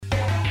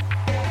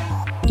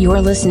You're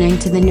listening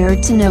to the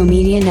Nerd to Know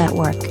Media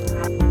Network.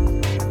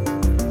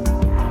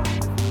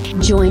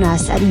 Join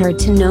us at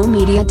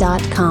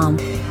nerdtoknowmedia.com.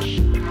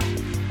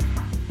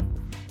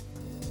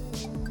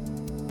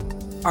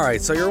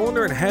 Alright, so you're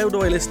wondering, how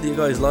do I listen to you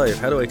guys live?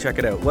 How do I check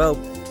it out? Well,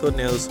 good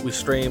news, we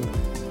stream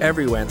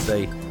every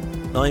Wednesday,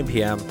 9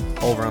 p.m,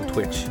 over on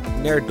Twitch.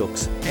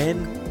 Nerddux,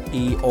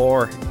 Nerdux,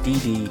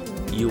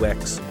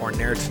 or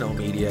Nerd to Know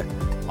Media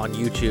on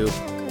YouTube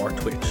or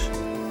Twitch.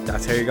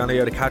 That's how you're going to be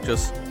able to catch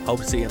us. Hope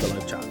to see you in the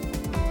live chat.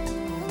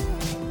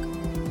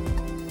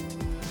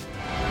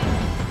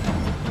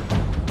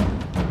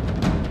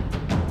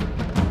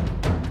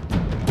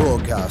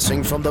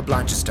 Broadcasting from the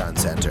Blanchistan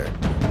Center,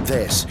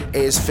 this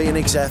is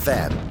Phoenix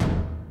FM.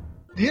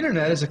 The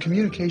internet is a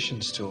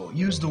communications tool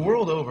used the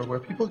world over where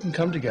people can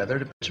come together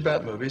to bitch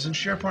about movies and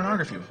share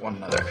pornography with one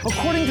another.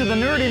 According to the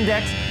Nerd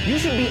Index, you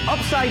should be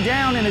upside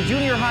down in a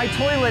junior high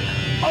toilet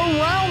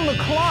around the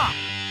clock.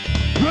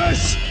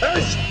 This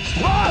is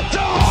Sparta!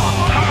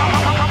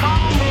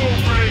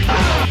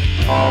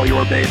 All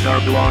your babes are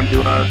belong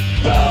to us.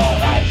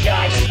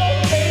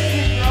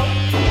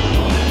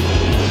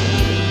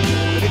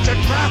 It's a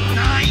drop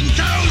 9,000!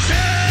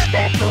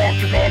 Stop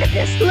talking all of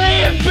us.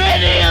 Leave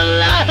Benny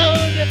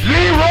alone!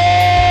 Leroy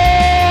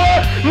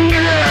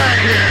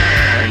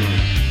Dragon!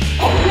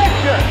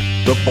 Objection!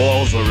 The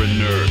balls are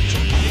inert.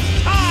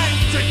 Time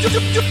to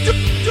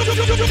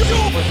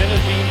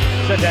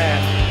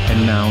Sedan. And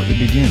now it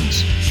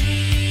begins.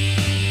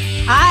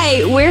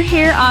 Hi, we're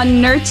here on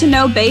Nerd to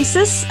Know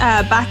basis,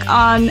 back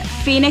on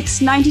Phoenix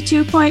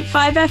 92.5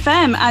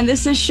 FM, and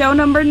this is show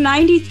number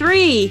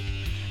 93.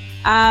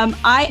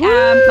 I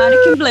am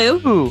Mannequin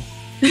Blue.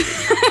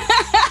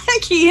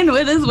 Cian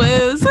with his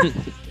woos.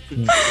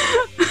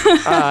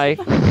 Hi.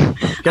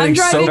 I'm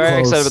driving.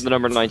 Very excited about the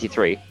number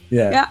 93.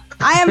 Yeah,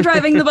 I am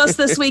driving the bus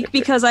this week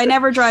because I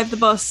never drive the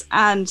bus,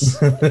 and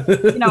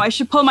I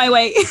should pull my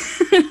weight.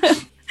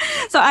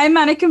 So I'm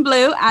Mannequin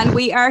Blue, and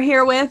we are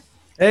here with.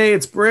 Hey,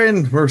 it's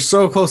Bryn. We're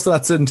so close to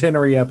that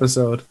centenary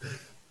episode.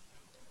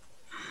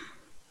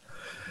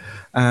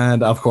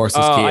 And of course,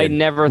 it's Cian. I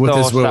never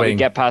thought that we'd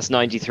get past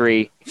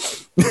 93.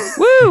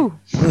 Woo!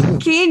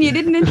 Cian, you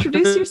didn't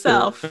introduce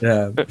yourself.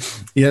 Yeah,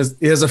 he has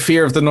a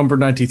fear of the number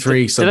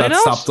 93, so Did that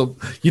stopped him.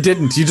 You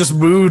didn't. You just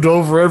mooed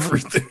over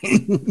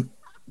everything.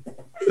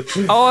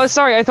 Oh,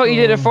 sorry. I thought you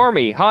did it for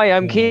me. Hi,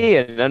 I'm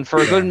Cian, and for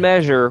a good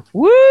measure,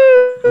 woo!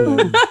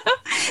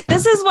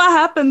 This is what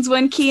happens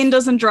when Cian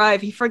doesn't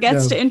drive. He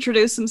forgets to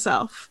introduce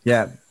himself.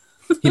 Yeah,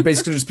 he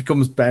basically just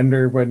becomes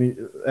Bender when he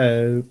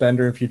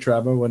Bender in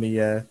Futurama when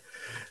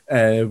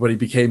he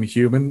became a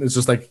human. It's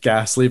just like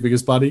gas leaving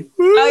his body.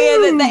 Woo! Oh yeah,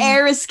 the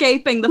air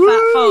escaping the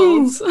fat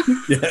folds.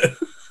 Yeah.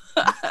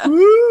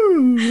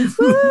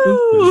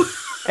 Woo!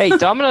 Hey,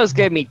 Domino's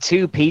gave me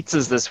 2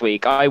 pizzas this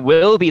week. I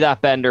will be that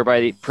Bender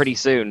pretty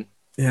soon.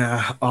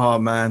 Yeah. Oh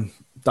man,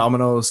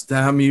 Domino's,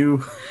 damn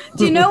you.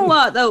 Do you know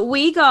what though?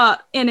 We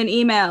got in an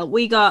email.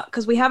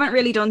 Because we haven't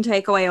really done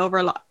takeaway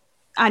over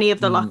any of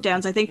the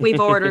lockdowns. I think we've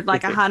ordered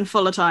like a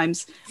handful of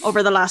times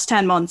over the last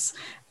 10 months.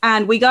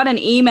 And we got an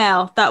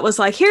email that was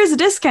like, here's a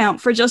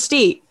discount for Just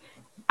Eat.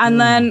 And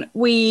then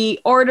we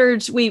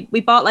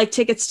bought like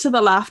tickets to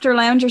the Laughter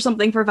Lounge or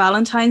something for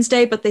Valentine's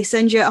Day, but they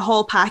send you a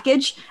whole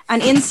package.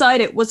 And inside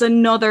it was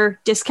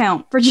another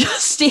discount for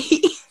Just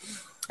Eat.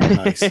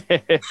 Nice.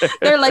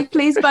 They're like,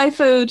 please buy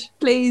food,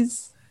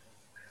 please.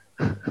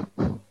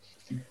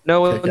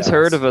 No one's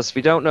heard of us.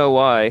 We don't know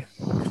why.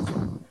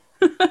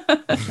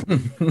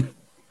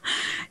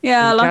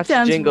 Yeah,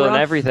 lockdown's jingle rough.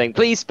 and everything.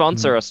 Please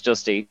sponsor us,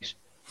 Just Eat.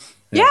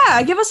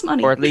 Yeah, give us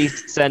money. Or at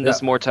least send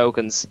us more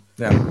tokens.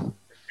 Yeah.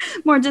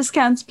 More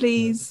discounts,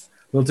 please.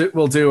 We'll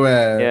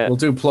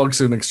do plugs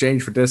in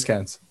exchange for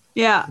discounts.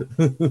 Yeah.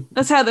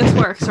 That's how this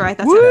works, right?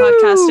 That's how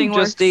podcasting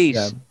works. Just Eat.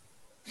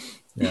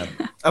 Yeah.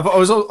 I've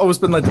always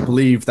been led to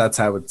believe that's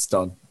how it's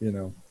done,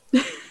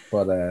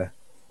 But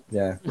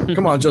yeah.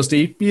 Come on, Just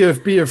Eat. Be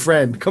a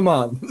friend. Come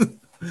on.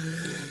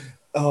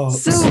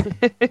 So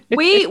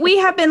we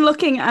have been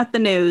looking at the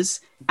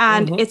news,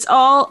 and it's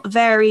all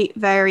very,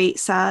 very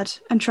sad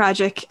and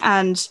tragic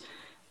and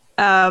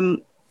a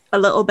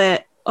little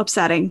bit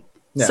upsetting.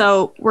 Yeah.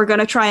 So we're going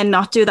to try and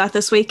not do that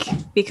this week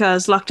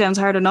because lockdown's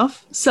hard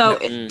enough. So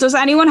does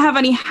anyone have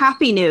any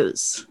happy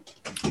news?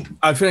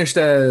 I finished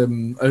the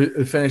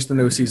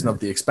new season of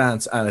The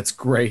Expanse, and it's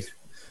great.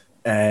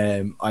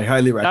 I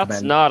highly recommend.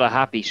 That's not a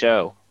happy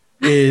show.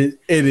 It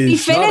is. He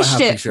finished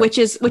it, show. which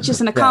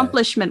is an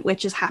accomplishment,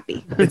 which is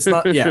happy. It's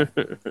not,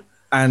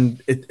 and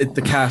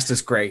the cast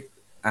is great,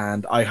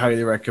 and I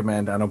highly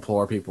recommend and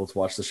implore people to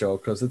watch the show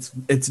because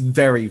it's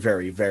very,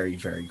 very, very,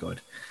 very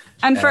good.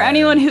 And for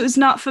anyone who's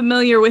not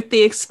familiar with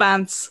The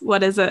Expanse,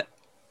 what is it?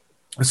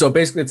 So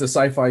basically, it's a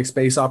sci-fi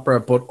space opera,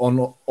 but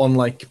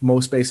unlike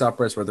most space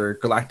operas where they're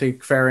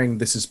galactic faring,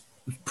 this is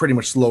pretty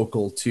much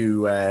local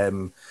to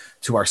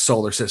our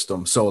solar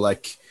system. So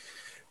like,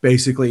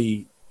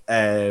 basically,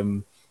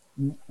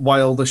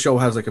 while the show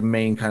has like a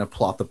main kind of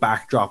plot, the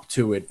backdrop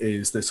to it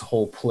is this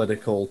whole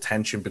political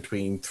tension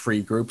between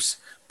three groups: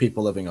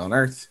 people living on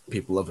Earth,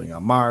 people living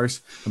on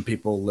Mars, and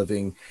people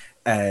living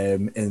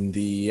in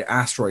the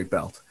asteroid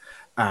belt,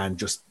 and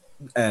just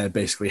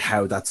basically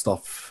how that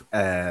stuff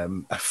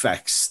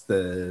affects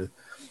the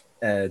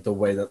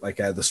way that like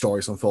the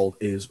stories unfold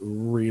is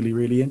really,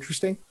 really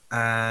interesting,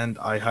 and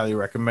I highly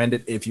recommend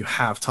it. If you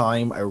have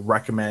time, I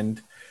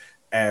recommend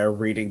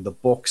reading the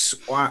books,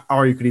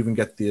 or you could even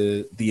get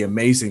the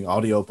amazing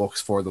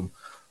audiobooks for them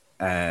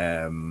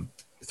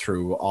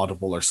through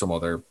Audible or some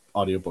other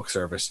audiobook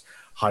service.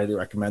 Highly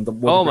recommend them.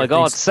 Oh my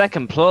god,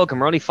 second plug,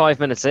 and we're only 5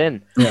 minutes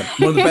in. Yeah,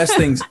 one of the best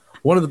things.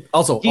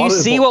 Also, do you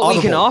see what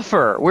we can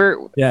offer? We're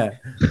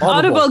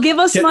Audible, give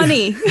us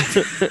money.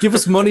 Give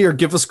us money or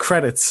give us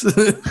credits.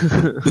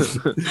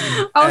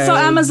 Also,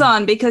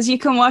 Amazon, because you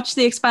can watch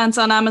The Expanse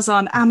on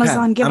Amazon.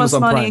 Give us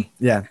money. Prime.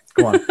 Yeah,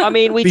 go on. I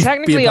mean, we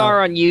technically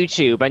are on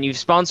YouTube, and you've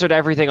sponsored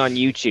everything on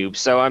YouTube.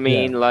 So I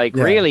mean,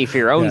 really, for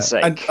your own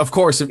sake. And of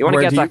course, you want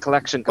to get that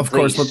collection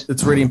complete. Of course,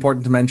 it's really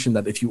important to mention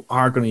that if you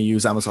are going to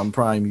use Amazon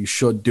Prime, you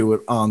should do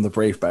it on the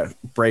Brave browser.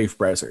 Brave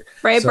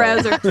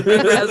browser.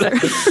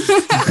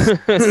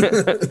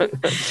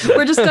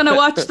 We're just gonna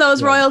watch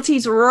those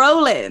royalties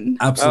roll in.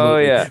 Absolutely. Oh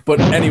yeah.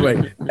 But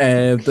anyway,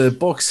 the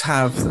books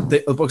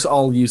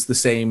all use the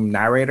same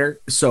narrator,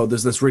 so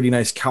there's this really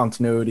nice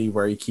continuity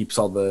where he keeps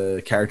all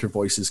the character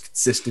voices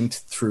consistent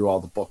through all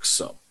the books.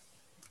 So,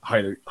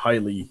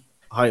 highly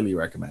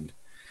recommend.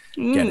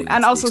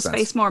 And also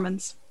Space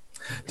Mormons.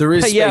 There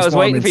is. I was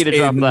waiting for you to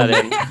drop that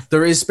in.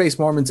 There is Space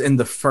Mormons in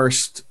the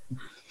first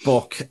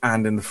book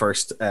and in the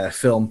first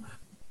film.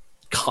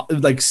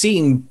 Like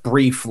seen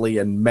briefly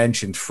and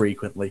mentioned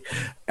frequently,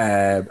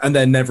 and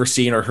then never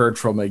seen or heard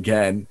from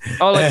again.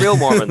 Oh, like real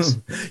Mormons.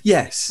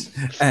 Yes.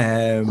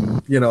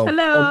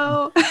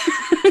 Hello.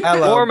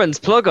 Hello. Mormons,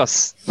 plug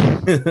us.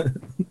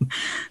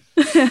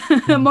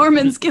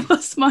 Mormons, give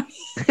us money.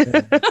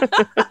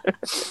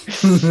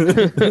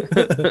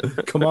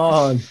 Come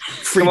on.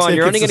 Come on,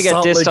 you're only going to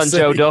get dissed on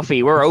Joe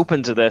Duffy. We're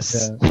open to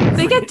this. Yeah.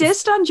 They get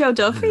dissed on Joe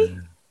Duffy?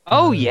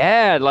 Oh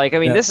yeah,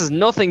 this is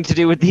nothing to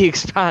do with The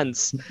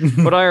Expanse,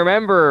 but I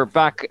remember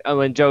back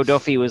when Joe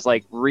Duffy was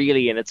like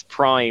really in its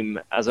prime,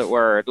 as it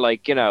were,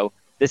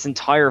 this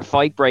entire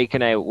fight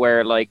breaking out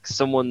where like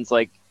someone's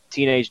like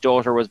teenage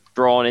daughter was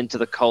drawn into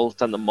the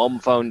cult, and the mum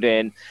phoned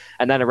in,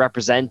 and then a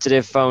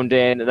representative phoned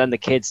in, and then the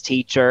kid's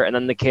teacher, and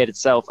then the kid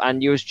itself,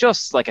 and it was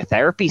just like a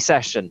therapy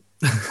session,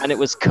 and it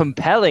was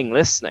compelling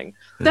listening.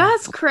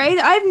 That's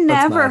crazy. I've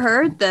never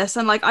heard this,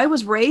 and like I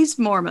was raised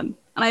Mormon.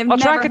 And I'll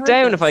track it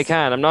down if I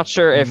can. I'm not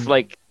sure if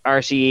like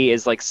RTE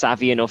is like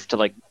savvy enough to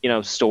like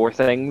store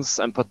things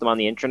and put them on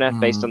the internet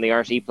based on the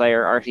RTE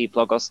player. RTE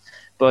plug us,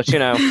 but you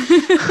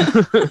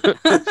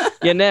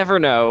never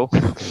know.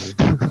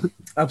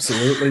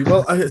 Absolutely.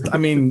 Well, I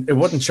mean, it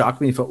wouldn't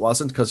shock me if it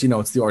wasn't, because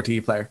it's the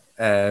RTE player.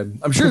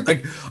 I'm sure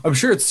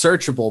it's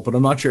searchable, but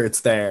I'm not sure it's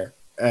there.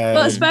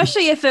 Well,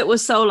 especially if it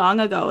was so long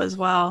ago as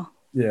well.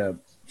 Yeah.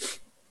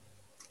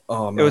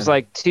 Oh, man. It was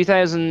like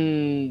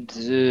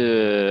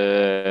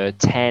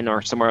 2010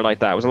 or somewhere like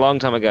that. It was a long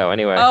time ago,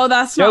 anyway. Oh,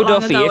 that's not Joe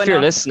long Duffy, ago if you're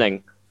enough.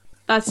 listening.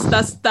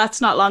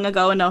 That's not long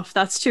ago enough.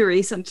 That's too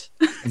recent.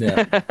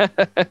 Yeah.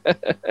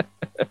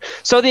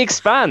 So The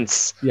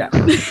Expanse. Yeah.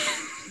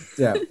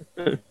 Yeah.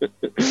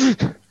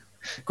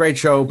 Great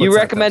show. You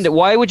recommend it.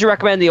 Why would you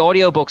recommend the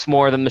audiobooks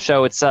more than the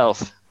show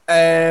itself?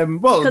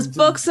 Well, because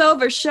books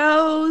over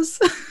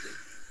shows.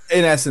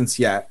 In essence,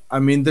 yeah. I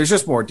mean, there's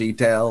just more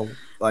detail.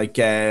 Like,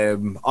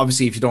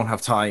 obviously, if you don't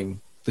have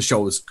time, the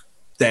show is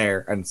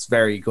there and it's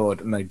very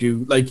good. And I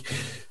do like,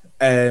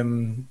 I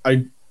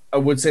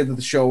would say that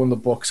the show and the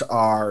books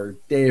are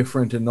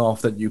different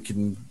enough that you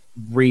can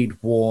read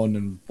one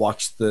and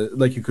watch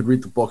you could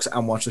read the books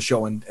and watch the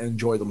show and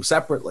enjoy them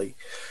separately.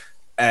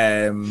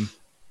 In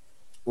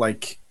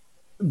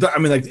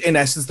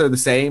essence, they're the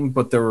same,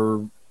 but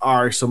there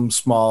are some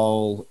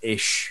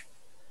small-ish.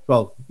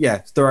 Well,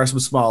 yeah, there are some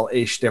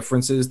small-ish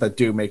differences that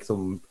do make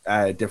them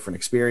different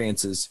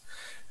experiences.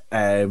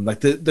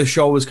 The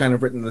show is kind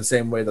of written in the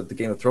same way that the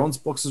Game of Thrones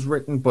books is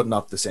written, but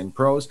not the same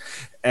prose,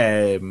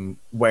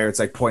 where it's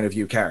like point of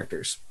view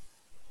characters.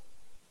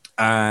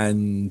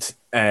 And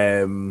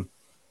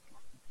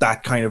that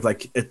kind of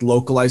like it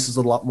localizes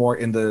a lot more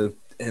in the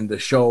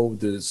show.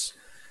 It's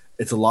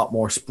a lot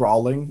more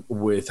sprawling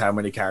with how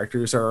many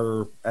characters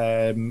are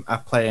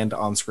at play and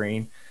on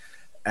screen.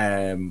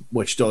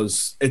 Which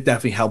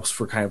definitely helps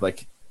for kind of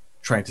like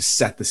trying to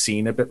set the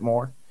scene a bit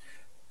more,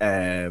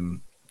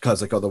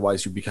 because like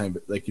otherwise you'd be kind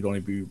of like you'd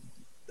only be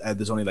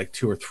there's only like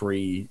two or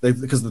three,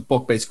 because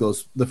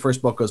the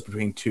first book goes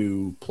between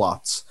two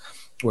plots,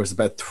 whereas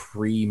about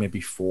 3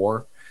 maybe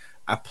 4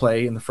 at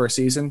play in the first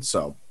season.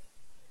 So,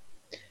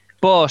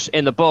 but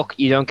in the book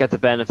you don't get the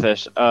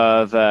benefit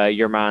of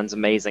your man's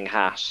amazing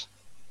hat.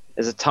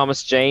 Is it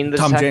Thomas Jane, the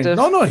detective?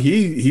 No,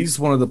 he's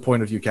one of the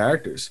point of view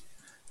characters.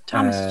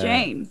 Thomas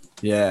Jane.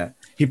 Yeah,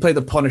 He played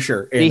the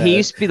Punisher. He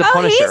used to be the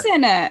Punisher. He's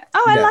in it.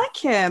 Oh, I like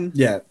him.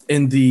 Yeah,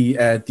 in the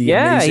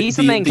he's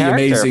the main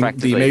character,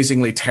 the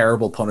amazingly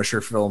terrible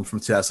Punisher film from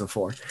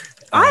 2004.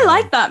 I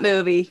like that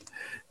movie.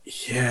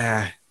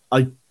 Yeah,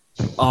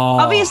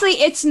 obviously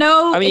it's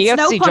no. I mean, you get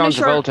to see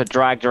Punisher. John Travolta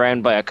dragged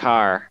around by a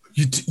car.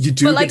 You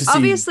do, but like get to see,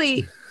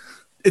 obviously,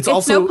 it's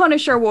also no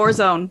Punisher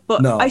Warzone,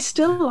 but No. I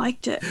still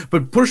liked it.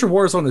 But Punisher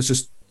Warzone is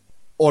just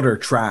utter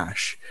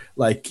trash.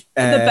 Like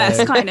The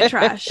best kind of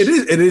trash. It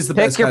is the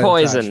best. Pick your kind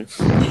poison. Of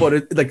trash.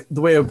 But like the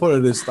way I put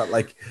it is that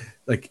like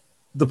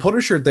the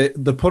Punisher,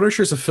 the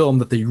Punisher is a film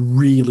that they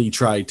really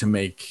tried to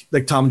make.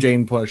 Like Tom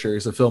Jane Punisher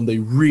is a film they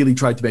really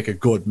tried to make a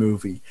good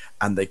movie,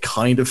 and they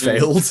kind of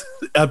failed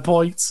at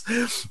points.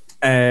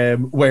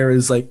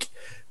 Whereas like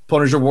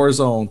Punisher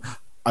Warzone,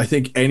 I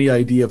think any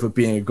idea of it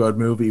being a good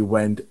movie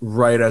went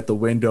right out the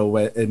window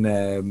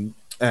when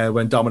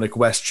Dominic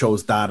West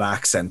chose that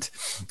accent.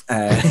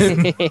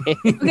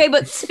 Okay,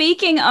 but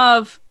speaking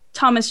of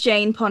Thomas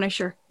Jane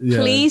Punisher,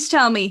 please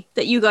tell me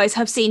that you guys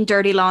have seen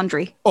Dirty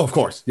Laundry. Oh, of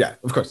course. Yeah,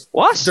 of course.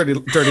 What? Dirty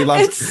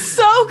Laundry. It's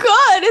so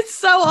good. It's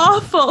so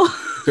awful.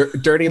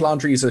 Dirty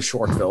Laundry is a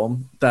short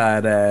film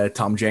that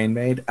Tom Jane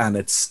made, and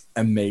it's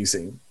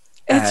amazing.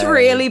 It's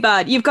really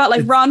bad. You've got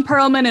like Ron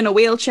Perlman in a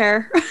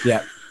wheelchair.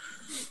 Yeah.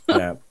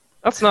 Yeah.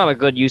 That's not a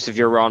good use of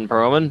your Ron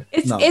Perlman.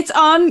 It's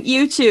on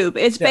YouTube.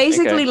 It's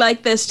basically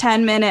like this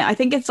 10-minute, I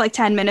think it's like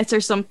 10 minutes or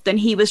something.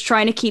 He was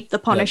trying to keep the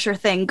Punisher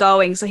thing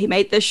going. So he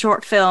made this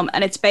short film,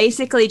 and it's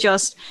basically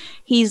just,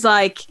 he's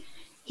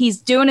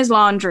doing his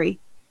laundry,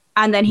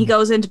 and then he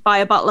goes in to buy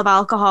a bottle of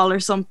alcohol or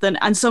something,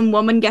 and some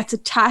woman gets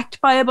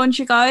attacked by a bunch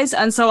of guys.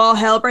 And so all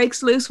hell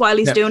breaks loose while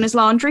he's doing his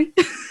laundry.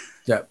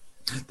 Yeah.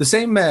 The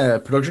same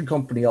production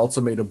company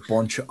also made a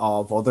bunch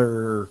of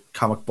other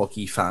comic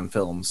booky fan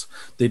films.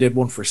 They did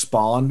one for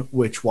Spawn,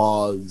 which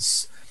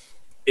was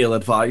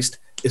ill-advised,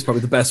 is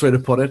probably the best way to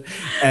put it.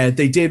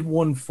 They did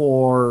one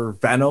for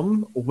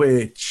Venom,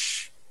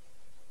 which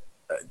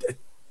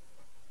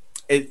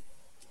it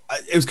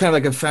was kind of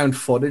like a found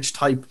footage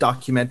type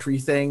documentary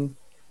thing.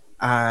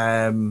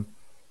 I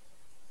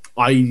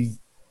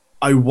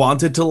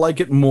wanted to like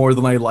it more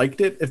than I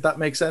liked it, if that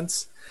makes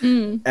sense.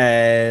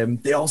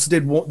 They also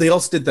did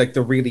like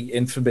the really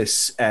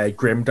infamous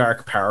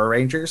Grimdark Power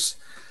Rangers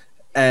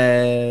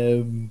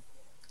thing,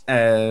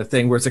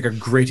 where it's like a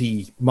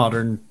gritty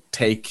modern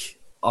take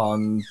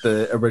on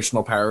the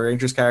original Power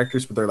Rangers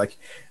characters, but they're like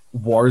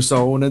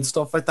Warzone and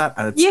stuff like that.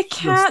 And you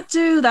can't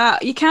do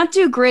that. You can't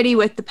do gritty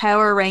with the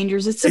Power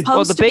Rangers. It's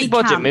supposed to be the big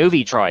budget camp.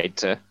 movie tried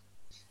to.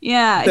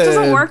 Yeah, it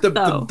doesn't work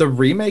though. The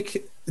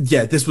remake.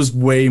 Yeah, this was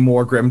way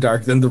more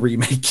grimdark than the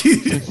remake.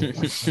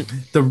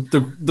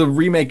 the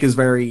remake is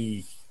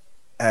very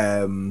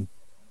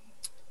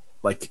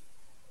like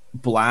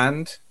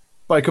bland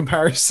by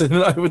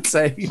comparison, I would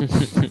say.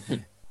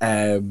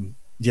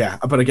 Yeah,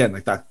 but again,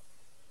 like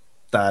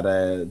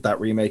that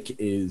remake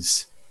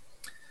is,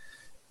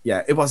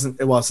 yeah, it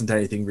wasn't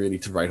anything really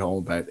to write home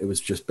about. It was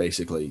just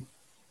basically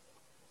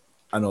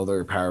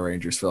another Power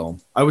Rangers film.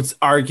 I would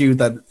argue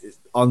that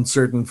in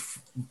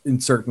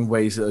certain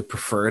ways I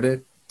preferred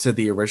it to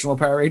the original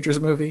Power Rangers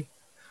movie,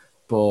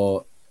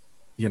 but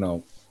you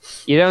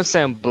don't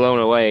sound blown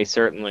away.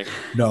 Certainly,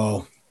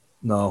 no.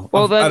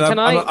 Well,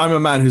 I'm a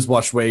man who's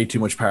watched way too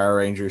much Power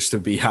Rangers to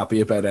be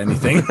happy about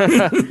anything.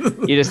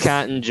 You just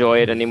can't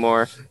enjoy it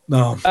anymore.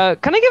 No.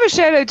 Can I give a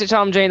shout out to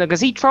Tom Jane,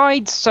 because he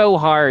tried so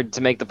hard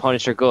to make the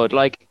Punisher good.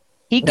 Like,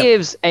 he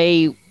gives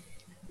a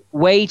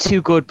way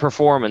too good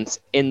performance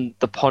in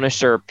the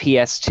Punisher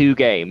PS2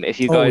 game, if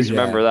you guys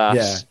remember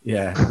that.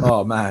 Yeah.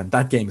 Oh man,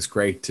 that game is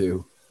great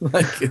too.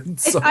 Like,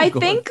 it's so I good.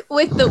 think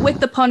with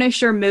the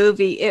Punisher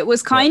movie, it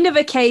was kind of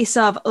a case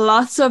of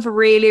lots of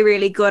really,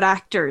 really good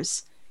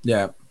actors.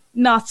 Yeah.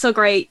 Not so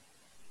great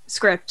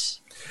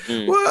script.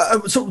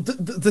 Well, so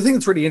the thing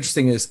that's really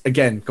interesting is,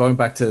 again, going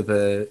back to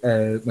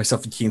the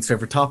myself and Keen's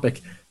favorite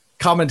topic,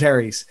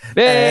 commentaries.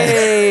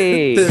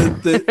 Hey!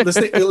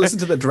 Listen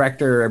to the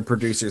director and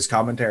producer's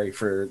commentary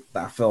for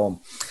that film,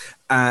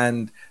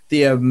 and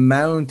the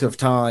amount of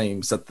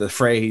times that the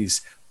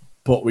phrase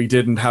 "but we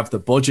didn't have the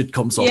budget"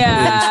 comes up is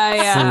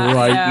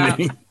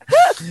frightening. Yeah.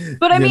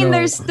 But I mean,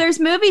 there's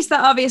movies that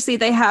obviously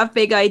they have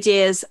big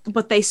ideas,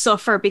 but they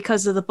suffer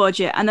because of the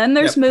budget. And then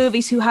there's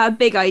movies who have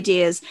big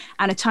ideas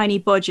and a tiny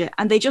budget,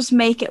 and they just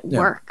make it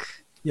work.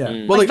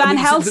 Yeah. Well, like Van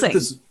Helsing.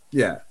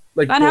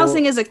 Like Van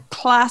Helsing is a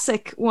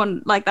classic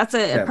one. Like, that's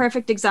a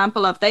perfect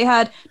example of, they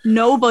had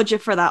no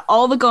budget for that.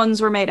 All the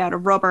guns were made out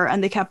of rubber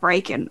and they kept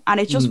breaking, and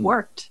it just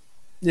worked.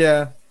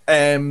 Yeah.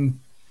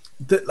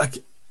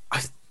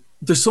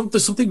 There's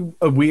something,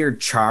 a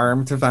weird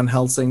charm to Van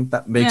Helsing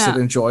that makes it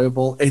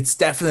enjoyable. It's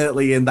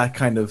definitely in that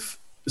kind of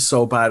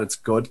so bad it's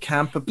good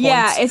camp at points.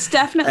 Yeah, it's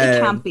definitely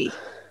campy.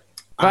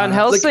 Van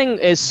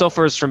Helsing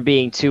suffers from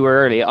being too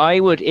early.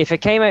 If it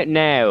came out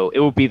now, it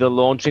would be the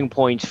launching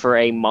point for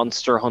a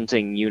monster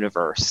hunting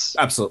universe.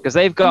 Absolutely. Because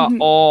they've got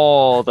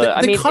all the...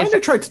 They kind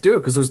of tried to do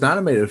it, because there's an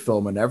animated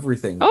film and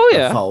everything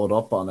that followed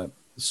up on it.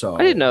 So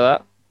I didn't know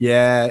that.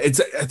 Yeah, I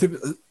think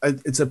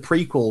it's a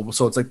prequel,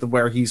 so it's like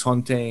where he's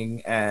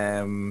hunting.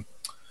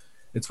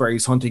 It's where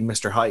he's hunting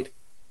Mr. Hyde.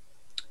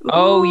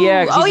 Oh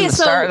yeah, 'cause he's in the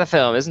so, start of the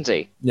film, isn't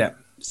he? Yeah.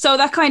 So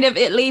that kind of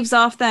it leaves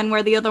off then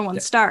where the other one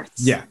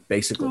starts. Yeah,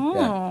 basically.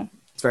 Yeah.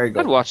 It's very good.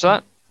 I'd watch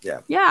that.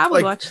 Yeah. Yeah, I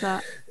would watch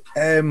that.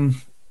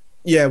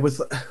 Yeah,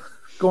 with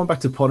going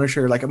back to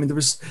Punisher, like I mean,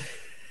 there's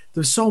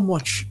so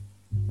much,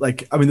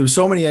 like I mean, there was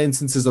so many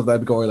instances of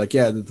them going like,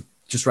 yeah, they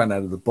just ran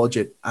out of the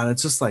budget, and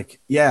it's just like,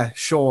 yeah,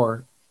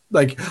 sure.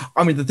 Like,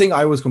 I mean, the thing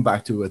I always come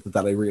back to with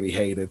that I really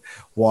hated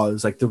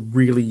was like the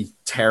really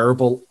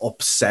terrible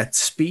upset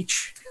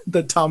speech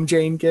that Tom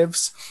Jane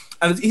gives.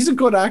 And he's a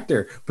good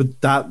actor, but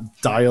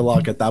that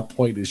dialogue at that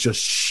point is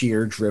just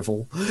sheer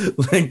drivel.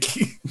 Like,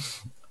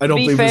 I don't.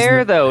 To be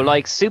fair, though,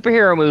 like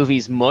superhero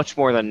movies, much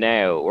more than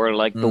now, or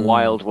like the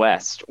Wild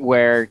West,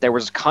 where there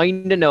was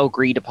kind of no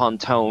agreed upon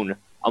tone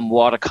on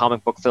what a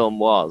comic book film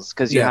was,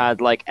 because you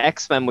had like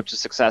X-Men, which is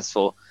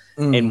successful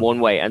in one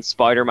way, and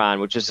Spider-Man,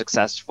 which is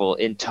successful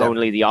in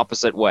totally the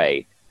opposite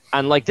way.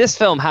 And like this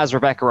film has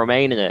Rebecca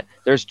Romijn in it.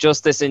 There's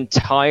just this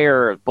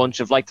entire bunch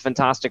of like the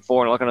Fantastic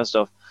Four and all that kind of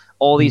stuff.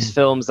 All these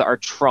films that are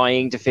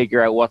trying to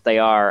figure out what they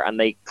are, and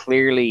they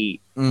clearly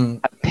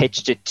have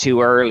pitched it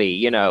too early,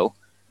 you know.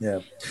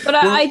 Yeah. But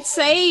I'd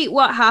say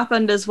what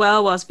happened as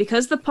well was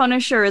because The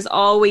Punisher is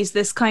always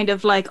this kind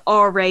of like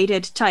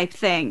R-rated type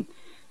thing,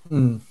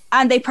 and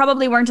they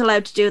probably weren't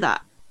allowed to do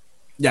that.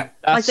 Yeah,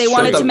 like they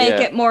wanted to make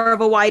it more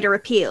of a wider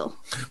appeal.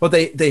 Well,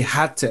 they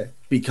had to,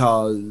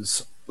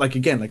 because like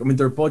again, like I mean,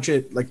 their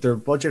budget for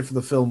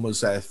the film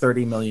was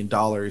 $30 million,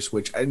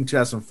 which in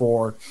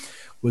 2004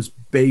 was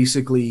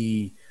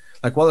basically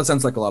like, well, that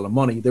sounds like a lot of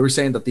money. They were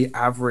saying that the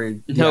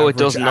average it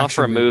does not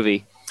for a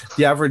movie.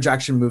 The average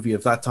action movie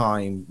of that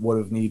time would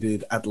have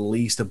needed at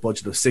least a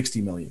budget of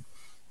 $60 million.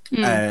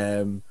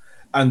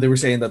 And they were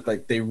saying that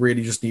like they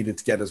really just needed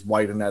to get as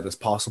wide a net as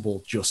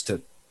possible just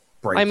to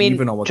break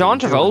even on what John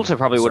Travolta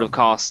probably would have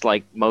cost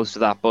like most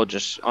of that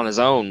budget on his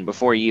own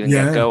before you even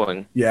get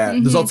going. Yeah,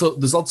 there's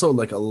also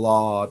like a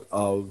lot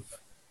of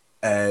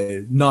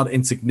not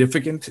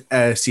insignificant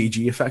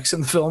CG effects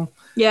in the film.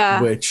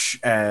 Yeah, which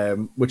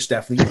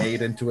definitely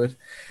aid into it.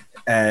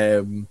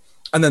 And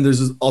then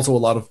there's also a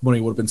lot of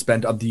money would have been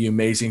spent on the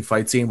amazing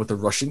fight scene with the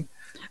Russian.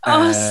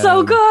 Oh,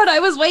 so good! I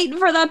was waiting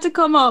for that to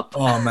come up.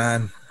 Oh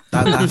man,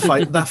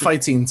 that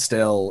fight scene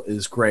still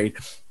is great.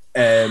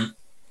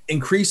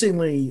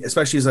 Increasingly,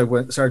 especially as I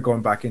started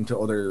going back into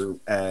other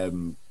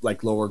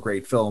like lower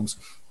grade films,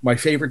 my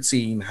favorite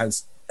scene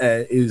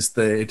is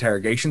the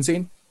interrogation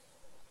scene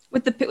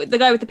with the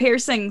guy with the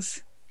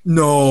piercings.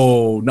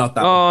 No, not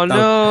that. Oh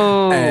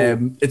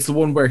no! It's the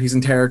one where he's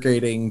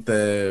interrogating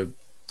the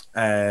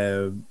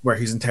the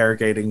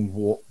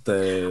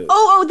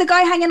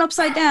guy hanging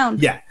upside down.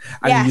 Yeah,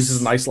 and he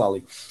uses an ice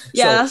lolly.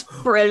 Yeah, so,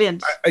 that's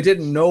brilliant. I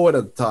didn't know it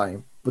at the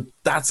time, but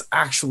that's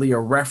actually a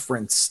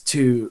reference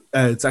to.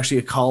 It's actually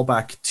a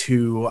callback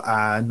to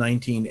a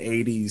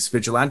 1980s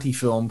vigilante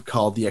film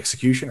called The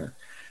Executioner.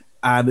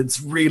 And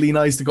it's really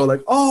nice to go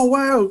like, oh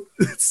wow,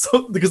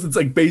 because it's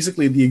like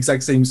basically the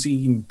exact same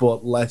scene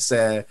but less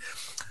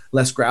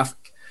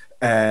graphic.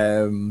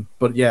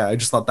 But yeah, I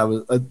just thought that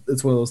was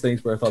it's one of those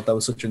things where I thought that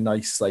was such a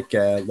nice like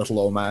little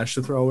homage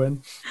to throw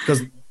in,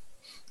 because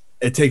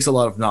it takes a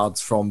lot of nods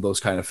from those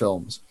kind of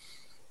films.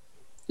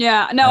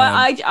 Yeah, no,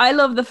 I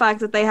love the fact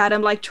that they had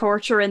him like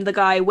torturing the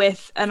guy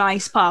with an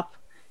ice pop.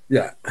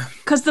 Yeah,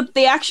 because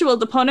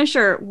the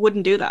Punisher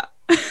wouldn't do that.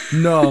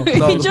 No,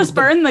 he'd just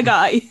burn the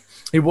guy.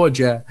 He would,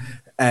 yeah.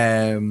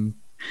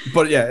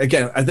 But yeah,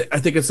 again, I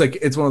think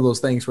it's one of those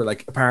things where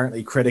like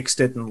apparently critics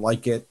didn't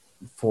like it,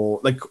 for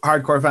like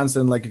hardcore fans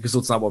didn't like it because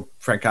it's not what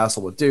Frank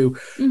Castle would do.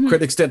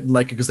 Critics didn't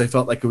like it because they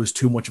felt like it was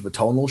too much of a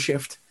tonal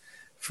shift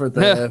for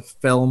the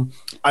film.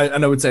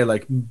 I would say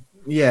like,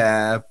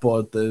 yeah,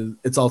 but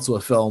it's also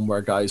a film where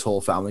a guy's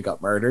whole family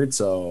got murdered,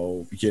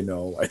 so you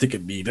know I think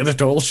it needed a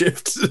tonal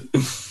shift.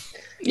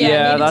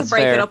 Yeah, that's to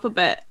break it up a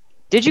bit.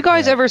 Did you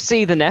guys ever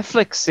see the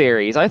Netflix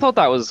series? I thought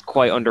that was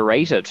quite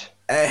underrated.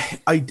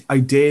 I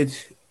did.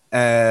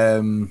 I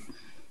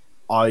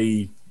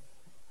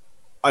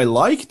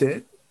liked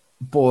it,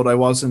 but I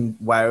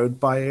wasn't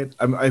wowed by it.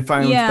 I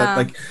found that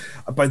like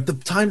by the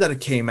time that it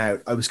came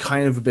out, I was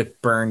kind of a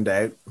bit burned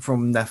out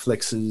from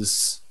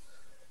Netflix's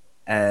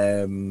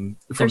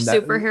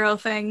superhero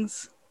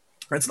things.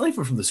 It's not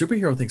even from the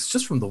superhero things; it's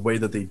just from the way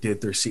that they do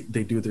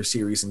their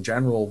series in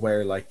general,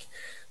 where like.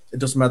 It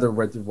doesn't matter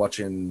whether you're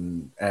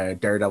watching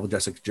Daredevil,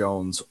 Jessica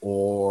Jones,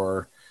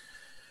 or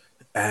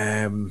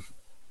I'm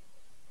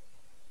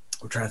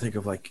trying to think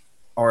of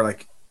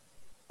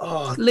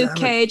Luke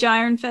Cage,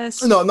 Iron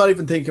Fist. No, I'm not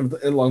even thinking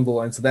along the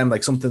lines of them,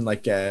 like something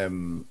like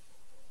Orange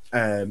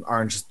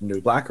is the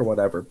New Black or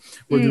whatever,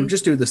 where they would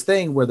just do this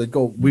thing where they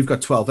go, we've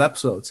got 12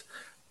 episodes,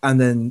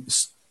 and then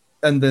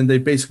they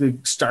basically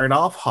start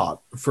off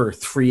hot for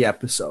 3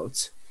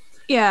 episodes.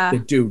 Yeah, they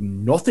do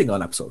nothing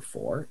on episode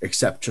 4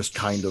 except just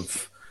kind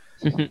of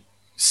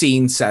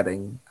scene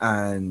setting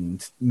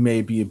and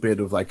maybe a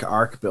bit of like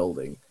arc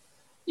building.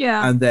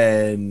 Yeah. And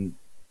then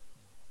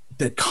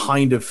that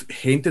kind of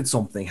hinted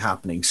something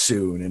happening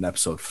soon in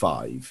episode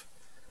 5,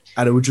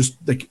 and it would just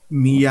like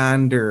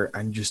meander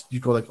and just you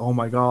go like, oh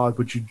my god,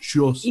 would you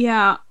just Do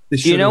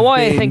you know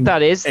why I think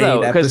that is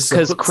though?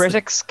 Because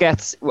critics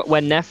gets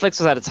when Netflix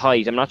was at its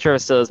height, I'm not sure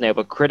if it still is now,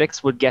 but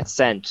critics would get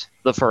sent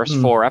the first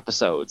 4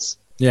 episodes.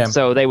 Yeah.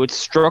 So they would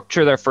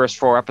structure their first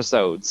 4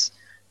 episodes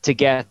to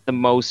get the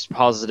most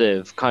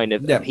positive kind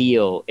of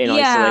appeal in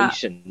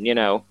isolation, you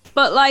know.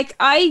 But like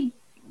I'm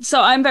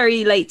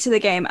very late to the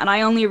game, and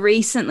I only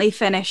recently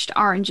finished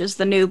Orange is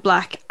the New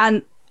Black,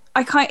 and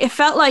it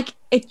felt like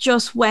it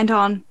just went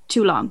on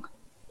too long.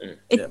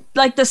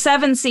 Like the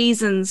 7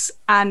 seasons,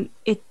 and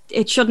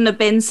it shouldn't have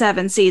been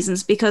 7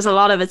 seasons because a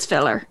lot of it's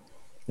filler.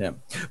 Yeah,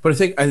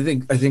 but I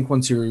think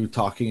once you're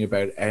talking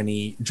about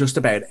just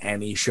about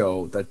any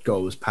show that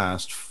goes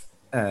past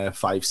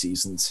 5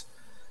 seasons,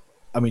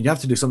 I mean, you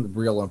have to do something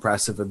real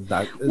impressive in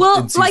that.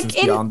 Well, in seasons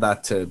beyond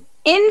that to.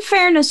 In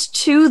fairness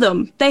to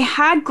them, they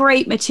had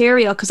great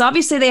material because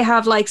obviously they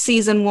have like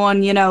season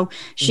 1, you know,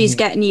 she's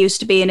getting used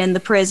to being in the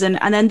prison,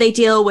 and then they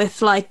deal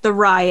with like the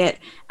riot,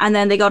 and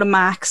then they go to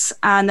Max,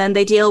 and then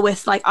they deal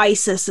with like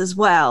ISIS as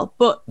well.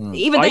 But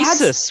even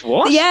ISIS,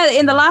 what? Yeah,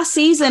 in the last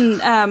season.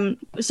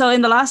 So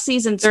in the last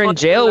season, they're in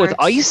jail with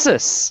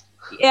ISIS.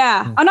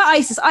 Yeah, oh, not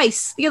ISIS,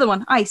 ICE, the other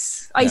one,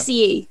 ICE,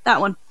 ICE,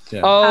 that one.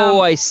 Yeah. Oh,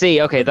 I see.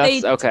 Okay,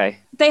 that's okay.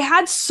 They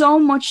had so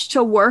much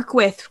to work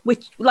with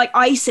like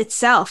ICE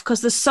itself,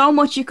 because there's so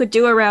much you could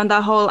do around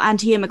that whole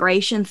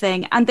anti-immigration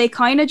thing, and they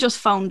kind of just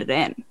phoned it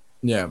in.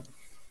 Yeah.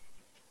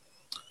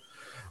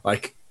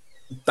 Like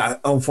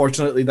that,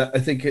 unfortunately, that I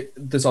think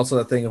there's also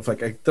that thing of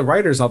like the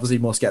writers obviously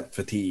must get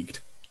fatigued.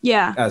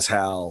 Yeah. As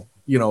hell.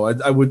 You know,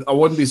 I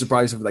wouldn't be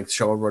surprised if like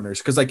showrunners,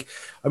 because like,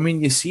 I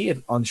mean, you see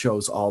it on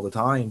shows all the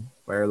time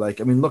where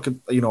like, I mean, look at,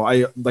 you know,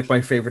 I like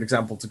my favorite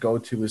example to go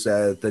to is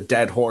the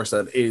dead horse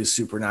that is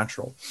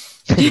Supernatural.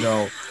 You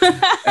know,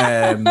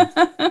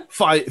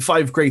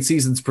 5 great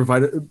seasons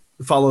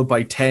followed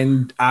by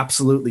 10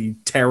 absolutely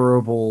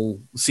terrible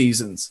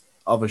seasons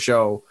of a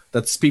show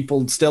that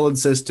people still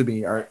insist to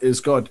me is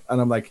good, and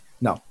I'm like,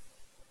 no,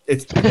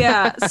 it's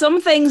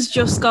some things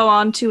just go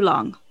on too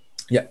long.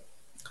 Yeah,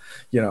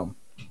 you know.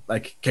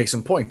 Like, case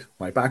in point,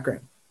 my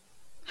background.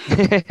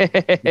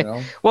 You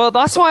know? Well,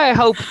 that's why I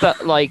hope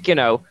that, like, you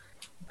know,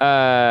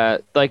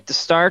 like the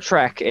Star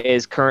Trek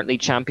is currently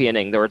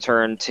championing the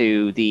return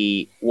to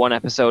the 1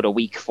 episode a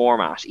week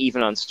format,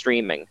 even on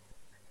streaming.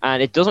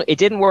 And it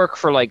didn't work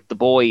for like The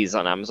Boys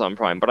on Amazon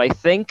Prime, but I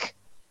think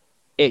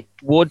it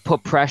would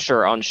put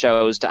pressure on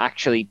shows to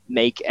actually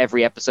make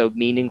every episode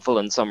meaningful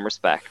in some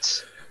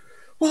respects.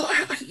 Well,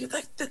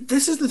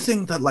 this is the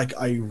thing that like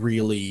I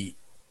really.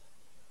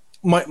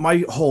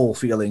 My whole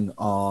feeling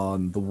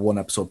on the 1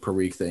 episode per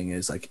week thing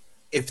is like,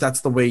 if that's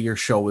the way your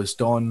show is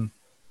done,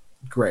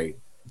 great.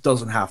 It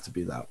doesn't have to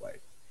be that way.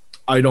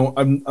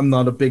 I'm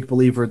not a big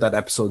believer that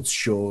episodes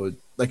should,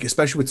 like,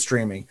 especially with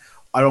streaming,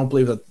 I don't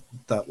believe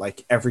that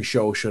like every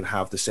show should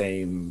have the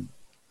same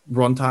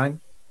runtime.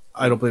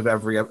 I don't believe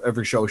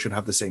every show should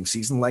have the same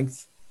season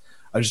length.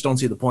 I just don't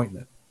see the point in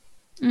it.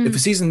 If a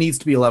season needs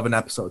to be 11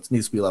 episodes, it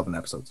needs to be 11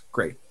 episodes.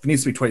 Great. If it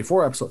needs to be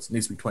 24 episodes, it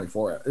needs to be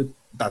 24.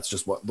 That's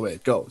just the way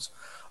it goes.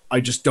 I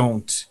just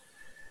don't,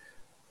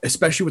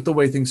 especially with the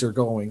way things are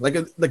going.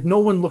 Like no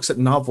one looks at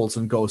novels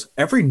and goes,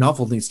 every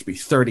novel needs to be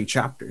 30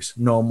 chapters,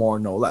 no more,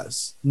 no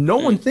less. No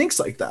one thinks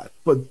like that.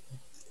 But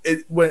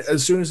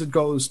as soon as it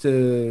goes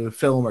to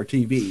film or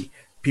TV,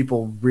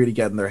 people really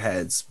get in their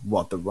heads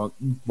what the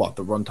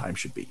runtime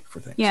should be for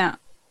things. Yeah.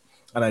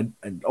 And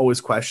I always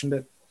questioned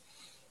it.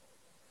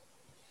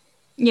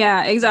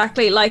 Yeah,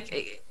 exactly.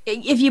 Like,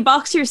 if you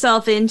box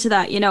yourself into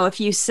that, you know, if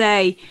you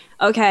say,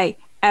 okay,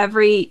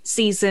 every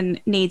season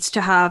needs to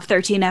have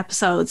 13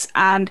 episodes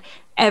and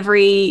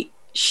every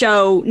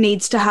show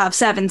needs to have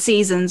 7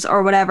 seasons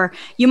or whatever,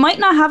 you might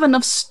not have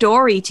enough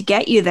story to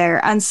get you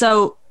there. And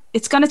so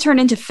it's going to turn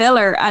into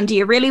filler. And do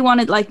you really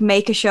want to like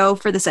make a show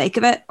for the sake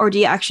of it? Or do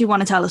you actually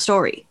want to tell a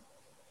story?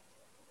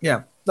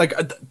 Yeah, like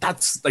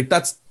that's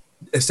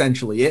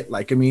essentially it.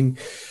 Like, I mean,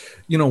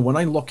 you know, when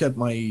I look at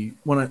every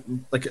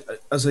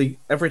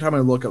time I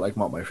look at like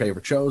what my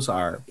favorite shows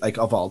are, like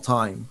of all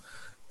time,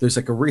 there's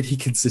like a really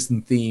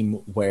consistent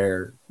theme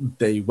where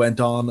they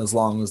went on as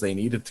long as they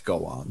needed to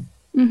go on.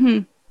 Mm-hmm.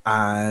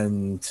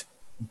 And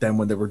then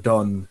when they were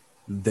done,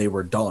 they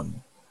were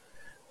done.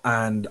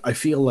 And I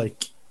feel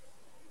like,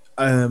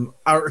 you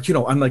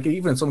know, and like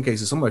even in some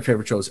cases, some of my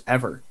favorite shows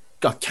ever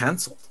got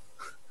cancelled.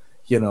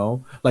 You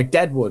know, like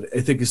Deadwood,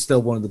 I think is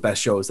still one of the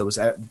best shows that's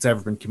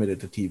ever been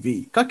committed to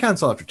TV. Got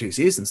cancelled after 2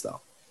 seasons,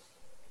 though.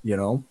 You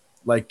know,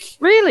 like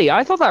really,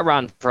 I thought that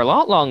ran for a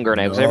lot longer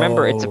now because I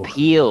remember its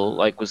appeal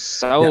was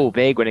so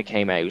big when it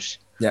came out.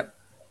 Yeah,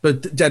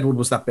 but Deadwood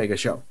was that big a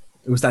show.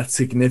 It was that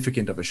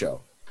significant of a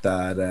show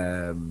that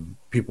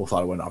people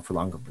thought it went on for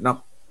longer. But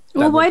no.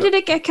 Well, why did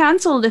it get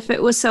cancelled if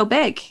it was so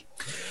big?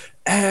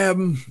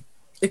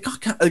 It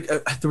got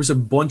there was a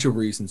bunch of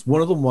reasons.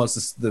 One of them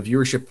was the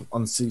viewership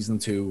on season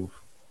 2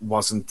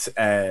 wasn't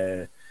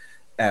as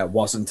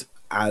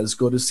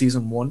good as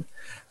season 1,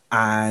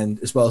 and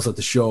as well as that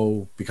the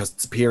show, because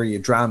it's a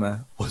period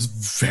drama, was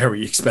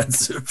very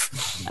expensive.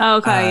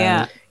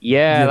 Okay,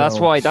 yeah. That's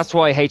why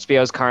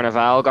HBO's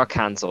Carnival got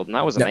cancelled, and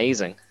that was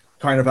amazing.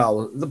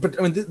 Carnival, but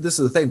I mean, this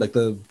is the thing. Like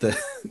the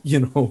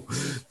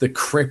the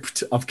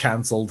crypt of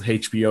cancelled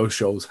HBO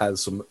shows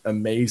has some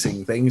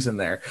amazing things in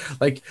there.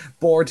 Like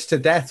Bored to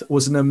Death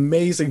was an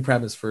amazing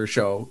premise for a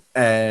show,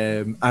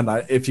 and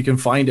if you can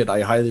find it,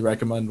 I highly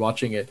recommend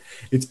watching it.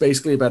 It's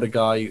basically about a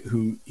guy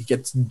who he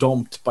gets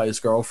dumped by his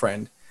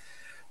girlfriend,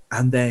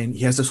 and then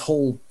he has this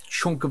whole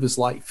chunk of his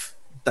life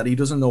that he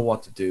doesn't know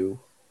what to do.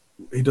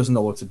 He doesn't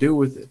know what to do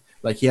with it.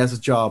 Like he has a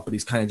job, but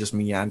he's kind of just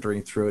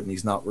meandering through it, and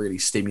he's not really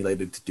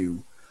stimulated to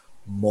do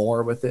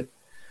more with it.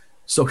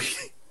 So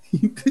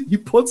he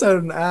puts out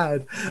an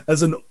ad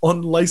as an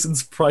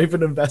unlicensed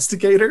private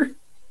investigator,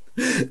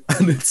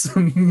 and it's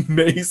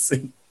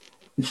amazing.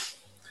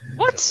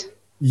 What?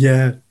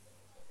 Yeah.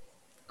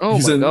 Oh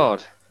my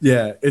god.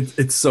 Yeah,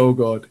 it's so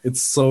good.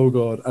 It's so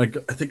good. I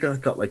think I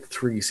got like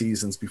 3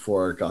 seasons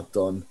before it got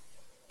done,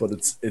 but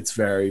it's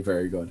very,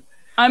 very good.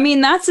 I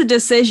mean, that's a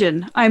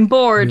decision. I'm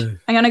bored. Yeah.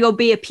 I'm gonna go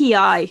be a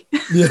PI.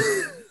 Yeah,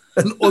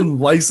 an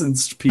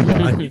unlicensed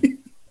PI.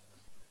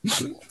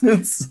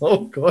 It's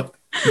so good.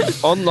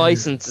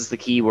 Unlicensed is the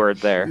key word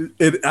there.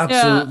 It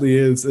absolutely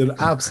is. It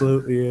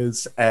absolutely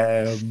is.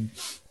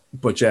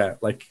 But yeah,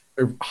 like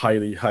I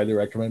highly, highly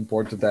recommend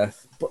Bored to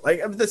Death. But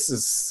like, I mean, this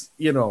is,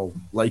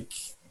 like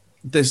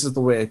this is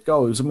the way it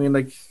goes. I mean,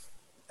 like,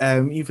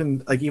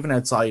 even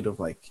outside of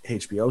like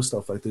HBO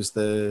stuff, like there's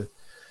the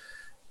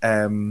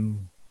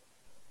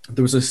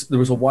there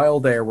was a while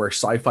there where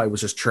Sci-Fi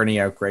was just churning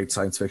out great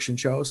science fiction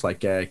shows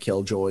like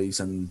Killjoys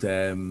and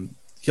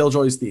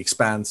Killjoys, The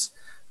Expanse,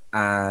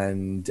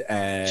 and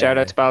shout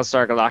out to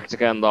Battlestar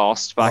Galactica and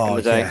Lost back in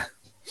the day. Yeah.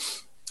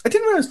 I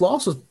didn't realize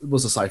Lost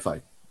was a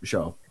sci-fi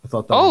show. I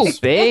thought that was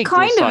big. It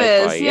kind of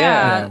is,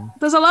 yeah.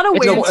 There's a lot of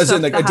weird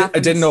stuff that happens. I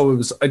didn't know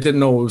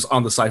it was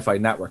on the Sci-Fi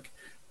Network.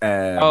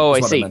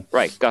 I see.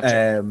 Right,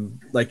 gotcha.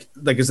 Like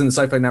it's in the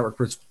Sci-Fi Network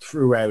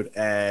throughout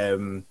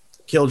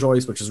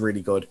Killjoys, which is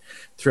really good.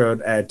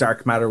 Throughout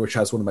Dark Matter, which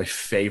has one of my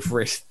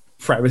favorite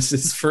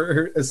premises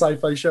for a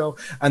sci-fi show,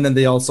 and then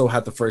they also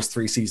had the first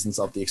 3 seasons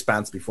of The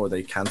Expanse before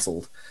they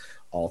cancelled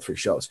all 3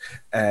 shows,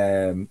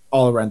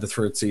 all around the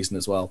 3rd season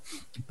as well.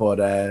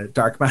 But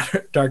Dark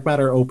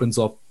Matter opens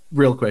up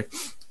real quick.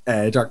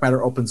 Dark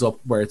Matter opens up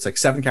where it's like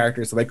 7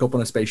 characters. They wake up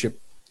on a spaceship.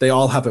 They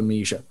all have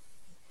amnesia,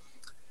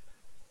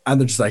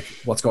 and they're just like,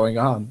 "What's going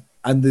on?"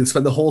 And they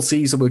spend the whole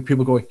season with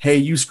people going, "Hey,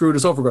 you screwed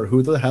us over." Going,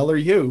 "Who the hell are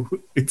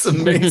you?" It's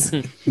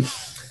amazing.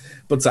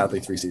 But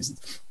sadly, 3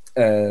 seasons.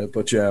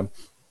 But yeah,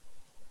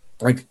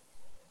 like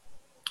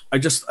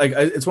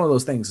it's one of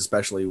those things,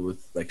 especially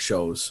with like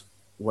shows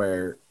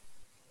where,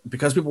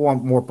 because people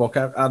want more book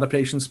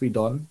adaptations to be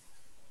done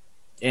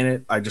in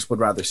it, I just would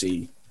rather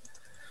see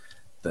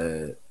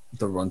the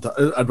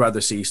runtime. I'd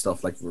rather see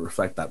stuff like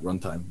reflect that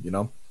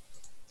runtime,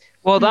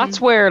 Well, that's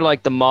where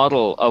like the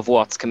model of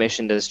what's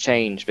commissioned has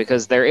changed,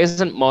 because there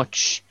isn't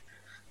much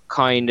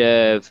kind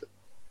of,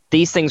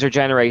 these things are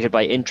generated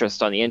by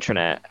interest on the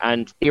internet,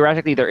 and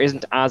theoretically there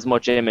isn't as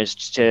much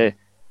image to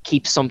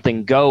keep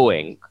something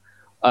going.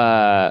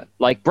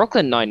 Like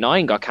Brooklyn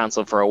Nine-Nine got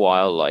cancelled for a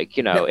while. Like,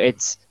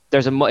 it's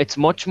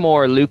much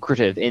more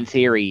lucrative in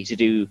theory to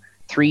do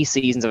 3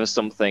 seasons of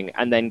something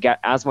and then get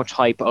as much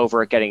hype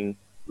over it getting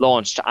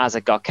launched as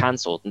it got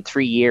cancelled. And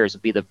 3 years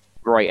would be the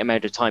right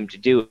amount of time to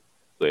do it.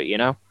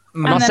 I'm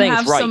not saying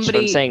it's right, but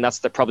I'm saying that's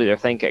probably their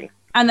thinking.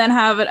 And then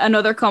have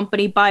another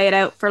company buy it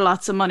out for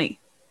lots of money.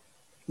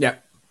 Yeah,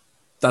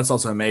 that's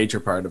also a major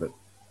part of it.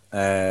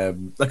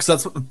 Like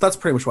that's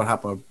pretty much what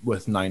happened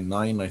with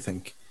 9/9, I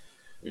think,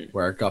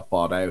 where it got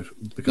bought out.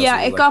 Because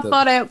it got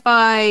bought out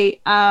by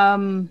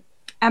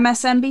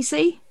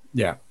MSNBC.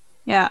 Yeah.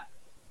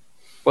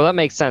 Well, that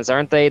makes sense.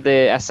 Aren't they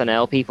the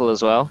SNL people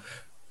as well?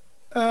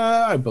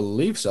 I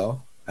believe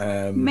so.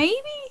 Maybe.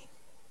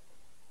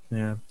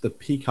 Yeah, the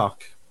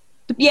Peacock.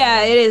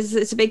 Yeah, it is.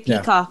 It's a big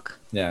Peacock.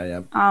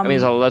 Yeah. I mean,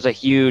 there's a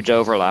huge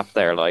overlap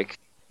there. Like,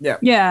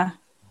 yeah.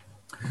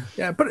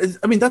 But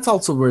I mean, that's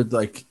also where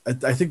like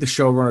I think the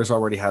showrunners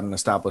already had an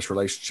established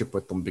relationship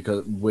with them,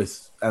 because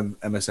with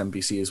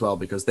MSNBC as well,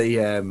 because they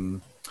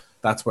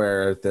that's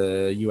where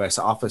the US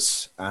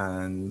Office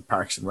and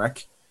Parks and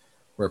Rec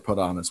were put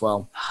on as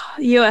well.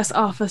 US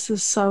Office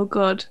is so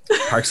good.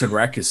 Parks and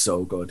Rec is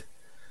so good.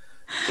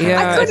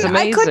 Yeah,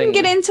 I couldn't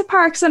get into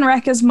Parks and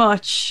Rec as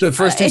much. The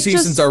first 2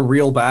 seasons are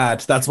real bad.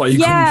 That's why you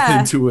couldn't get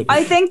into it.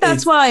 I think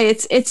that's why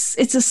it's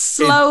a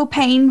slow,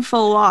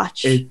 painful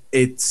watch.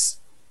 It's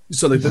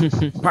so like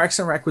the Parks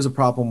and Rec was a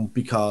problem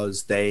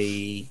because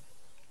it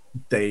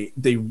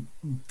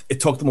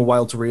took them a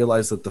while to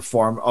realize that the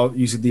form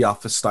using the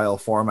Office style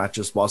format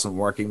just wasn't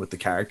working with the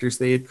characters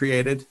they had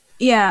created.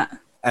 Yeah.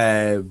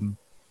 And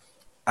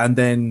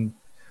then,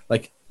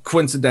 like,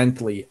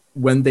 coincidentally,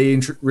 when they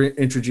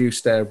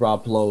introduced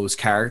Rob Lowe's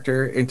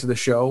character into the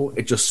show,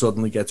 it just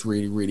suddenly gets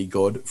really, really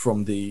good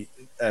from the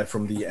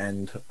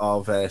end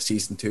of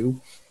season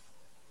 2.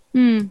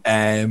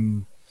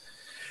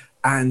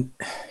 And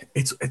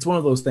it's one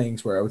of those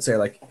things where I would say,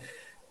 like,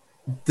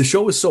 the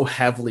show is so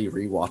heavily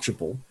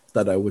rewatchable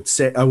that I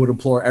would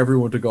implore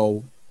everyone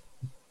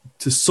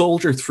to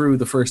soldier through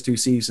the first 2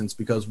 seasons,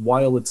 because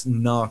while it's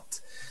not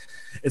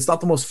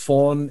the most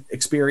fun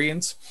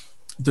experience,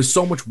 there's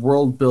so much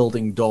world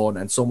building done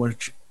and so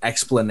much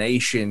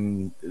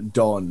explanation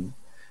done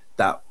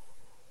that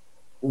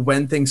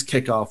when things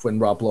kick off, when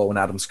Rob Lowe and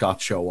Adam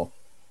Scott show up,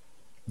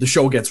 the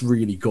show gets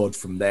really good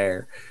from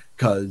there.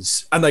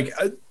 It's one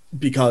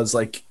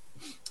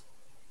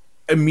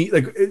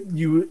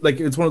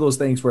of those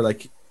things where,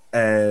 like,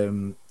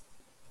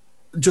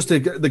 just to,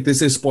 like,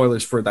 this is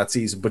spoilers for that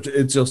season, but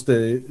it's just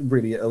to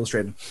really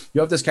illustrate it.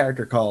 You have this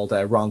character called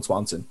Ron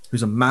Swanson,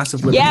 who's a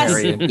massive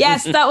libertarian.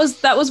 Yes, that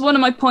was one of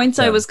my points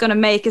I was going to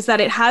make, is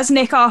that it has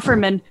Nick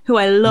Offerman, who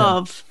I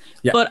love,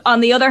 but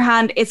on the other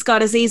hand, it's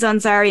got Aziz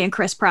Ansari and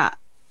Chris Pratt,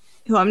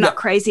 who I'm not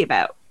crazy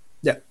about.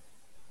 Yeah,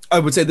 I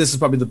would say this is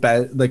probably the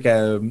best. Like,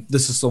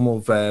 this is some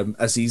of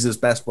Aziz's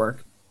best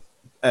work,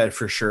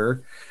 for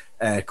sure.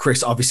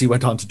 Chris obviously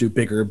went on to do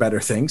bigger, better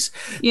things.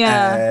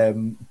 Yeah,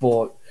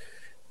 but.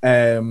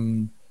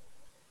 Like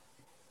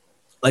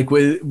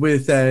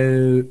with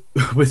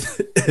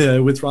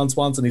Ron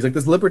Swanson, he's like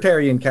this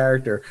libertarian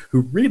character who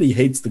really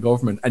hates the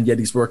government, and yet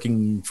he's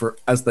working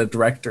as the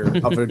director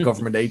of a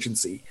government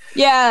agency.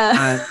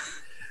 Yeah.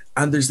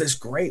 And there's this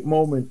great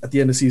moment at the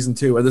end of season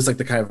 2, and there's like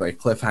the kind of like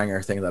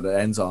cliffhanger thing that it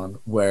ends on,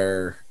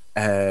 where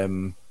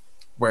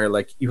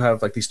like you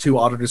have like these 2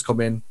 auditors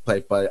come in,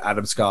 played by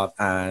Adam Scott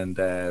and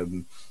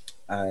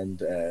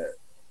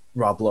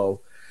Rob Lowe,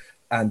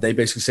 and they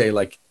basically say,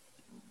 like,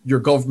 your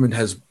government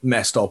has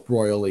messed up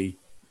royally.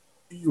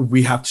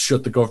 We have to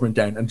shut the government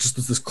down. And just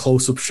this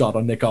close-up shot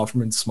on Nick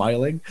Offerman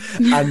smiling,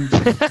 and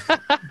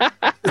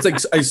it's like,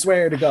 I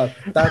swear to God,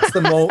 that's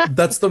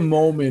the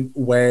moment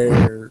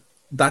where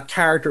that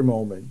character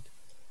moment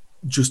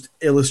just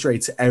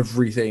illustrates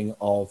everything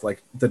of,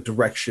 like, the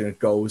direction it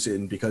goes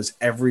in, because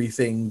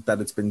everything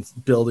that it's been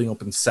building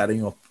up and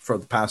setting up for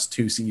the past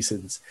 2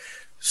 seasons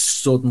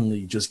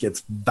suddenly just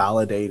gets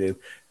validated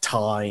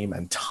time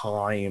and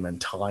time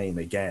and time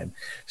again.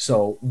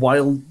 So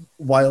while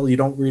you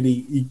don't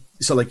really,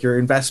 so like, your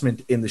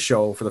investment in the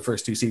show for the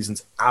first 2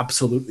 seasons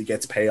absolutely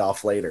gets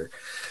payoff later,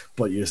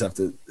 but you just have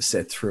to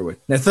sit through it.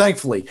 Now,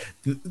 thankfully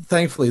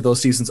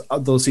those seasons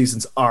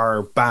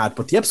are bad,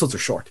 but the episodes are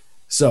short.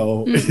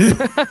 So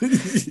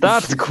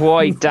that's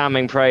quite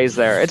damning praise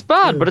there. It's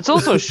bad, but it's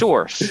also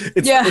short.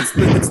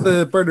 It's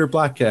the Bernard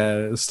Black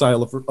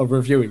style of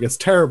reviewing. It's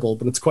terrible,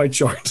 but it's quite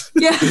short.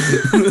 Yeah.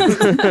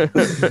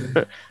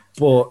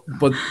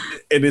 but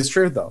it is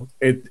true though.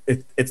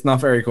 It's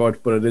not very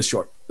good, but it is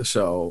short.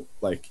 So,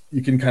 like,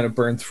 you can kind of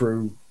burn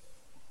through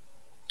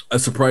a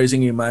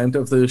surprising amount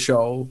of the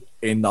show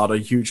in not a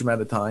huge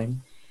amount of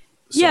time.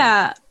 So.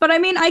 Yeah, but I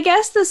mean, I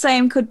guess the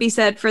same could be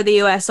said for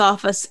the US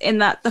Office, in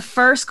that the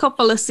first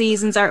couple of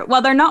seasons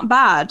they're not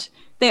bad.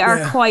 They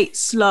are quite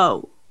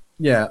slow.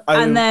 Yeah.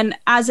 And then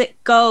as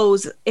it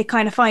goes, it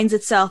kind of finds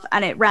itself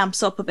and it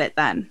ramps up a bit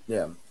then.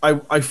 Yeah.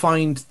 I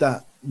find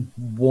that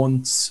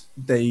once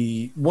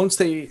 2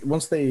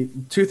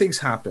 things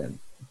happen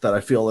that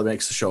I feel that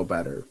makes the show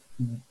better.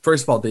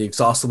 First of all, they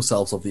exhaust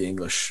themselves of the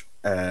English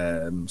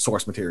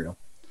source material.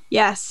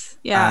 Yes,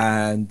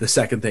 yeah. And the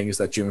second thing is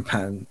that Jim and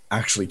Pam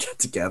actually get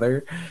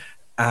together.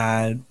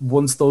 And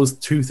once those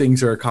 2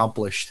 things are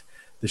accomplished,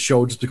 the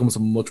show just becomes a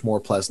much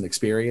more pleasant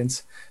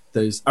experience.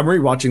 I'm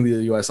rewatching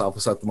the US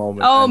Office at the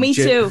moment. Oh, me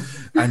too.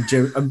 And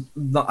Jim,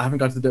 I haven't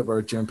got to the bit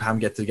where Jim and Pam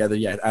get together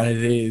yet, and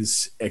it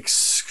is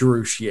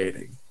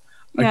excruciating.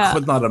 Yeah. I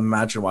could not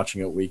imagine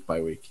watching it week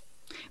by week.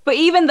 But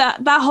even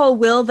that whole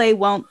will they,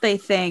 won't they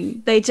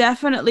thing, they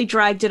definitely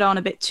dragged it on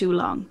a bit too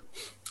long.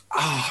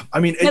 I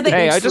mean,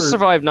 I just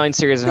survived 9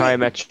 series of How I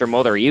Met Your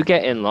Mother. You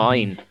get in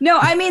line. No,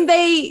 I mean,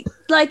 they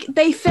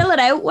fill it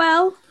out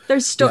well.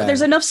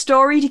 There's enough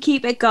story to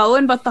keep it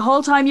going, but the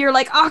whole time you're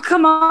like, oh,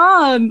 come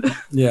on.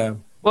 Yeah.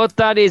 Well,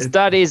 that is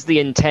the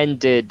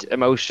intended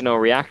emotional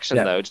reaction,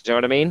 though. Do you know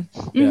what I mean?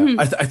 Yeah. Mm-hmm.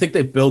 I think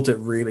they built it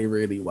really,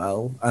 really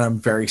well, and I'm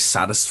very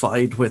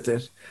satisfied with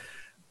it.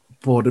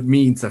 But it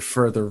means that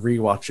further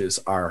rewatches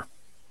are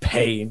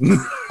pain.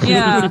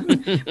 Yeah,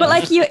 but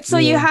like you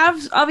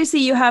have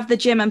the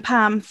Jim and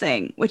Pam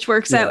thing, which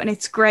works out and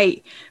it's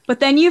great, but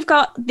then you've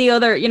got the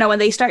other, when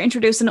they start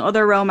introducing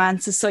other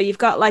romances, so you've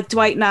got like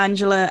Dwight and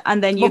Angela,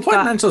 and then you've Dwight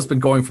and Angela's been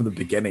going from the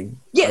beginning.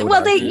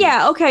 But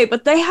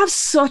they have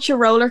such a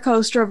roller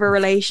coaster of a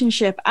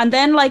relationship, and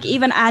then like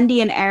even Andy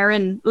and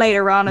Aaron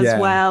later on as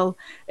well.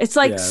 It's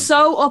like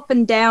so up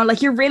and down,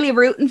 like you're really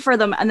rooting for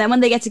them, and then when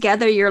they get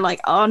together you're like,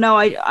 oh no,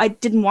 I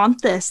didn't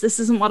want this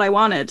isn't what I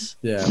wanted.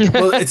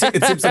 Well, it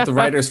seems like the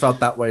writers felt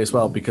that way as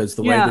well, because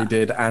the way they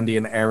did Andy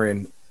and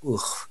Aaron.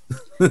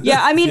 Yeah,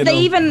 I mean, they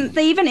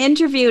even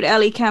interviewed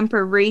Ellie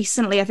Kemper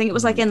recently. I think it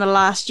was like in the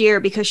last year,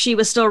 because she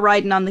was still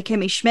riding on the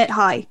Kimmy Schmidt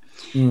high.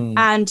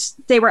 And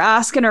they were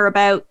asking her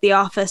about The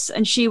Office,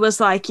 and she was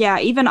like, yeah,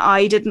 even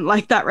I didn't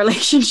like that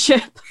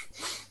relationship.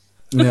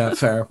 Yeah,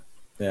 fair.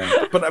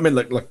 Yeah, but I mean,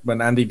 look,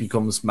 when Andy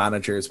becomes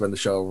manager is when the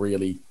show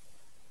really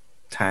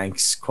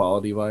tanks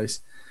quality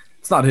wise.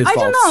 It's not his I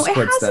fault. don't know.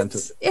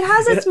 It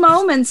has its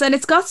moments, and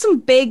it's got some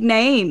big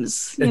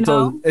names. You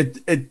know,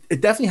 it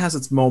definitely has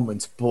its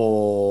moments,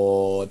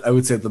 but I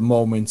would say the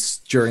moments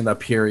during that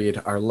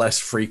period are less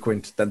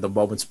frequent than the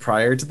moments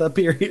prior to that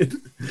period,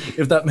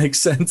 if that makes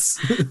sense.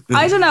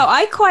 I don't know.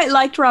 I quite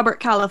liked Robert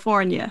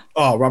California.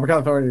 Oh, Robert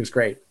California is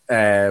great.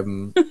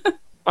 I'm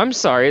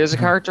sorry, there's a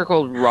character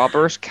called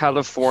Robert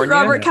California.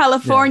 Robert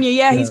California,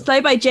 yeah, he's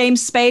played by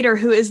James Spader,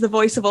 who is the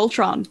voice of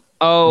Ultron.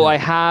 Oh, I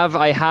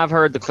have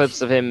heard the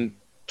clips of him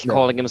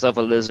calling himself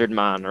a lizard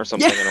man or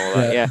something and all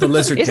that. Yeah, the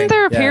lizard. Isn't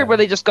there a period where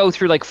they just go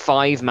through like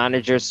 5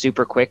 managers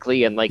super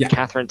quickly, and like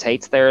Catherine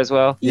Tate's there as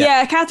well?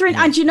 Yeah, Catherine,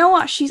 and you know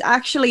what? She's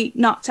actually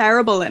not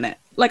terrible in it.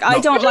 Like I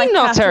don't like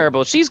not Catherine.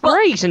 Terrible. She's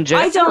great in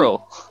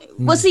general.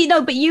 Well, see,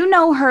 no, but you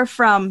know her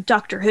from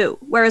Doctor Who,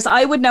 whereas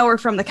I would know her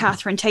from the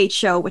Catherine Tate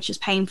show, which is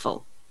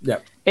painful. Yeah,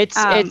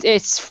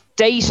 it's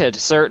dated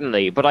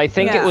certainly, but I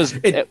think it was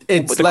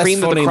it's the less cream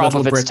of the funny crop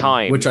Little of its Britain,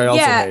 time. which I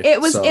also hate,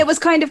 it was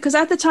kind of because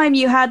at the time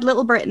you had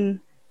Little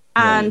Britain,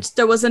 and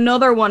there was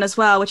another one as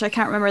well, which I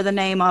can't remember the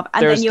name of.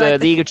 And There's then you the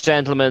had League of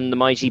Gentlemen, the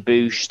Mighty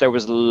Boosh. There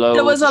was loads.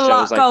 There was a of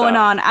lot shows like going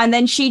that. on, and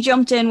then she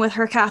jumped in with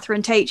her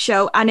Catherine Tate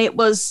show, and it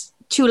was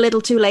Too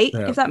Little, Too Late.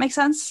 If that makes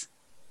sense.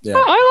 Yeah.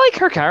 Well, I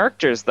like her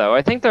characters though.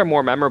 I think they're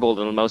more memorable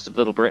than most of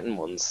Little Britain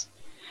ones.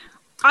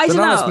 I don't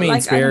They're know. not as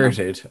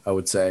mean-spirited, I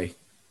would say.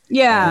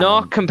 Yeah.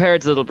 Not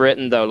compared to Little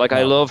Britain though. Like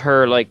I love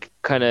her like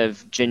kind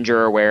of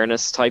ginger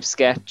awareness type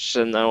sketch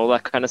and all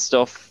that kind of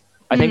stuff.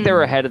 I think they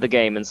were ahead of the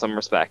game in some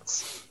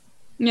respects.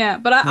 Yeah,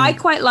 but I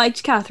quite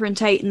liked Catherine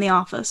Tate in The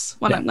Office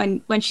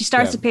when she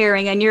starts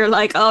appearing, and you're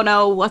like, oh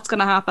no, what's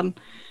gonna happen?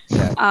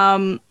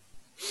 Yeah.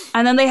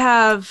 And then they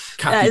have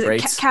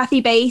Kathy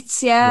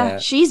Bates. Yeah,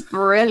 she's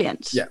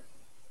brilliant.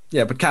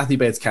 Yeah, but Kathy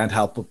Bates can't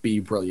help but be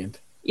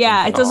brilliant.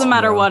 Yeah, it doesn't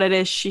matter what it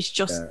is; she's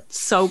just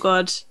so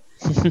good.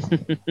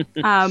 But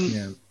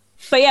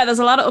yeah, there's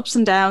a lot of ups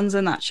and downs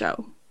in that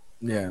show.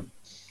 Yeah.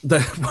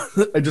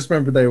 I just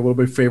remember one of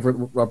my favorite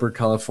Robert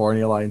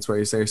California lines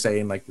where they're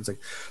saying like, it's like,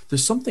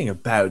 there's something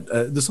about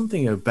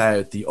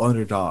the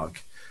underdog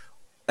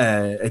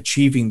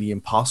achieving the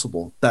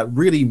impossible that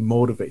really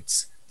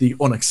motivates the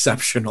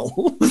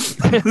unexceptional.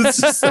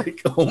 It's just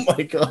like, oh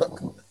my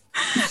god.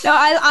 No,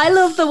 I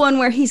love the one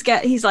where he's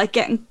like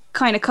getting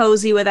kind of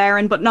cozy with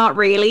Erin, but not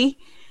really.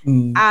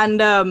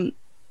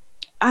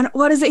 And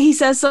what is it?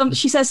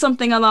 She says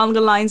something along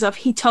the lines of,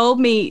 he told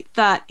me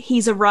that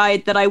he's a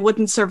ride that I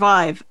wouldn't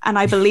survive, and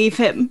I believe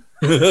him.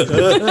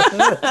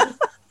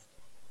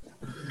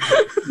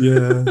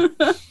 Yeah.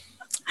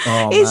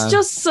 He's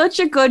just such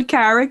a good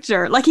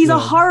character. Like he's a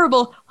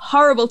horrible,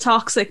 horrible,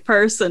 toxic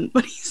person,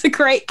 but he's a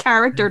great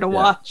character to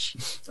watch.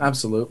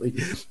 Absolutely.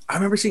 I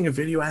remember seeing a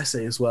video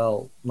essay as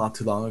well not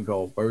too long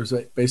ago where it was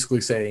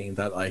basically saying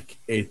that like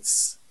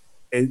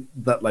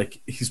that like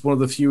he's one of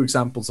the few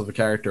examples of a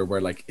character where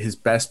like his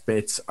best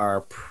bits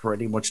are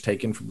pretty much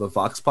taken from the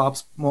Vox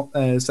Pops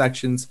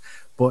sections,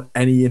 but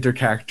any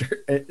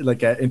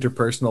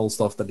interpersonal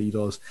stuff that he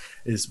does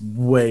is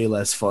way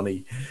less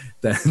funny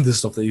than the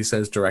stuff that he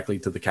says directly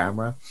to the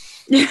camera,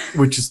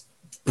 which is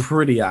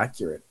pretty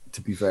accurate, to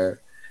be fair.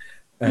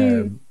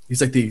 He's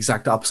like the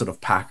exact opposite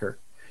of Packer,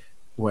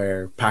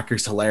 where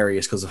Packer's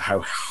hilarious because of how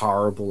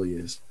horrible he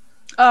is.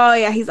 Oh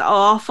yeah, he's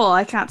awful.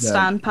 I can't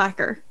stand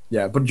Packer.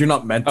 Yeah, but you're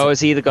not meant to. Oh,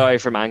 is he the guy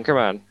from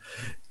Anchorman?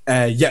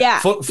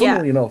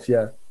 Funnily enough, he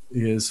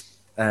is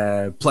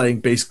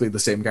playing basically the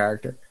same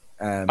character.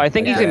 I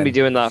think he's going to be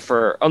doing that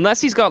unless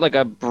he's got like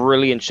a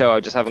brilliant show I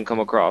just haven't come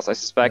across. I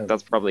suspect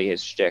that's probably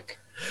his shtick.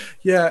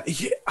 Yeah,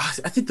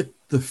 I think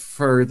the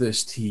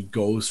furthest he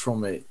goes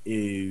from it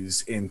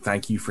is in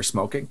Thank You for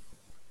Smoking,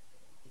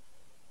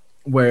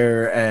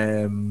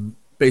 where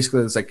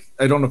basically it's like,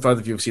 I don't know if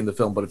either of you have seen the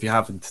film, but if you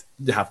haven't,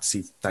 you have to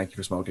see Thank You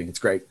for Smoking. It's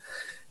great.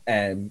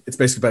 It's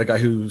basically about a guy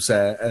who's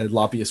a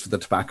lobbyist for the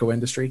tobacco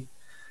industry,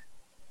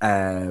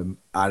 and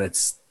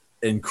it's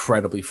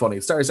incredibly funny.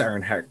 It stars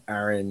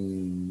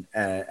Aaron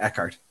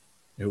Eckhart,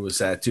 who was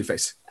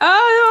Two-Face.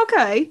 Oh,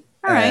 okay,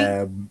 all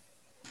right.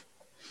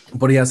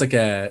 But he has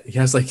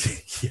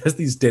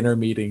these dinner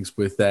meetings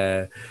with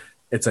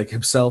it's like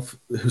himself,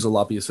 who's a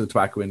lobbyist for the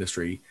tobacco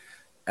industry,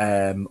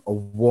 a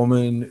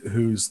woman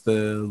who's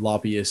the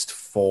lobbyist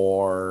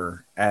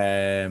for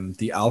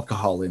the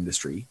alcohol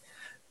industry.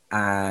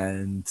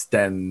 And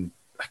then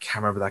I can't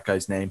remember that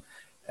guy's name.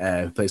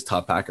 Who plays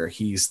Todd Packer?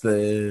 He's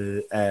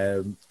the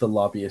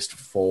lobbyist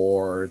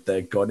for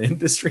the gun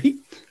industry.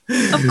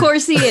 Of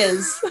course, he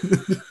is.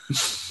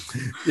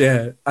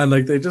 Yeah, and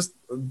like they just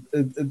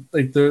they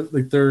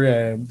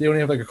only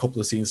have like a couple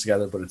of scenes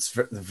together, but it's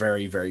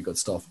very, very good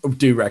stuff. I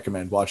do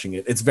recommend watching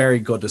it. It's very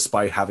good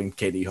despite having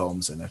Katie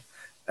Holmes in it.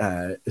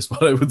 Is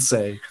what I would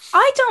say.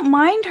 I don't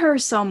mind her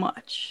so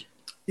much.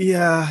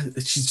 Yeah,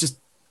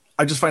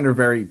 I just find her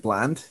very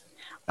bland.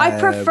 I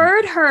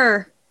preferred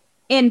her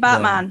in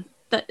Batman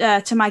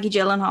to Maggie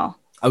Gyllenhaal.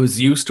 I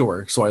was used to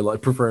her, so I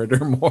preferred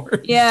her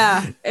more.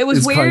 Yeah, it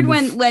was weird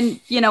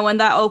when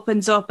that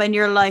opens up and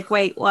you're like,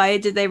 wait, why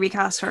did they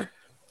recast her?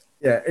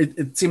 Yeah,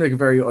 it seemed like a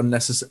very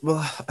unnecessary.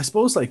 Well, I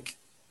suppose like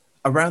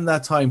around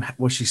that time,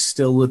 was she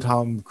still the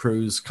Tom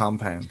Cruise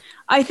compound?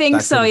 I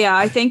think so. Yeah,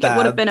 I think it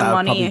would have been a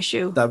money probably,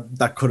 issue.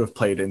 That could have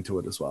played into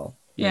it as well.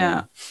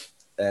 Yeah.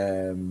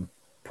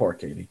 Poor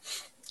Katie.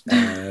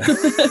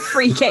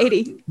 Free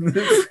Katie.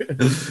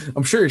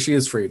 I'm sure she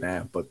is free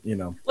now, but you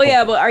know. Well,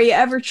 yeah, but are you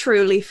ever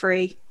truly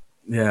free?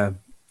 Yeah,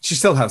 she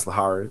still has the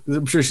horror.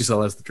 I'm sure she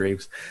still has the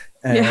dreams.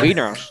 Yeah. We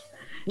don't.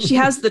 She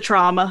has the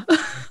trauma.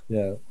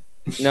 Yeah.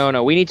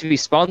 No, we need to be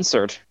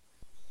sponsored.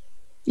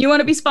 You want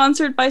to be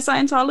sponsored by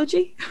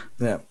Scientology?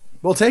 Yeah,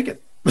 we'll take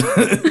it.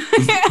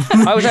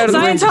 I was out of the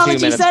room for 2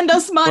 Scientology, minutes. send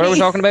us money. What are we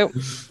talking about?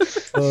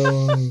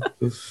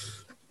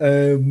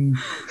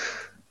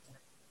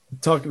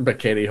 Talking about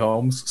Katie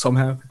Holmes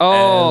somehow.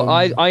 Oh,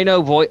 I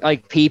know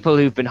like people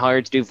who've been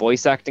hired to do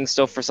voice acting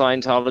stuff for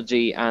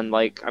Scientology, and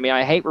like, I mean,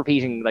 I hate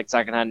repeating like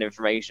secondhand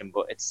information,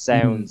 but it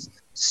sounds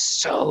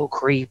so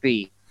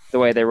creepy the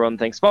way they run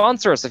things.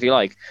 Sponsor us if you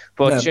like,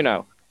 but you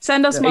know,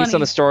 send us money. Based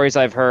on the stories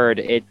I've heard,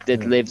 it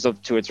lives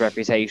up to its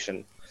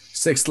reputation.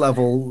 Sixth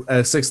level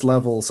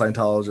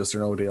Scientologist or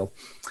no deal.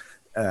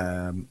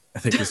 I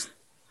think it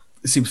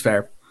seems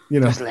fair. You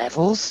know, there's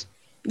levels.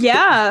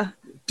 Yeah.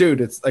 Dude,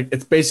 it's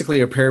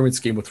basically a pyramid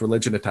scheme with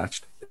religion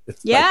attached.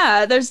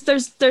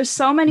 There's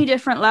so many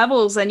different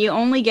levels, and you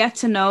only get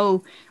to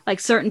know like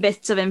certain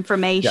bits of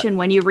information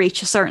when you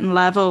reach a certain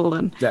level.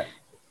 And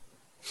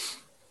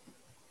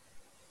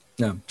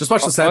just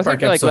watch the South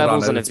Park episode like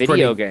levels on it. in a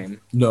video game.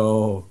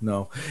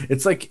 No,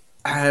 it's like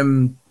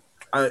again,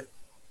 I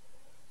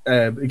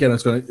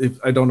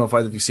don't know if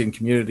either of you've seen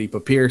Community,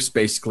 but Pierce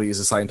basically is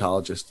a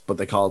Scientologist, but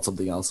they call it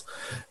something else.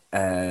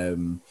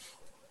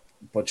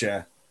 But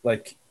yeah,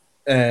 like.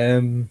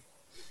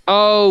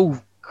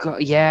 Oh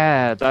God,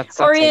 yeah,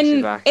 that's or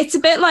in it's a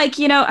bit like,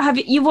 you know,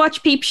 you've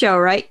watched Peep Show,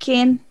 right,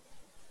 Kane?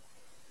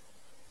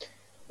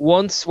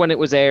 Once when it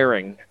was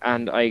airing,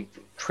 and I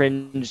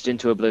cringed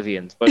into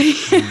oblivion. But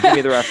give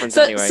me the reference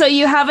anyway. So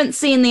you haven't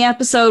seen the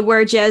episode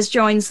where Jez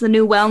joins the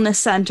new wellness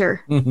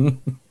center?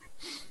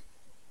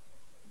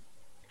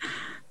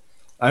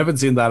 I haven't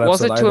seen that episode.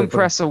 Was it to either,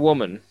 impress a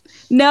woman?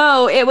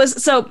 No, it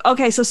was. So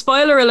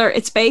spoiler alert,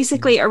 it's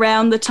basically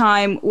around the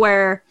time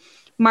where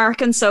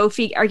Mark and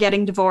Sophie are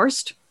getting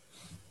divorced,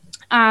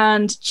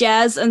 and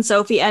Jez and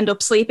Sophie end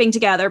up sleeping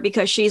together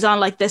because she's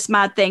on like this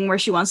mad thing where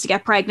she wants to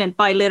get pregnant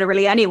by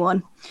literally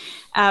anyone.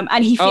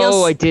 And he feels...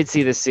 Oh, I did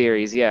see the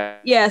series, yeah.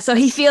 Yeah, so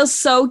he feels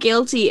so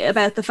guilty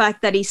about the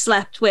fact that he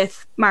slept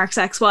with Mark's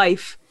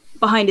ex-wife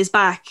behind his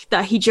back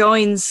that he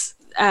joins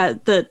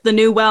the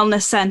new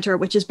wellness center,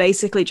 which is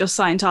basically just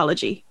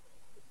Scientology.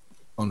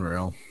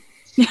 Unreal.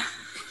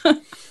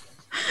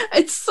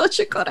 It's such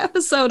a good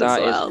episode as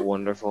well. That is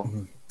wonderful.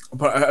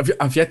 But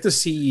I've yet to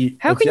see...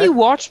 How can you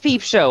watch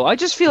Peep Show? I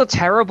just feel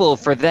terrible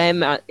for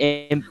them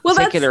in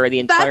particular, and the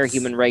entire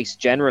human race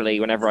generally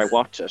whenever I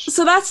watch it.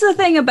 So that's the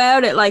thing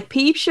about it. Like,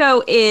 Peep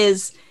Show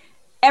is...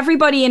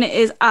 Everybody in it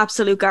is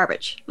absolute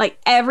garbage. Like,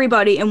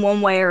 everybody in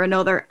one way or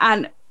another.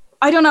 And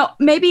I don't know,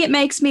 maybe it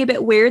makes me a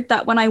bit weird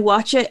that when I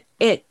watch it,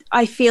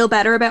 I feel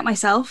better about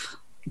myself.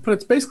 But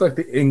it's basically like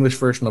the English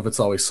version of It's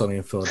Always Sunny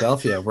in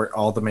Philadelphia, where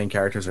all the main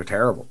characters are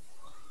terrible.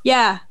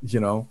 Yeah. You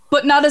know?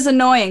 But not as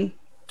annoying.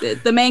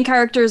 The main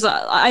characters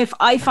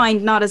I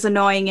find not as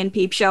annoying in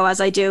Peep Show as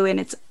I do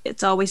in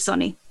It's Always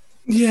Sunny.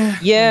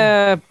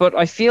 Yeah, but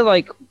I feel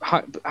like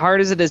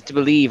hard as it is to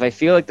believe, I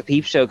feel like the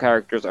Peep Show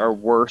characters are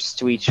worse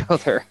to each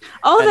other.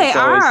 Oh, they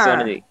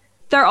are.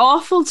 They're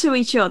awful to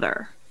each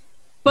other.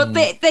 But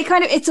they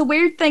kind of, it's a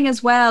weird thing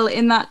as well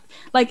in that,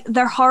 like,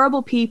 they're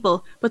horrible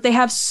people, but they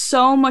have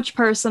so much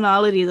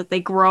personality that they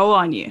grow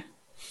on you.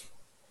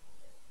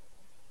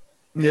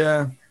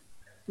 Yeah.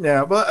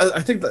 Yeah, well,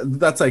 I think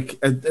that's like,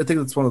 I think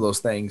that's one of those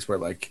things where,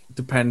 like,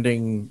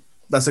 depending,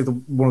 that's like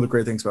one of the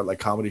great things about like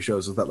comedy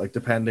shows is that, like,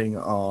 depending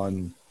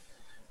on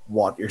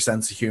what your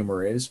sense of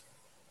humor is,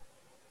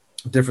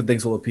 different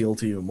things will appeal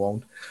to you and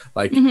won't.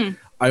 Like,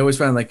 I always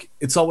found, like,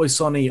 It's Always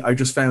Sunny, I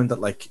just found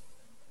that, like,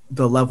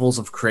 the levels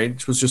of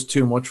cringe was just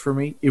too much for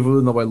me,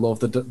 even though I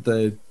love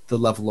the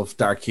level of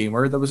dark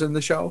humor that was in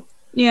the show.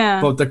 Yeah.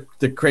 But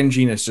the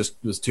cringiness just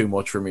was too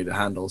much for me to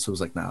handle, so it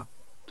was like, nah.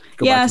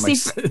 Yeah, see,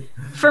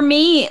 for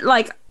me,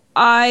 like,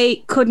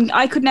 I could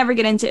never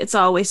get into It's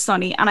Always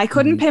Sunny, and I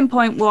couldn't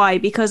pinpoint why,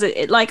 because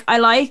it like, I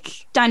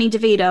like Danny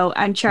DeVito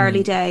and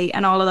Charlie Day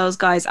and all of those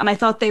guys, and I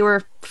thought they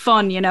were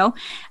fun, you know.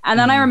 And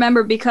then I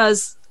remember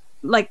because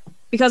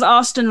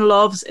Austin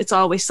loves It's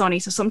Always Sunny,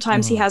 so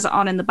sometimes he has it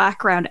on in the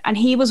background, and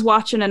he was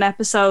watching an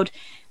episode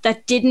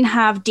that didn't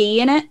have Dee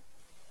in it.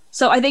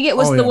 So I think it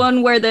was the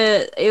one where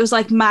it was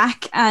like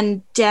Mac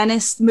and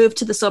Dennis moved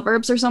to the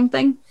suburbs or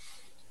something.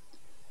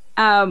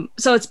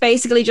 So it's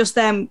basically just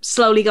them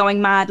slowly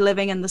going mad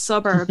living in the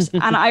suburbs.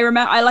 And I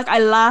remember I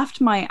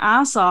laughed my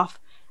ass off,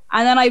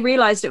 and then I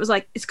realized it was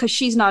like, it's because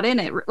she's not in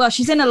it. Well,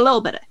 she's in it a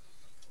little bit,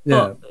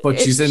 Yeah, but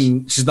she's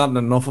not in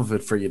enough of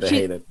it for you to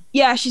hate it.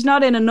 Yeah, she's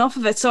not in enough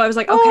of it. So I was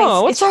like, okay,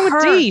 what's it's wrong her.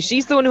 with Dee?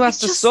 She's the one who has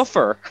to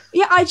suffer.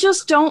 Yeah, I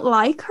just don't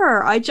like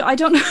her. I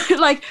don't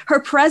like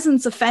her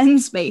presence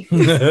offends me.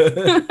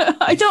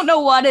 I don't know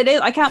what it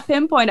is. I can't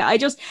pinpoint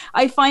it.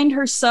 I find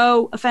her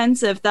so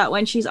offensive that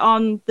when she's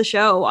on the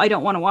show, I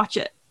don't want to watch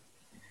it.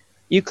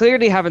 You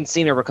clearly haven't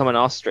seen her become an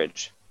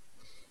ostrich.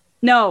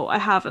 No, I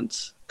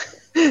haven't.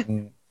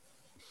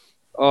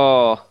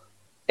 Oh,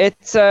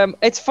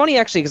 it's funny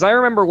actually, because I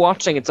remember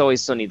watching It's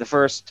Always Sunny the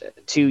first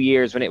 2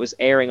 years when it was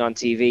airing on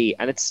TV,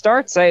 and it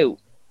starts out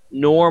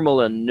normal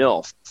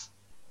enough.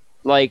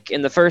 Like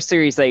in the first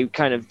series, they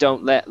kind of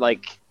don't let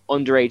like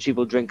underage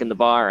people drink in the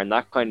bar and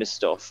that kind of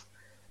stuff,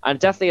 and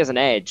it definitely has an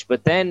edge.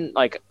 But then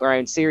like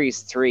around series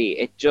 3,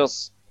 it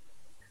just,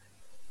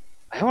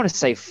 I don't want to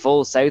say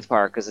full South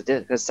Park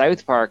because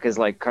South Park is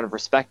like kind of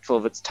respectful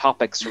of its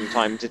topics from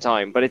time to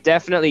time, but it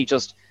definitely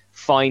just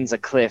finds a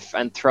cliff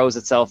and throws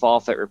itself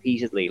off it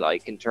repeatedly,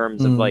 like in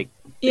terms of like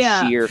the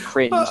sheer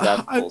cringe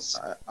levels.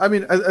 I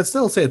mean, I'd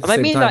still say at the and I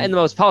same mean time, that in the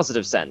most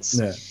positive sense.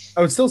 Yeah,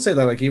 I would still say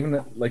that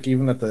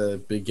even at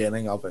the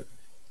beginning of it,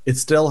 it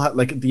still had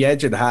like the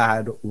edge it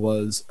had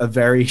was a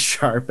very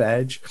sharp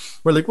edge.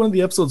 Where like one of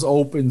the episodes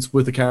opens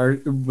with a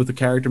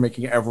character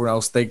making everyone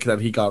else think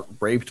that he got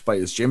raped by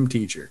his gym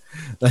teacher.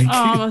 Like,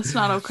 oh, that's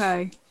not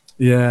okay.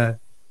 Yeah.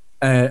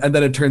 And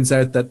then it turns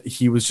out that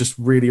he was just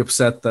really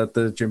upset that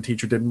the gym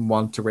teacher didn't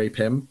want to rape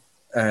him.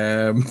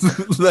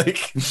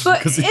 Like,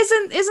 but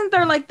isn't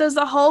there like there's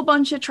a whole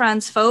bunch of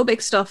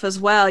transphobic stuff as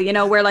well? You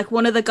know, where like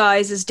one of the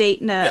guys is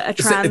dating a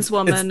trans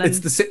woman. It's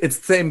the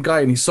same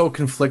guy, and he's so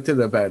conflicted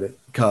about it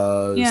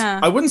because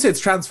I wouldn't say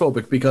it's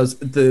transphobic because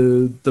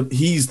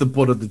he's the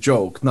butt of the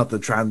joke, not the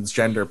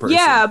transgender person.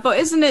 Yeah, but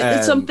isn't it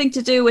it's something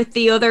to do with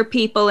the other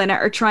people in it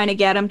are trying to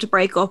get him to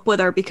break up with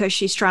her because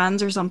she's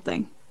trans or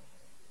something?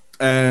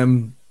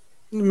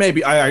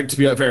 Maybe I to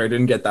be fair, I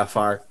didn't get that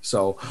far,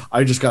 so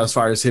I just got as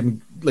far as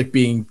him like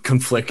being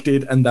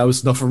conflicted, and that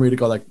was enough for me to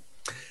go like,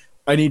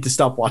 I need to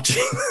stop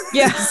watching.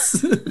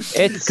 Yes,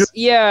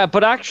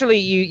 but actually,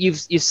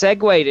 you've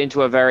segued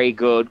into a very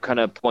good kind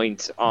of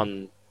point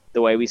on the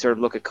way we sort of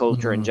look at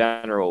culture in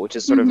general, which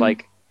is sort of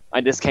like,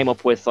 and this came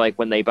up with like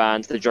when they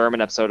banned the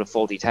German episode of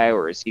Fawlty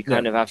Towers. You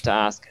kind of have to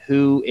ask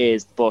who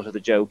is the butt of the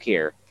joke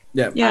here.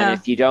 Yeah. And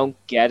if you don't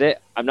get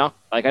it, I'm not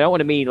like I don't want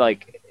to mean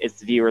like it's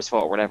the viewer's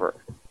fault or whatever,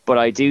 but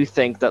I do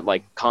think that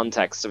like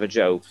context of a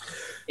joke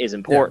is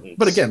important. Yeah.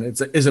 But again,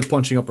 is it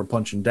punching up or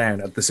punching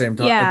down at the same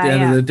time? At the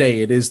end of the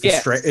day, it is the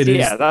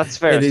that's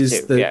fair. It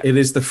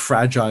is the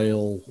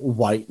fragile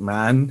white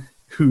man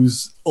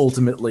who's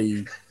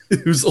ultimately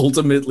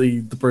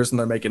the person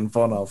they're making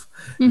fun of.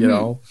 You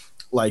know,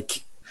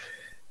 like,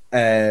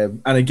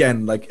 and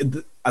again, like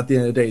at the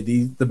end of the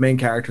day, the main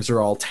characters are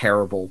all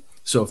terrible.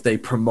 So if they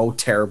promote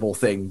terrible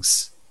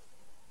things,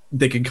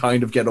 they can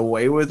kind of get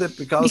away with it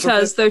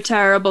because they're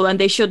terrible and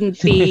they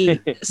shouldn't be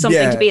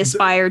something to be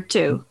aspired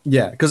to.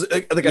 Yeah, because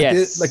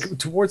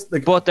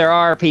but there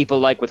are people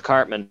like with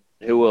Cartman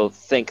who will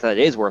think that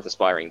it is worth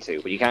aspiring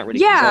to, but you can't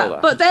really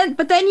control that.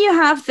 but then you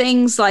have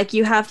things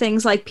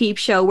like Peep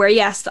Show where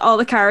yes, all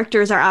the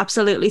characters are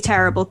absolutely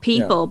terrible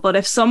people, but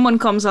if someone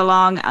comes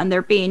along and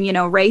they're being, you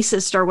know,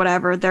 racist or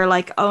whatever, they're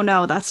like, oh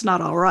no, that's not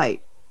all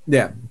right.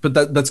 Yeah, but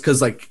that's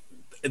because like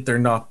they're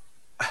not.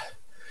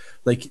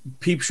 Like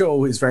Peep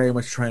Show is very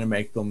much trying to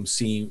make them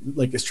seem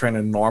like it's trying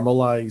to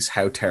normalize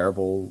how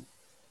terrible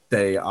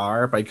they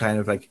are by kind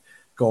of like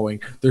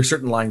going, there's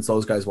certain lines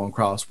those guys won't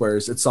cross,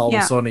 whereas It's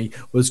Always Sunny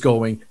was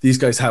going, these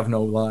guys have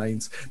no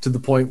lines, to the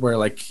point where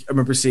like I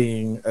remember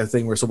seeing a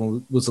thing where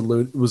someone was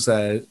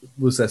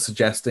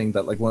suggesting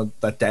that like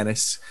that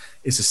Dennis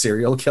is a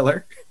serial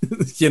killer.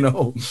 You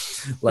know,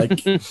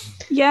 like and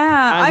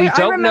we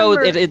don't know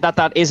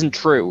that isn't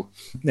true.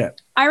 Yeah,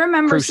 I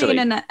remember seeing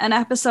an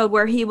episode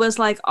where he was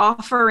like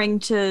offering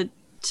to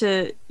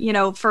you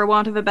know, for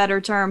want of a better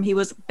term, he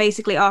was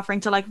basically offering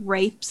to like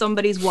rape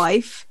somebody's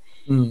wife.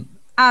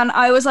 And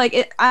I was like,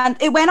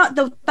 it went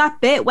on,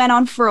 that bit went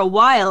on for a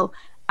while,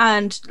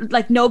 and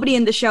like nobody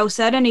in the show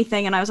said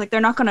anything, and I was like,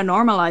 they're not going to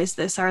normalize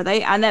this, are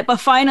they? And but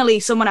finally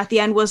someone at the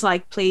end was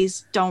like,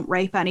 please don't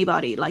rape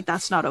anybody, like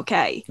that's not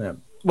okay. Yeah.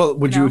 Well,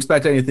 would you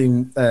expect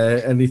anything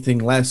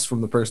less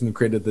from the person who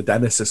created the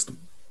Dennis system?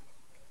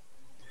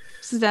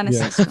 It's the Dennis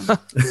system.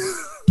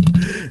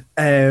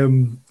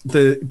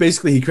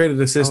 Basically he created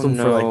a system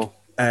for like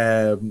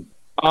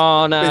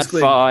on at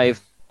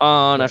 5.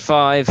 On at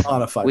 5.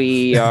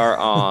 We are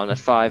on at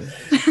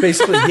 5.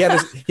 Basically, he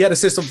had a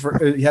system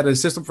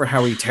for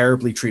how he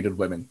terribly treated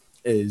women.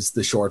 Is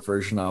the short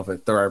version of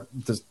it.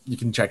 You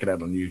can check it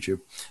out on YouTube.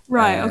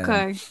 Right.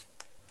 Okay.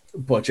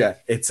 But yeah,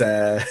 it's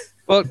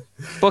But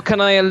can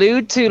I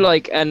allude to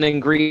like an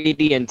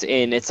ingredient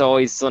in It's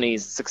Always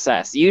Sunny's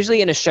success?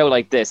 Usually in a show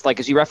like this, like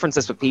as you referenced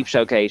this with Peep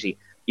Show, Katie,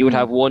 you would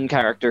have one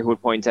character who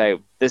would point out,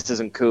 this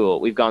isn't cool,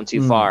 we've gone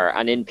too far.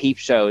 And in Peep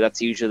Show,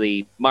 that's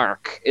usually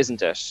Mark,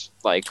 isn't it?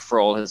 Like, for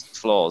all his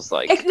flaws.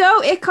 Like they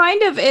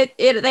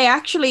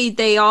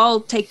all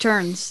take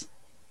turns.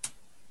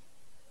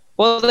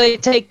 Well, they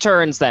take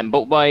turns then,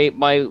 but my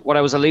what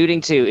I was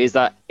alluding to is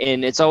that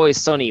in It's Always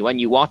Sunny, when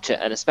you watch it,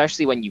 and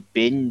especially when you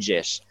binge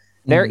it,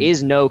 there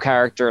is no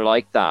character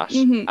like that.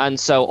 And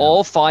so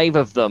all 5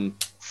 of them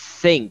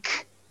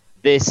think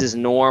this is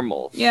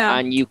normal. Yeah.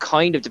 And you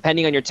kind of,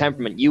 depending on your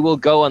temperament, you will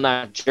go on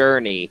that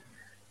journey.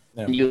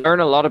 Yeah. And you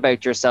learn a lot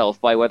about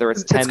yourself by whether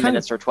it's 10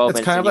 minutes or 12 minutes.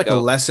 It's kind of like a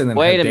lesson in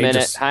wait a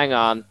minute, hang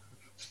on.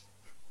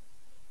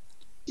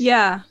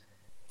 Yeah.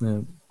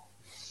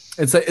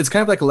 It's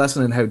kind of like a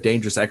lesson in how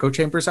dangerous echo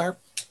chambers are.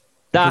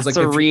 That's like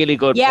a really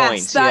good point.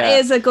 Yes, that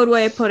is a good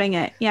way of putting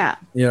it. Yeah.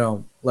 You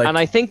know, like, and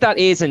I think that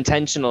is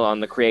intentional on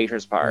the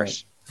creator's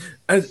part.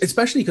 Right.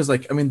 Especially because,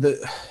 like, I mean,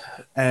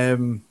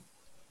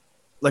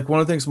 like one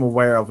of the things I'm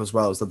aware of as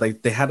well is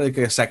that they had like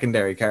a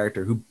secondary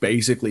character who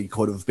basically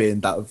could have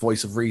been that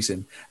voice of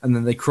reason, and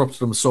then they corrupted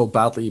him so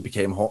badly he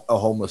became a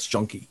homeless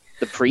junkie.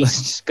 The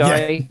priest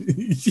guy.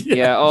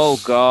 Yeah. Oh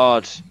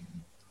God.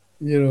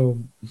 You know.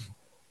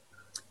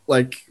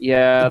 Like,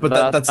 yeah,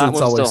 but that's that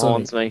one always still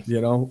haunts me. You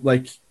know,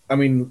 like, I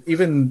mean,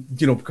 even,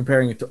 you know,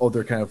 comparing it to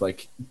other kind of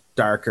like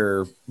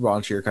darker,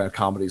 raunchier kind of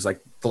comedies,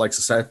 like the likes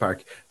of South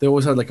Park, they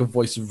always had like a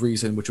voice of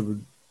reason, which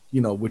would, you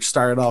know, which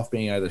started off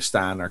being either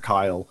Stan or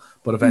Kyle,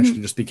 but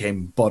eventually just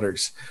became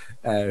Butters,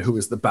 who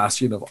is the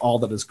bastion of all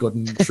that is good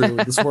and true in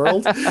this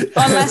world.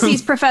 Unless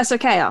he's Professor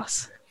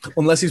Chaos.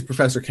 Unless he's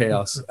Professor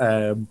Chaos.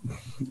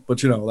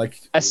 But, you know,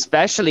 like...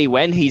 Especially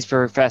when he's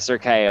Professor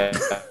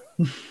Chaos.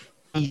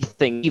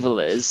 Thing evil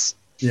is.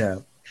 Yeah.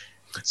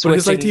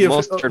 Switching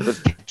mustard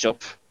with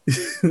ketchup.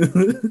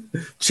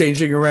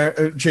 changing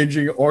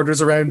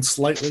orders around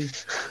slightly.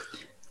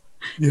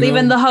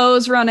 Leaving the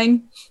hose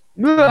running.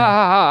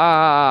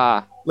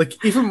 Like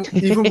even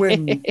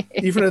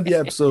in the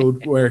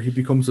episode where he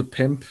becomes a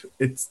pimp,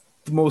 it's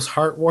the most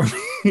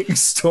heartwarming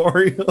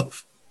story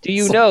of. Do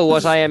you know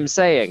what I am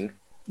saying?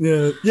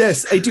 Yeah.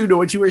 Yes, I do know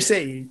what you were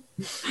saying.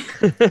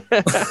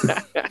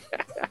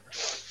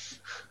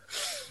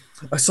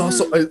 I saw a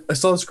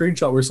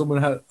screenshot where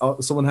someone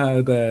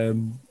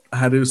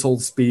had his whole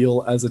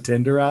spiel as a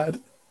Tinder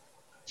ad.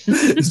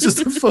 It's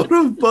just a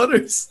photo of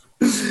Butters,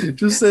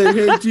 just saying,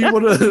 "Hey, do you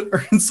want to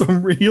earn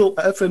some real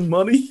effing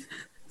money?"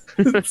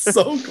 It's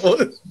so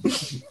good.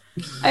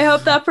 I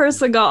hope that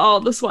person got all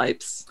the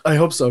swipes. I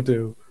hope so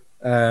too.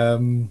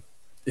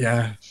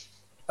 Yeah,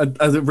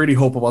 I really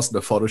hope it wasn't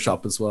a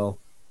Photoshop as well.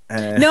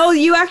 No,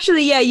 you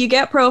actually, you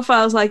get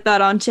profiles like that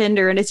on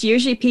Tinder, and it's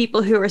usually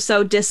people who are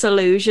so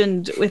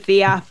disillusioned with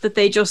the app that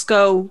they just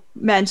go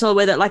mental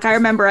with it. Like, I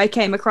remember I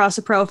came across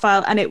a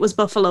profile and it was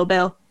Buffalo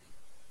Bill.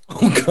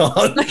 Oh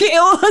God! Like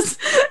it was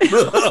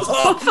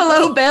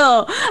Buffalo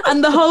Bill,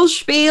 and the whole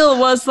spiel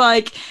was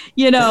like,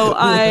 you know,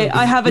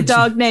 I have a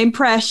dog named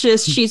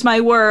Precious. She's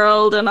my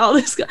world, and all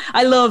this.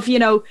 I love, you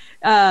know,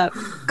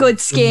 good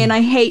skin.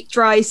 I hate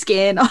dry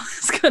skin. All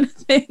this kind of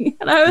thing.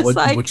 And I was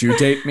like, "Would you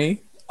date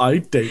me?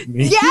 I'd date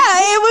me." Yeah,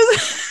 it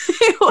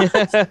was,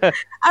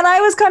 and I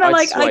was kind of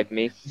like, I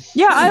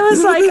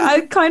was like,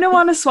 I kind of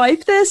want to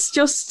swipe this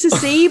just to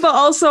see, but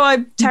also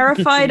I'm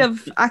terrified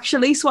of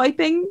actually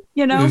swiping,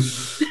 you know.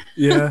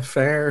 Yeah,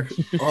 fair.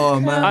 Oh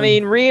man. I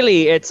mean,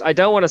 really, I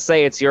don't want to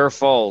say it's your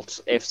fault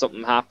if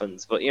something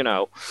happens, but you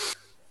know,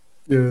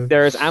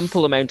 there's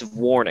ample amount of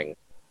warning.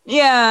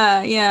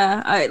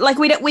 Yeah. Like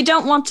we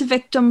don't want to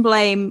victim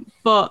blame,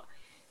 but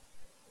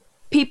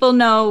people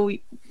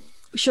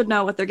should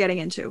know what they're getting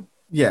into.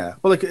 Yeah,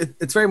 well, like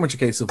it's very much a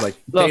case of like.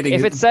 Look, dating.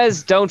 If it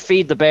says "don't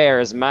feed the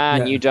bears,"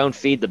 man, you don't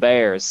feed the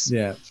bears.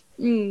 Yeah.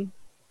 You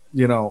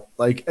know,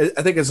 like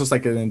I think it's just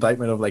like an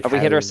indictment of like. Have we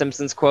hit our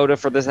Simpsons quota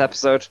for this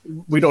episode?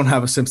 We don't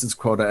have a Simpsons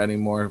quota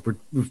anymore.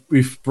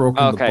 We've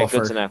broken the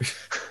buffer. Good to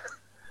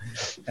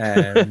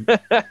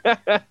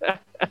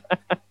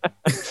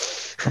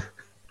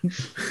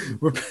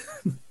know.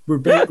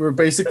 We're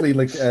basically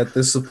like at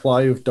the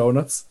supply of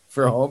donuts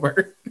for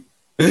Homer.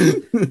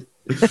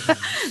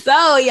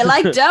 So you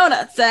like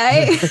donuts,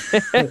 eh?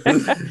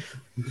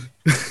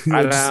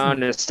 I don't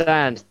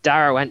understand.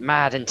 Dara went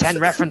mad in 10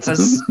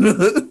 references.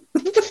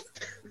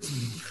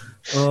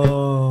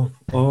 Oh,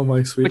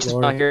 my sweet Which Lord. Is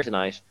not here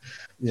tonight.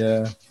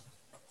 Yeah.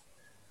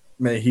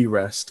 May he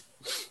rest.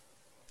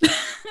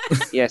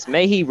 Yes,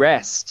 may he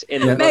rest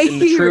in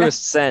the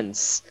truest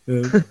sense.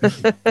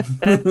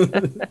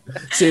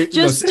 See,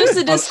 just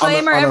a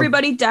disclaimer,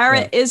 everybody.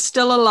 Dara is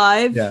still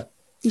alive. Yeah.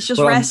 He's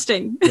just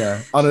resting.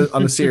 Yeah. On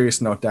a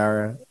serious note,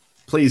 Dara,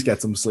 please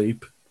get some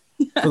sleep.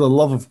 For the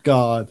love of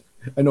God.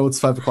 I know it's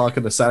 5 o'clock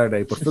on a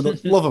Saturday, but for the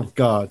love of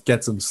God,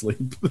 get some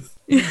sleep.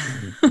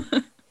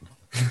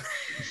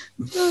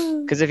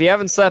 Because if you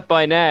haven't slept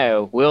by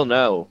now, we'll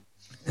know.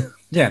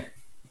 Yeah.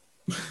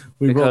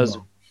 Because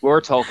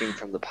we're talking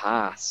from the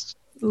past.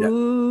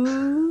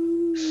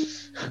 Ooh.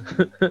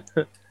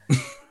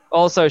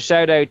 Also,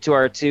 shout out to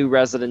our 2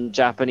 resident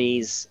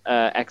Japanese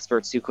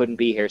experts who couldn't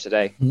be here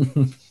today.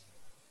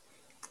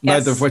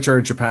 Neither of which are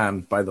in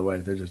Japan, by the way.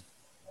 They're just.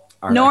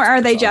 Nor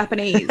are they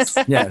Japanese.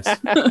 Yes.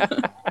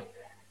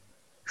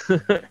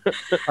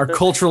 Our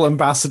cultural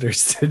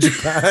ambassadors to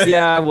Japan.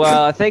 Yeah,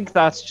 well, I think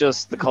that's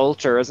just the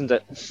culture, isn't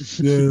it?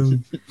 Yeah.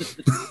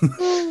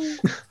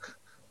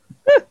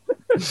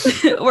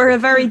 We're a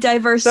very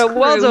diverse. So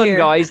well crew done, here.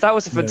 guys. That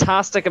was a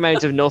fantastic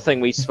amount of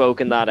nothing we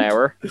spoke in that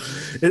hour.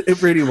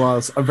 It really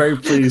was. I'm very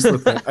pleased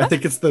with it. I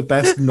think it's the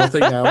best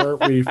nothing hour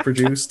we've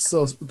produced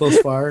thus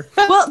far.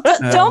 Well,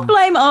 don't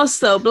blame us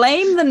though.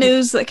 Blame the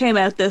news that came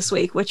out this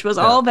week, which was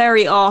all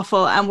very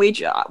awful, and we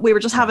were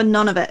just having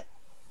none of it.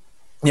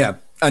 Yeah,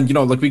 and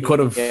we could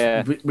have.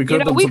 Yeah. We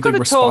could have done we something could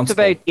have talked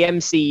responsible. about the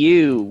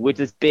MCU with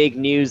this big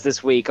news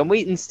this week, and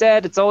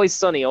instead it's always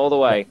sunny all the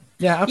way.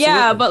 Yeah, absolutely.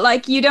 Yeah,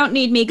 but you don't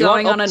need me You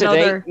going want on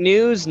up-to-date another.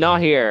 news,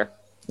 not here.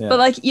 Yeah.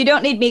 But you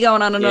don't need me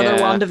going on another Yeah.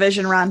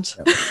 WandaVision rant.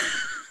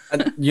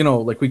 And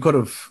we could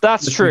have.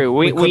 That's true.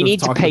 We could have need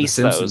to talked about The pace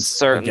those, Simpsons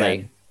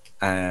certainly.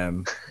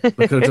 again.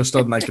 We could have just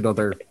done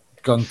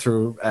gone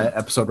through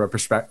episode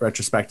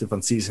retrospective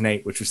on season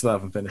 8, which we still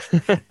haven't finished.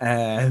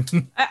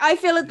 I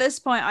feel at this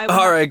point I would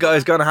All right,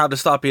 guys, gonna have to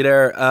stop you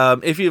there.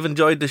 If you've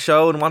enjoyed the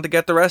show and want to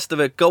get the rest of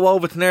it, go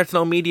over to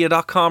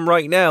nerdtoknowmedia.com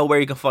right now, where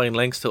you can find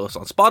links to us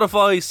on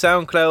Spotify,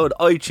 SoundCloud,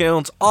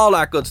 iTunes, all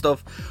that good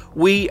stuff.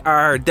 We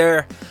are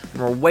there,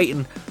 and we're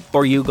waiting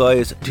for you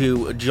guys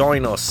to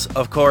join us.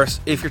 Of course,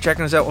 if you're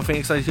checking us out on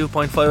Phoenix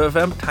 92.5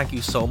 FM, thank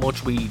you so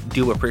much. We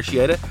do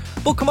appreciate it.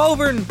 But come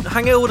over and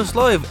hang out with us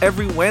live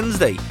every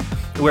Wednesday,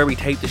 where we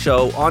tape the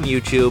show on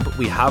YouTube.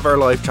 We have our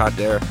live chat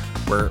there.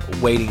 We're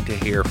waiting to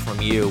hear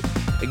from you.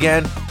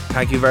 Again,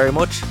 thank you very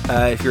much.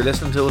 If you're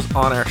listening to us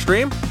on our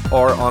stream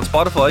or on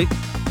Spotify,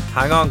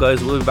 hang on,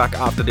 guys. We'll be back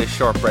after this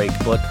short break.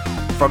 But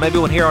from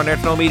everyone here on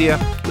Nerd to Know Media,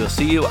 we'll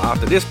see you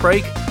after this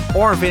break,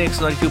 or on Phoenix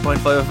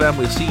 92.5 FM.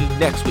 We'll see you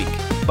next week.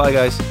 Bye,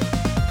 guys.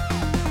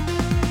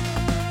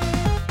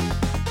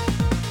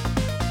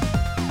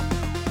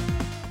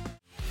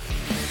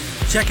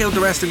 Check out the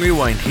Wrestling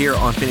Rewind here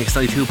on Phoenix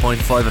 92.5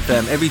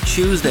 FM every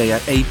Tuesday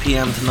at 8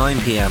 p.m. to 9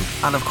 p.m.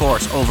 And of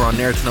course, over on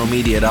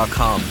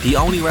nerdtoknowmedia.com, the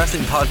only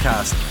wrestling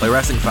podcast by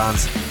wrestling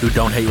fans who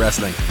don't hate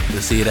wrestling.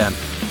 We'll see you then.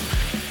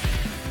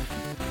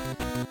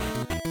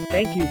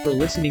 Thank you for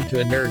listening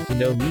to a Nerd to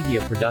Know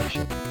Media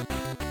production.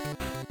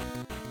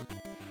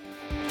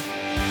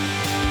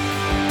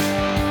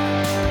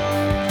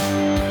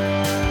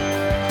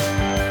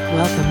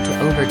 Welcome to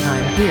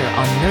Overtime here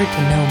on Nerd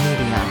to Know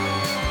Media.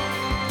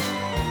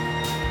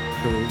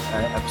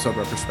 Episode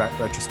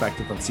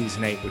retrospective on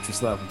season 8, which we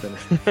still haven't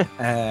finished.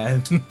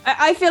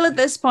 I feel at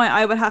this point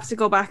I would have to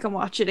go back and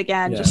watch it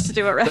again just to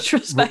do a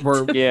retrospective.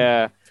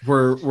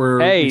 We're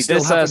hey, we still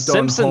this haven't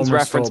done Simpsons Homer's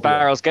reference Phobia.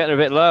 barrel's getting a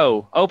bit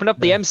low. Open up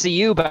the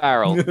MCU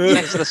barrel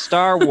next to the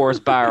Star Wars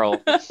barrel.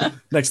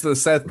 Next to the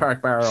South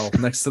Park barrel,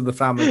 next to the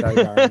Family Guy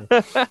barrel.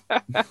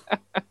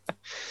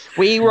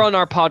 We run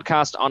our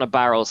podcast on a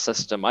barrel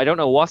system. I don't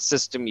know what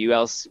system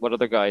what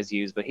other guys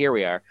use, but here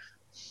we are.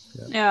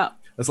 Yeah.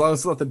 As long as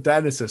it's not the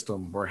Dennis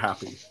system, we're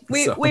happy.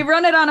 We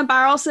run it on a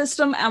barrel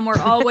system, and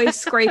we're always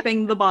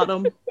scraping the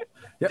bottom.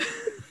 Yep.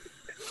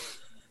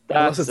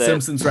 That's Unless it's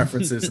Simpsons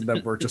references, and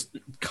then we're just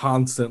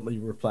constantly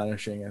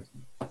replenishing it.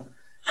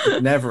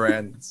 It never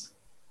ends.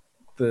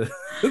 The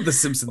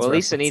Simpsons. Well,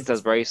 Lisa references. needs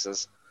those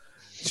braces.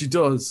 She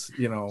does,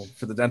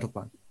 for the dental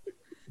plan.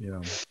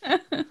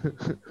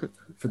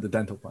 For the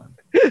dental plan.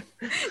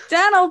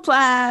 Dental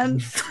plan.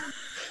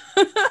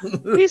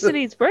 Lisa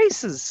needs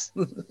braces.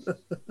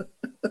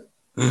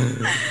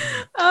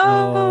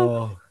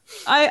 Oh.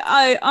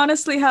 I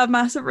honestly have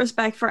massive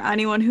respect for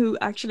anyone who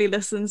actually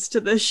listens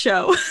to this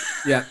show.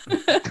 Yeah.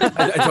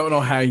 I don't know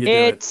how you do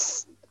it.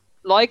 It's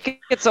like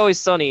It's Always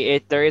Sunny.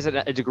 There is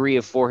a degree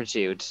of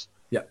fortitude.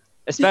 Yeah.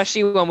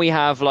 Especially when we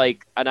have an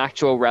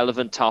actual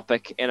relevant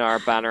topic in our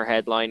banner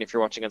headline if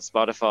you're watching on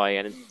Spotify,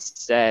 and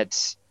instead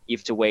you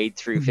have to wade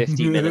through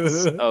 50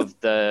 minutes of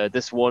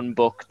this one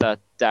book that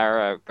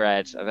Dara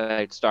read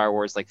about Star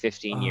Wars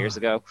 15 years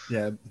ago.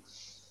 Yeah.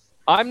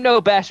 I'm no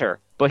better,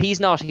 but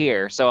he's not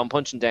here, so I'm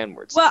punching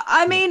downwards. Well,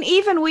 I mean,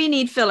 even we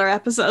need filler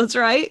episodes,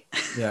 right?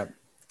 Yeah.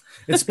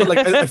 It's but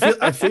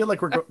I feel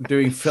like we're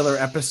doing filler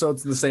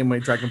episodes in the same way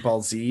Dragon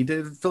Ball Z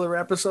did filler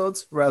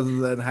episodes, rather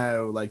than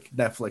how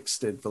Netflix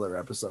did filler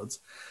episodes.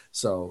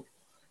 So,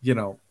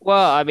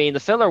 Well, I mean, the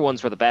filler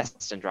ones were the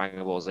best in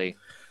Dragon Ball Z.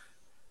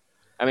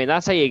 I mean,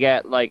 that's how you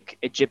get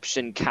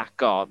Egyptian cat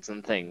gods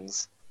and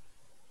things.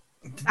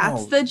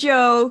 That's the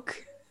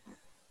joke.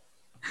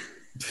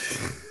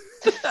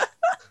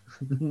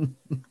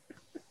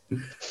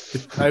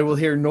 I will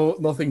hear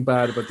nothing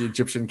bad about the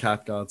Egyptian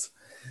cat gods.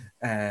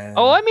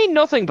 I mean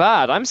nothing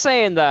bad. I'm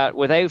saying that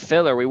without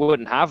filler, we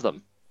wouldn't have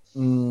them.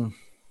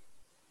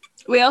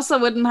 We also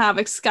wouldn't have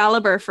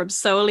Excalibur from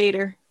Soul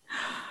Eater.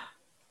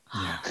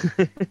 Yeah.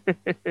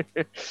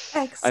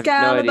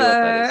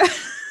 Excalibur.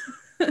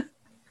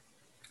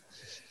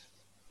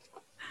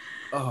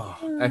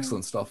 Oh,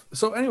 excellent stuff.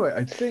 So anyway,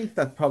 I think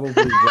that probably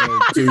will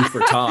do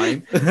for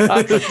time.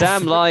 That's a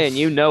damn lie, and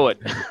you know it.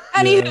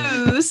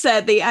 Anywho,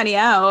 said the Annie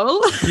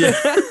Owl. Yeah.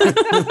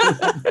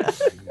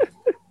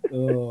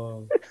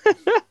 Oh.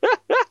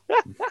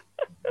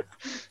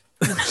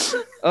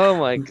 Oh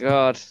my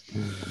god.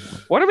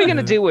 What are we going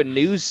to do when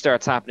news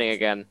starts happening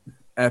again?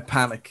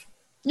 Panic.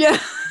 Yeah.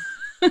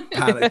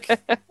 Panic.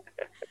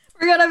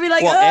 We're going to be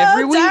like, What,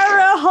 every week?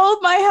 Dara, hold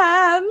my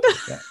hand.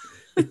 Yeah.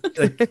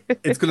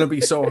 It's going to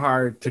be so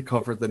hard to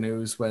cover the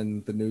news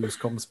when the news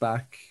comes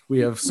back. We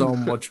have so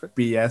much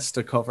BS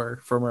to cover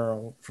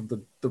from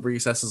the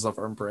recesses of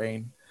our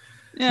brain.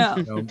 Yeah.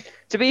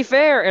 To be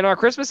fair, in our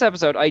Christmas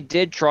episode, I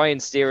did try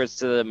and steer us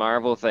to the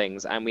Marvel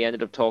things, and we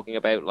ended up talking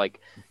about like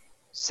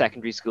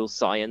secondary school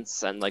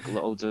science and like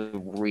loads of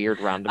weird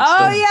random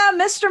stuff. Oh yeah,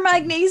 Mr.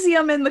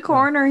 Magnesium in the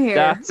corner here.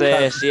 That's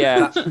it.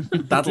 Yeah,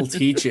 that'll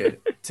teach you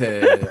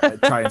to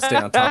try and stay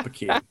on top of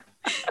Keith.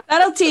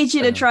 That'll teach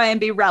you to try and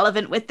be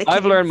relevant with the kids.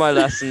 I've learned my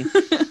lesson.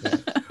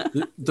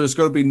 There's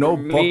going to be no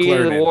book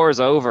learning. The war's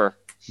over.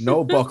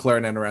 No book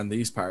learning around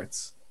these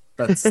parts.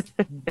 That's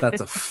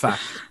a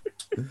fact.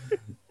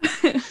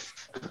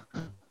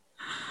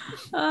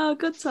 Oh,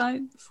 good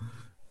times.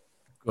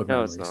 Good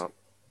no, memories. it's not.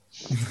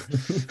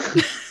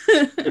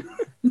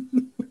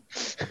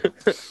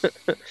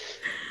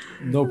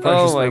 No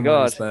precious my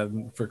memories God.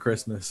 then for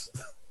Christmas.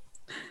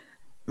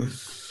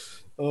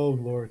 Oh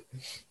Lord.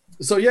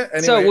 So yeah.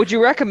 Anyway, So, would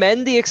you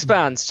recommend The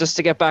Expanse, just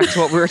to get back to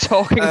what we were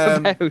talking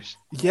about?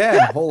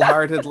 Yeah,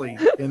 wholeheartedly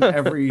in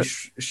every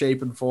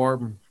shape and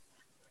form.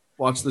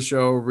 Watch the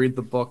show, read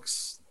the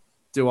books,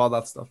 do all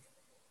that stuff.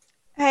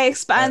 Hey,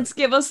 Expanse,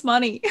 give us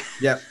money.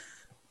 Yeah.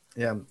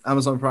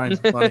 Amazon Prime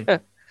money.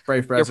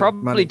 Brave You're present,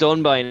 probably money.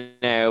 done by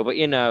now, but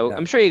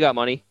I'm sure you got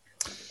money.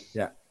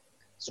 Yeah.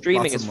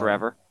 Streaming Lots is of money.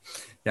 forever.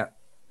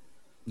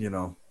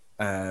 Yeah.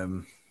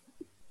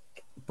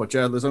 But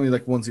yeah, there's only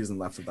like one season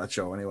left of that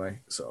show anyway,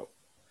 so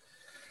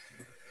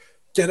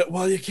get it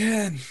while you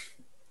can,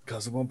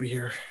 because it won't be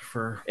here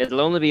for. It'll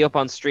only be up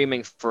on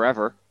streaming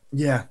forever.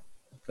 Yeah,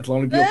 it'll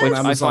only be up on Which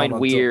Amazon. I find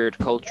until- weird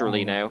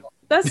culturally now.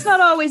 That's not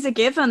always a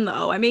given,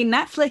 though. I mean,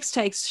 Netflix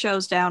takes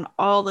shows down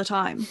all the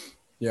time.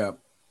 Yeah.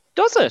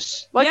 Does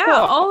it? Like yeah,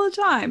 what? all the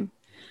time.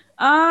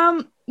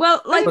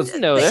 Well, like But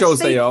shows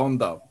they own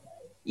though.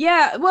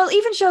 Yeah, well,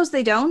 even shows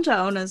they don't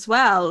own as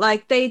well.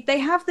 Like they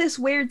have this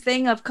weird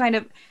thing of kind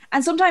of,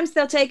 and sometimes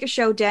they'll take a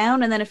show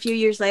down and then a few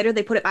years later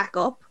they put it back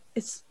up.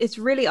 It's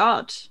really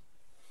odd.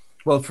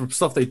 Well, for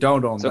stuff they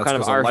don't own, So that's kind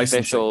of 'cause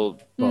artificial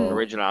licensing.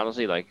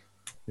 originality, like.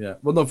 Yeah.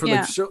 Well, no, for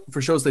Yeah.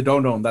 for shows they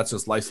don't own, that's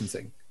just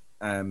licensing,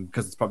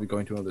 because it's probably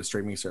going to another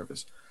streaming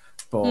service.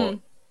 But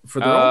for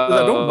their own, I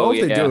don't know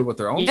if they do it with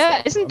their own.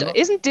 Yeah, stuff.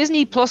 isn't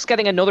Disney Plus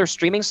getting another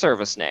streaming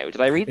service now?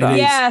 Did I read It that? is.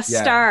 Yeah,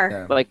 Star.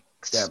 Yeah. Like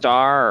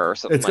Star or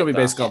something. It's gonna like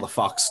be that. basically all the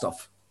Fox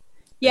stuff.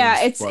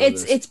 Yeah, is what it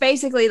is. it's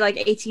basically like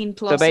 18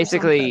 plus. So or something.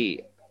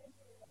 basically,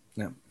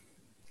 Yeah.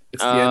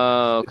 It's the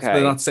end. It's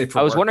okay. not safe for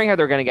I was work. wondering how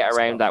they're going to get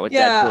around that with Deadpool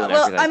Yeah, and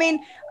well, everything. I mean,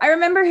 I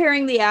remember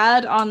hearing the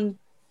ad on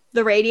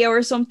the radio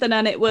or something,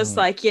 and it was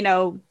like,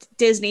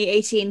 Disney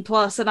 18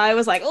 plus, and I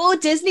was like, oh,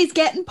 Disney's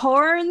getting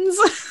porns.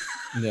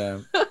 Yeah.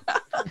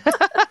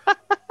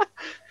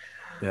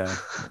 Yeah.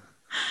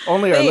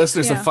 Only our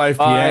listeners yeah. at 5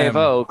 p.m.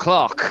 5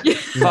 o'clock.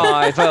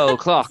 5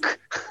 o'clock.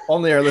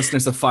 Only our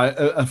listeners at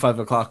 5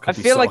 o'clock. I could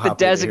be feel so like the happy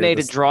to hear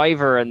designated this.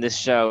 driver in this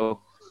show.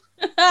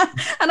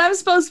 And I'm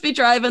supposed to be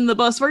driving the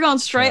bus. We're going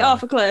straight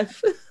off a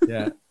cliff.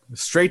 Yeah.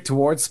 Straight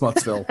towards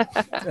Smutsville.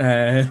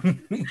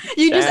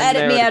 You just Down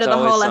edit there, me out it's of the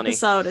always whole sunny.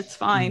 episode. It's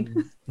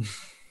fine.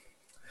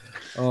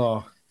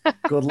 Oh,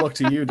 good luck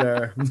to you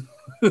there.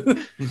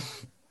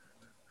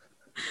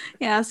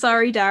 Yeah,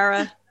 sorry,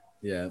 Dara.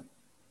 Yeah.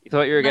 You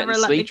thought you were Never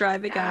getting let me sleep?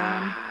 drive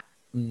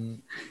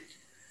again.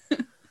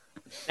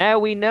 Now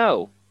we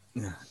know.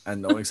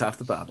 And knowing's half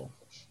the battle.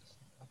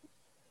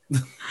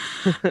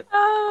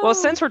 Well,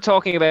 since we're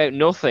talking about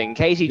nothing,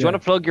 Katie, do you Yeah. want to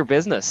plug your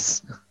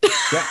business?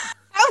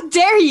 How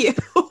dare you?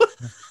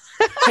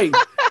 Hey,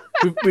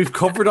 we've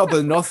covered all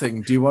the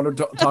nothing. Do you want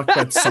to talk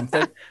about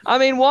something? I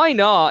mean, why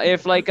not?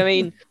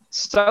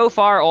 So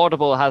far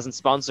Audible hasn't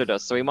sponsored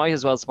us, so we might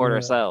as well support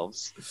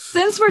ourselves.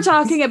 Since we're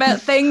talking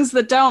about things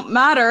that don't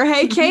matter,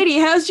 hey, Katie,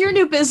 how's your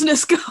new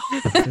business going?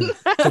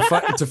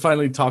 To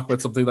finally talk about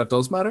something that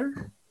does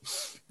matter?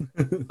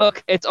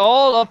 Look, it's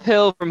all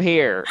uphill from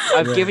here.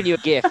 I've given you a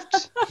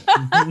gift.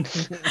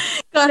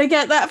 Gotta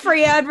get that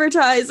free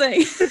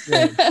advertising.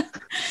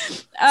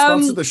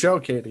 Sponsor the show,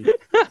 Katie.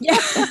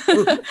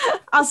 Yeah,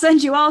 I'll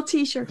send you all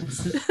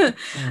t-shirts.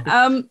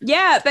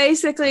 Yeah,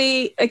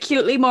 basically,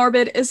 Acutely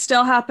Morbid is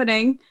still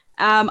happening.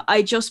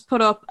 I just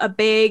put up a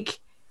big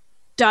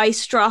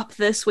dice drop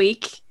this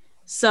week,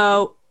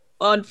 so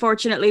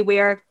unfortunately we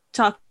are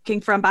talking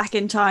from back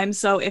in time,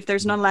 so if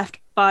there's none left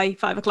by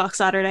 5 o'clock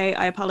Saturday,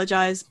 I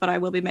apologize, but I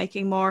will be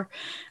making more.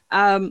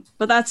 But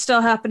that's still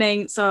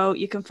happening, so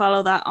you can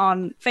follow that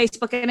on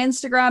Facebook and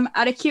Instagram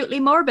at Acutely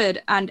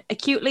Morbid, and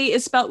acutely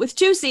is spelt with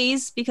 2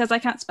 C's because I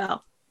can't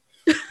spell.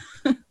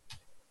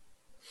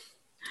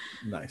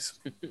 Nice.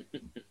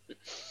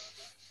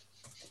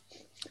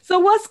 So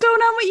what's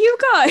going on with you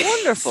guys?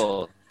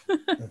 Wonderful.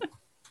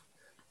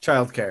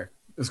 Childcare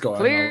is going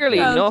Clearly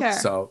on. not Okay.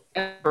 So,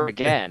 ever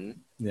again.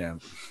 yeah.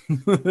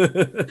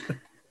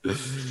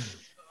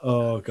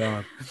 Oh,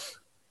 God.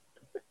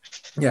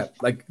 Yeah,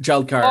 like What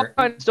childcare.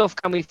 kind of stuff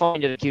can we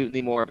find at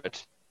Acutely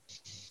Morbid?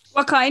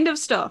 What kind of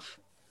stuff?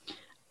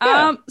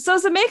 Yeah. So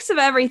it's a mix of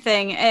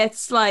everything.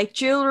 It's like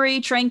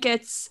jewelry,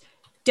 trinkets,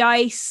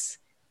 dice,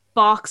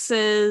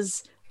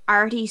 boxes,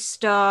 arty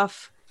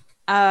stuff,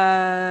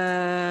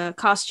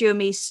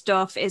 costumey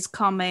stuff is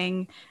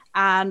coming.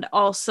 And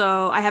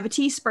also I have a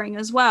Teespring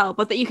as well,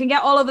 but that you can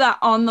get all of that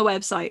on the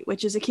website,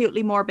 which is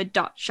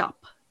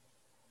acutelymorbid.shop.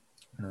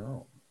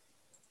 Oh.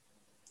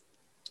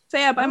 So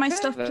yeah, buy my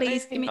stuff,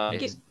 please.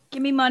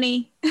 Give me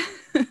money.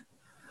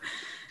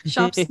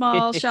 Shop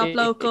small, shop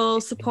local,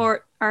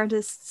 support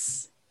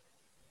artists.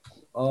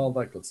 All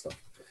that good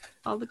stuff.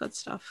 All the good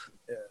stuff.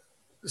 Yeah.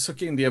 So,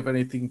 Keane, do you have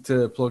anything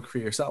to plug for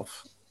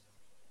yourself?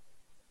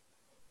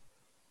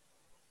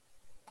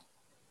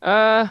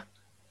 No,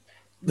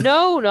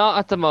 not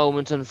at the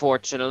moment,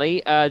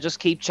 unfortunately. Just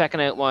keep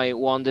checking out my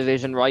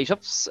WandaVision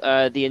write-ups.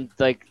 I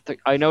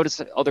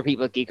noticed other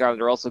people at Geek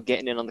Ireland are also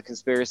getting in on the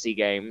conspiracy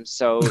game.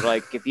 So,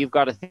 like, if you've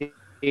got a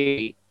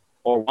theory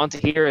or want to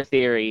hear a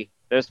theory,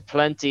 there's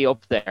plenty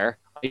up there.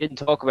 I didn't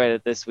talk about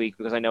it this week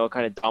because I know it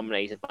kind of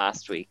dominated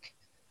last week.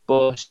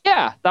 But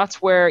yeah,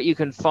 that's where you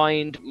can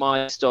find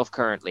my stuff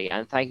currently.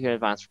 And thank you in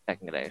advance for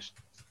checking it out.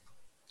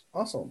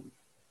 Awesome.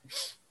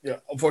 Yeah,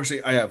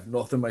 unfortunately, I have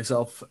nothing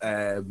myself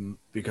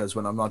because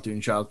when I'm not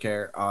doing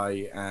childcare,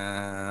 I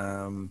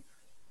am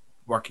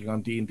working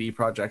on D&D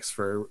projects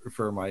for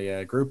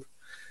my group.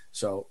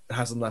 So it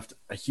hasn't left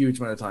a huge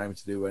amount of time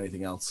to do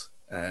anything else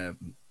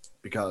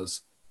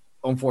because,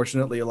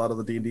 unfortunately, a lot of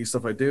the D&D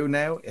stuff I do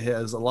now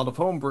has a lot of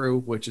homebrew,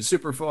 which is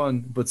super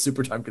fun, but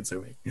super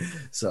time-consuming.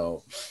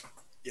 So,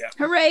 yeah.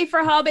 Hooray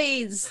for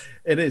hobbies!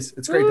 It is.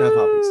 It's great to have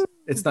hobbies.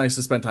 It's nice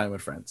to spend time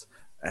with friends,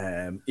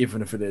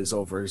 even if it is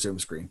over a Zoom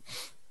screen.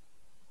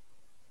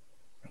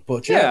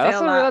 But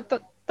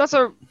that's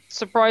a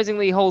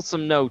surprisingly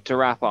wholesome note to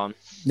wrap on.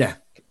 Yeah.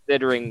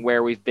 Considering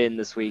where we've been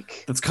this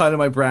week. That's kind of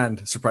my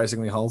brand,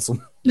 surprisingly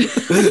wholesome.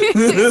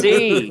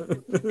 See,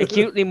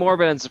 acutely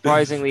morbid and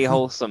surprisingly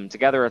wholesome,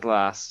 together at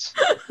last.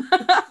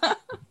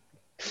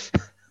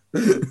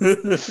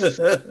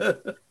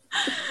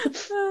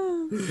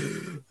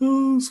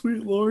 Oh,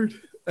 sweet Lord.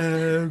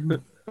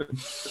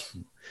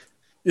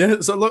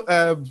 Yeah, so look,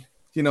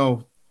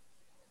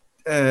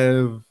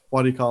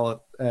 what do you call it?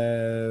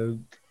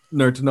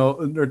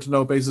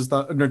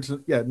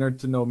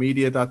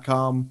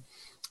 nerdtoknowmedia.com.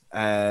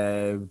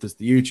 There's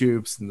the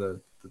YouTubes and the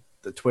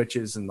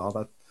Twitches and all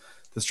that,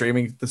 the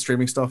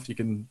streaming stuff. You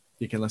can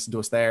listen to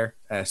us there.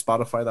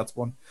 Spotify, that's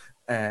one.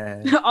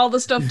 All the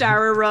stuff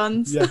Dara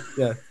runs.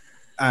 Yeah.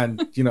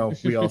 And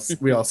we all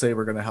say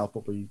we're going to help,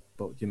 but we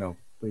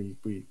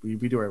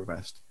do our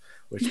best,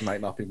 which might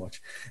not be much.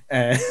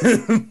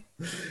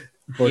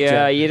 But,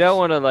 yeah, you don't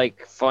want to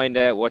find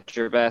out what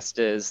your best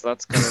is.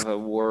 That's kind of a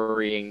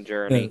worrying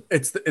journey.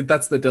 That's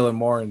the Dylan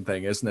Moran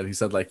thing, isn't it? He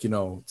said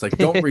it's like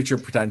don't reach your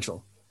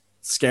potential.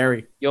 It's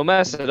scary. You'll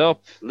mess it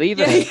up.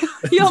 Leave it.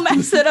 You'll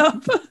mess it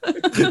up.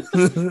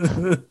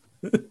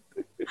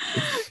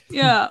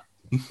 Yeah.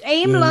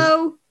 Aim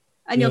low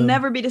and you'll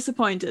never be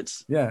disappointed.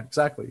 Yeah,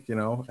 exactly.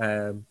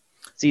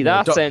 See,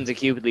 that sounds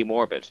acutely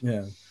morbid.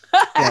 Yeah.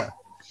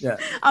 Yeah.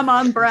 I'm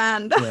on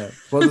brand. Yeah.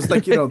 Well, there's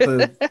there's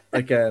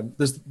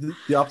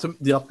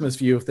the optimist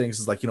view of things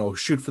is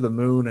shoot for the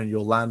moon and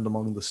you'll land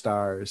among the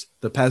stars.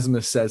 The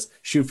pessimist says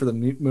shoot for the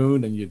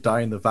moon and you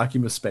die in the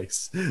vacuum of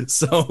space.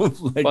 So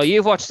well,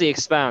 you've watched The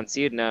Expanse,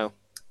 you'd know.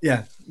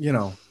 Yeah,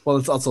 well,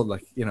 it's also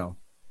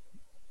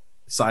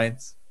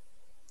science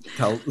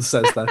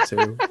says that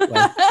too.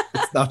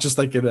 It's not just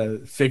in a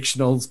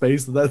fictional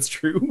space that's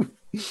true.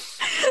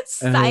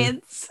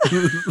 Science.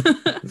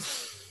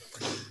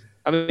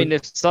 I mean,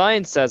 if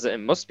science says it, it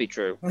must be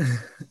true.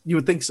 You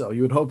would think so.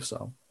 You would hope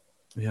so.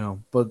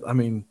 But I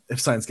mean, if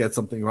science gets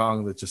something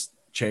wrong, that just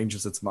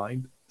changes its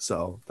mind.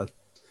 So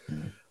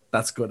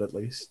that's good at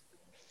least.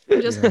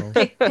 Just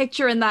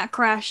picturing that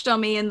crash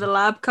dummy in the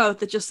lab coat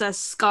that just says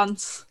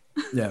sconce.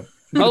 Yeah.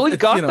 Oh, we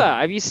got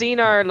that. Have you seen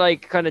our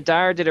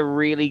Dara did a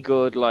really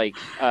good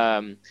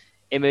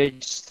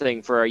image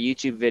thing for our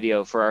YouTube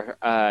video for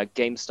our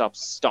GameStop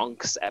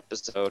Stonks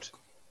episode?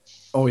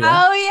 Oh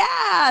yeah. Oh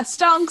yeah,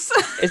 Stonks.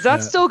 Is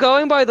that still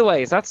going, by the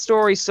way? Is that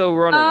story still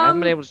running? I haven't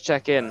been able to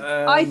check in.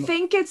 I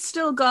think it's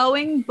still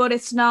going, but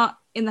it's not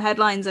in the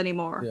headlines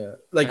anymore. Yeah.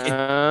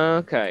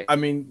 Okay. I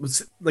mean,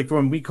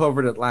 when we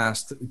covered it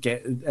last,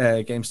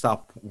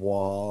 GameStop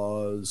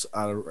was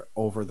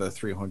over the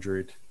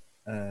 300.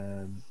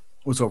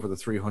 Was over the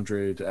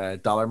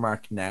 $300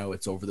 mark. Now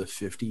it's over the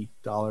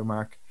 $50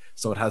 mark.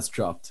 So it has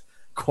dropped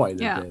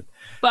quite a bit.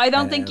 But I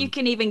don't think you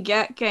can even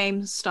get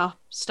GameStop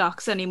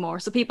stocks anymore.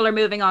 So people are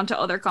moving on to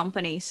other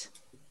companies.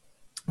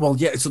 Well,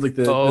 yeah. So the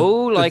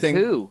thing,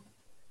 who?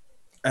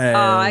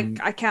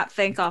 I can't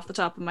think off the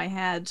top of my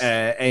head.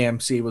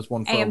 AMC was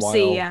one for a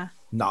while. Yeah.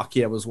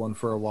 Nokia was one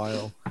for a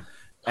while.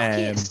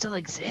 Nokia still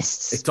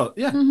exists. It does.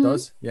 Yeah, it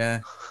does.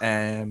 Yeah.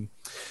 I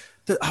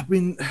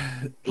mean,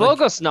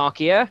 plug us,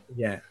 Nokia.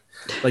 Yeah.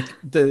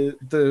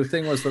 The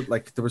thing was that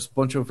there was a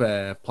bunch of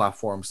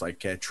platforms like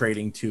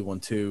Trading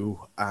 212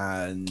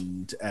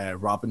 and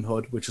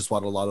Robinhood, which is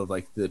what a lot of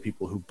the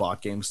people who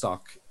bought GameStop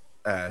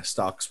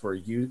stocks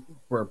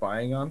were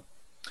buying on.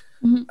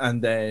 Mm-hmm.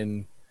 And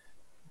then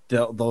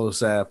those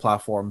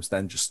platforms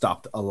then just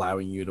stopped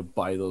allowing you to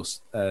buy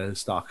those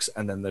stocks,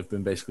 and then they've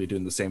been basically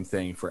doing the same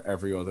thing for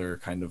every other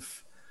kind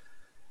of,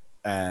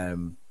 I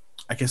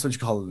guess what you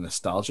call it, a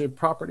nostalgia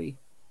property.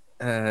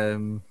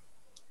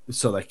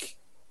 So like,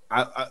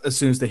 as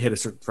soon as they hit a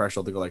certain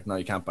threshold, they go like, "No,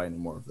 you can't buy any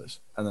more of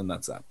this," and then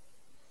that's that.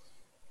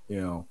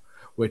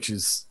 Which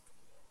is,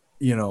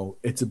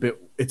 it's a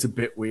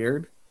bit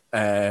weird.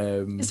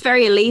 It's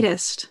very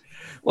elitist.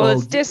 Well,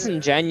 it's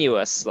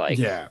disingenuous, like.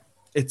 Yeah,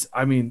 it's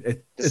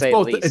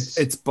both.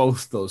 It's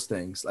both those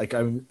things. Like,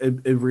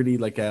 it really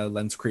like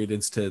lends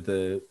credence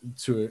to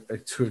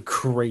a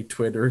great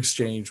Twitter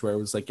exchange where it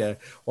was like,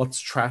 what's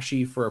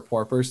trashy for a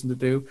poor person to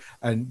do,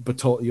 but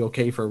totally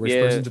okay for a rich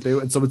person to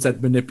do, and someone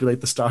said manipulate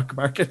the stock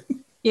market.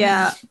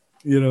 Yeah.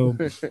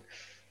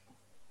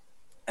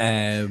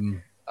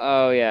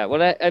 Oh yeah.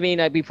 Well,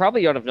 we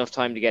probably don't have enough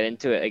time to get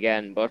into it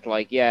again, but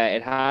like, yeah,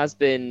 it has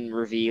been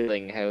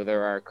revealing how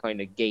there are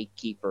kind of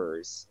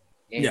gatekeepers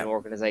in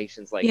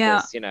organizations like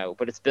this,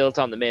 but it's built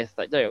on the myth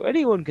that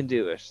anyone can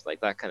do it,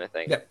 like that kind of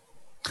thing. Yeah.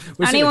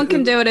 Anyone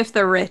can do it if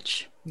they're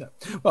rich. No.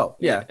 Well,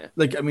 yeah.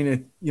 Like, I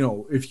mean,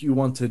 if you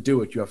want to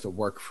do it, you have to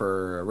work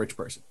for a rich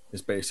person.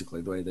 Is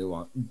basically the way they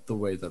want. The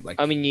way that, like,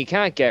 I mean, you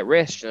can't get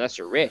rich unless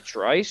you're rich,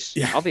 right?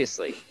 Yeah.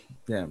 Obviously.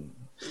 Yeah.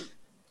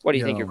 What do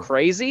you think? You're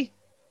crazy?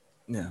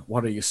 Yeah.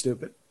 What are you,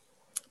 stupid?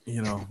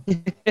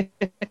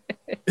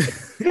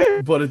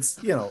 But it's,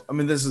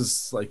 this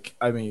is like,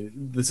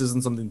 this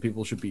isn't something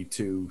people should be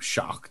too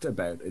shocked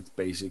about. It's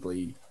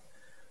basically,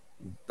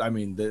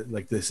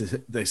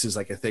 this is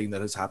like a thing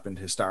that has happened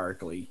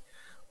historically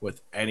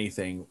with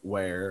anything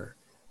where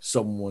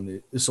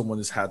someone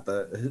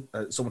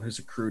has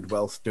accrued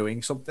wealth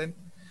doing something,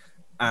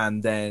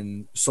 and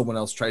then someone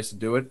else tries to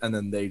do it, and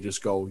then they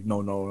just go,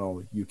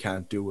 no, you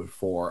can't do it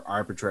for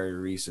arbitrary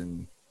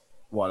reason,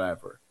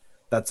 whatever.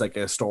 That's like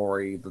a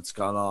story that's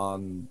gone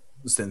on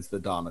since the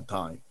dawn of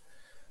time.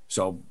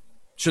 So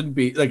shouldn't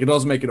be like, it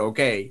doesn't make it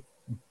okay,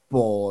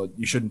 but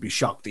you shouldn't be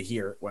shocked to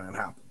hear it when it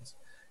happens,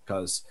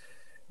 because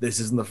this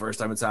isn't the first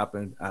time it's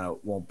happened, and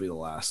it won't be the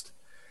last.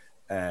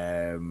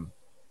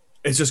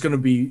 It's just going to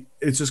be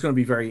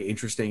very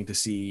interesting to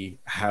see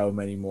how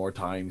many more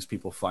times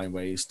people find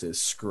ways to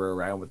screw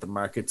around with the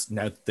markets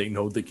now that they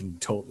know they can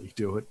totally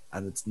do it,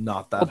 and it's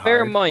not that hard.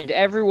 Bear in mind,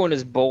 everyone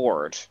is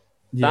bored.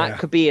 Yeah. That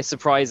could be a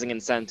surprising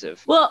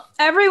incentive. Well,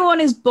 everyone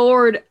is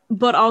bored,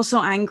 but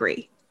also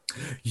angry.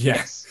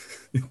 Yes,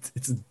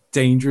 it's a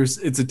dangerous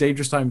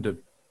time to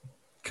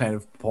kind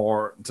of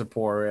pour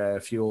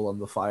fuel on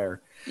the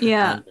fire.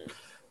 Yeah,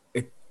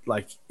 it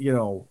like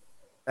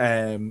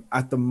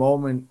at the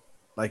moment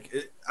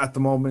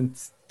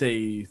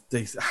they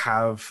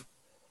have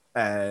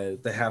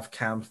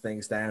camped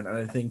things down, and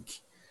I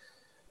think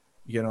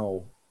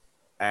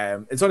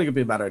it's only gonna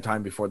be a matter of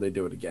time before they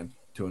do it again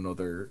to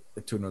another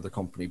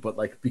company. But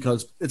like,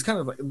 because it's kind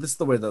of like, this is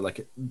the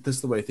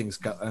way things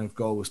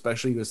go,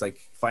 especially as like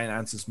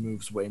finances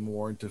moves way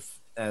more into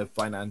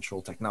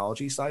financial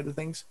technology side of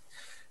things.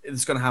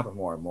 It's going to happen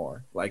more and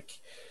more. Like,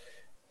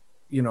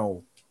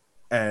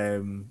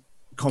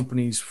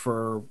 companies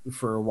for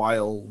a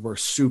while were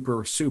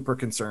super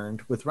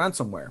concerned with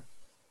ransomware.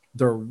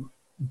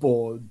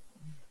 But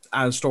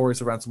as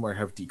stories of ransomware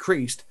have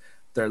decreased,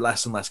 they're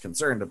less and less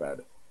concerned about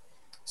it.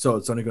 So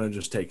it's only going to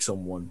just take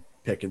someone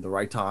picking the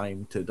right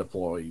time to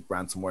deploy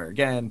ransomware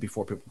again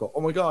before people go,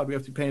 oh my god, we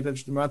have to be paying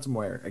attention to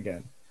ransomware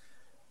again.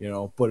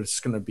 But it's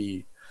going to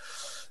be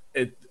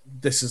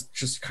this is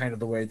just kind of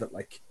the way that,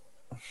 like,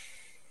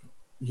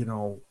 I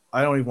don't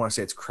even want to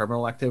say it's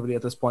criminal activity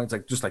at this point. It's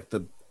like just like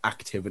the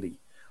activity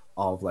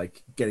of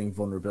like getting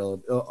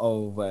vulnerability,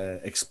 of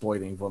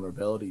exploiting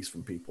vulnerabilities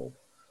from people.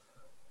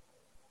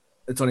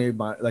 It's only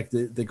like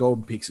they go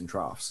in peaks and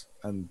troughs,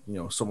 and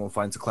someone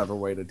finds a clever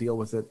way to deal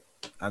with it,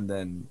 and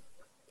then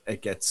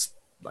it gets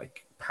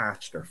like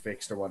patched or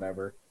fixed or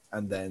whatever,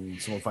 and then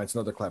someone finds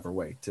another clever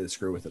way to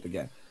screw with it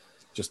again.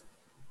 Just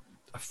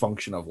a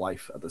function of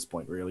life at this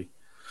point, really.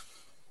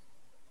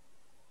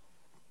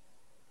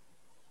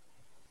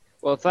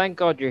 Well, thank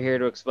God you're here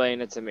to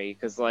explain it to me,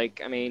 because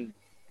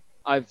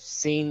I've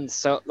seen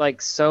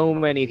so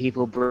many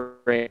people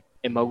bring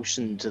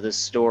emotion to this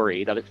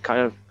story that it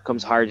kind of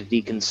becomes hard to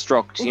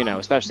deconstruct,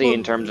 especially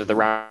in terms of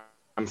the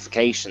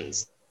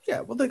ramifications.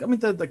 Yeah, well,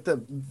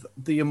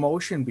 the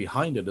emotion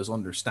behind it is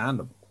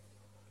understandable.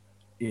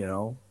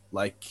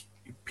 Like,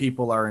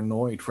 people are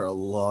annoyed for a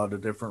lot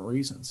of different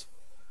reasons.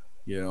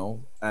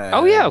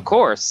 Oh yeah, of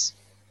course.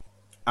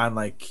 And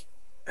like,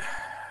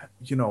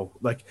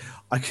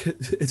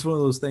 it's one of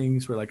those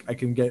things where like I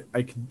can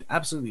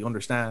absolutely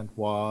understand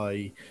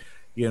why,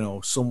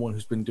 someone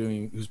who's been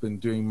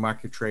doing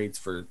market trades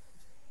for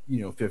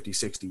 50,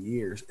 60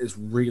 years is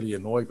really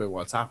annoyed by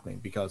what's happening,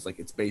 because like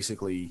it's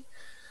basically,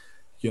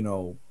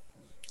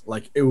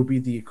 like it would be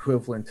the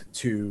equivalent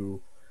to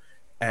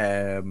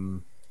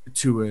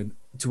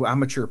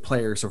amateur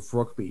players of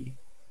rugby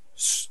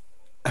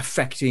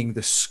affecting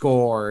the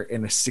score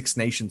in a Six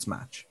Nations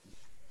match.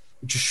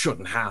 It just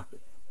shouldn't happen,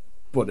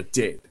 but it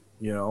did,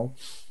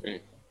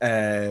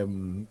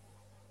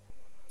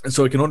 And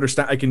so I can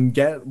understand, I can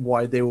get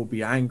why they will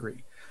be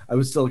angry. I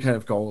would still kind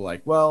of go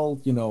like, well,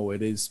 you know,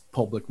 it is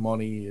public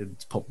money,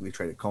 it's publicly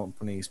traded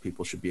companies,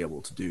 people should be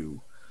able to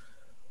do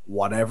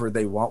whatever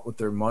they want with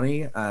their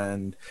money.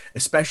 And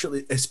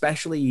especially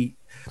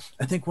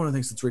I think one of the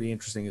things that's really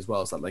interesting as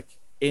well is that, like,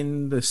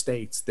 in the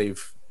States,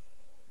 they've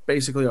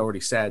basically already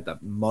said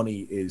that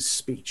money is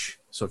speech.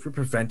 So if you're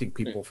preventing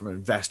people from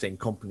investing in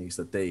companies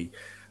that they,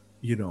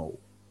 you know,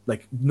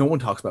 like, no one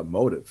talks about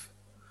motive.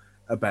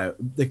 About,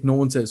 like, no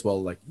one says,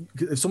 well, like,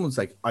 if someone's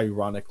like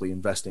ironically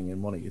investing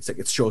in money, it's like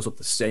it shows up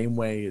the same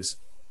way as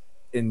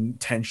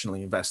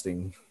intentionally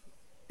investing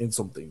in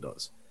something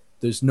does.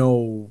 There's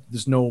no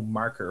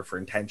marker for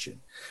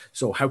intention.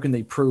 So how can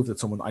they prove that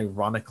someone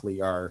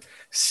ironically or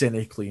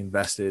cynically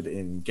invested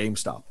in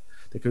GameStop?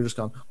 They could have just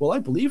gone, well, I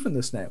believe in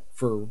this now.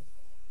 For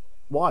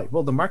why?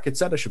 Well, the market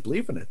said I should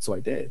believe in it, so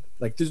I did.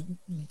 Like,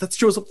 that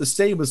shows up the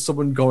same as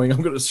someone going,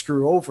 I'm going to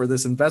screw over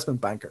this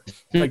investment banker.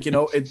 Like, you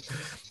know,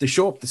 they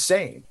show up the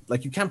same.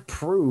 Like, you can't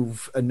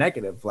prove a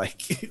negative.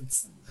 Like,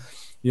 it's,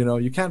 you know,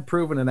 you can't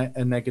prove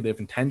a negative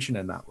intention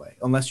in that way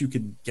unless you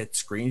can get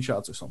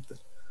screenshots or something.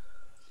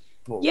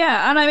 But,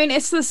 yeah, and I mean,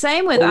 it's the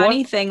same with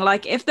anything.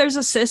 Like, if there's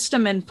a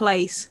system in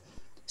place,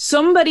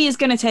 somebody is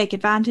going to take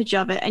advantage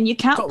of it, and you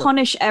can't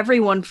punish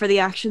everyone for the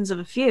actions of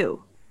a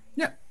few.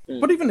 Yeah.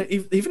 But even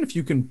if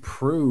you can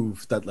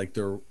prove that, like,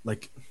 they're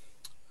like,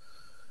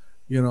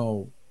 you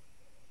know,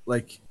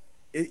 like,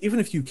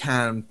 even if you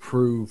can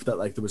prove that,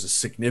 like, there was a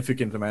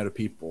significant amount of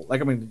people,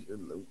 like, I mean,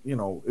 you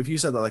know, if you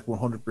said that like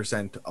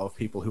 100% of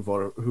people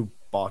who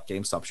bought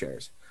GameStop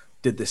shares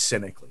did this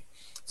cynically,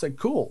 it's like,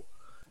 cool.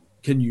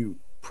 Can you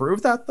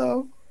prove that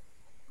though?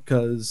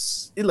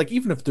 Because like,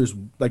 even if there's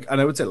like,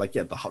 and I would say like,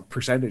 yeah, the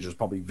percentage is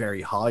probably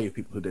very high of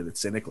people who did it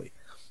cynically,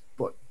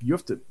 but you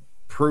have to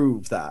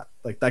prove that.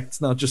 Like, that's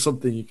not just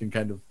something you can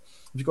kind of,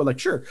 if you go like,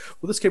 sure,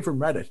 well, this came from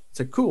Reddit, it's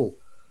like, cool,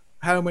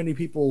 how many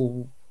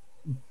people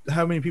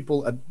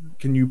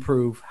can you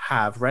prove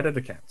have Reddit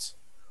accounts?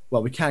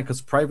 Well, we can't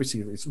because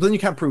privacy reasons. Then you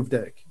can't prove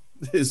dick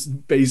is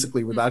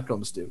basically what that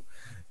comes to,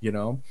 you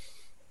know,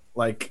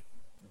 like,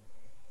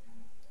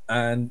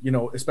 and, you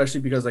know,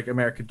 especially because, like,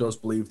 America does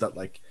believe that,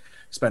 like,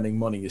 spending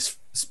money is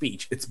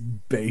speech. It's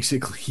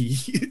basically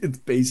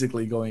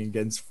going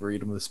against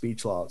freedom of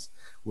speech laws,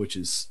 which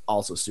is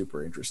also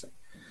super interesting.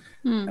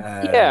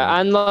 Yeah,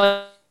 and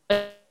like,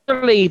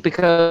 surely,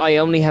 because I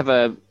only have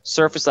a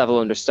surface level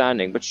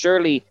understanding, but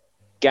surely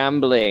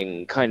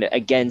gambling kind of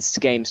against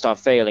GameStop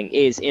failing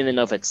is in and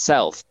of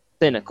itself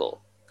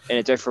cynical in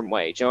a different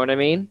way. Do you know what I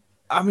mean?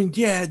 I mean,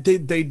 yeah,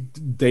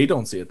 they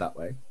don't see it that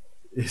way.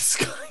 It's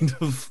kind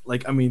of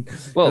like, I mean,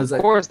 well,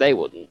 of course they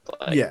wouldn't.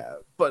 But... yeah,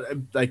 but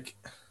like,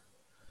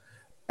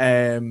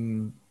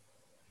 you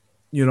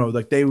know,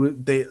 like they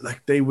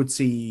would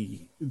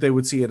see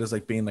it as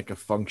like being like a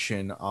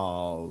function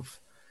of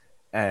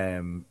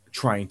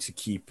trying to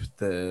keep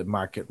the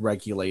market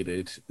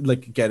regulated,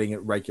 like getting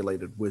it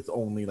regulated with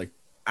only like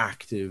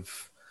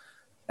active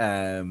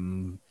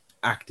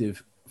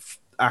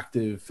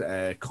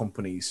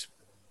companies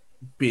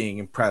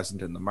being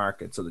present in the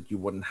market, so that you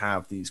wouldn't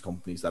have these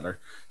companies that are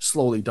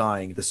slowly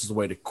dying. This is a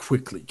way to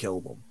quickly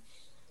kill them.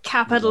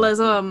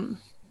 Capitalism.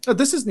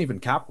 This isn't even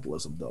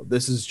capitalism though.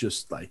 This is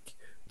just like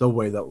the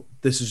way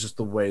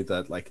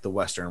that like the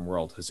Western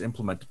world has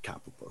implemented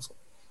capitalism.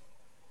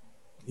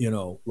 You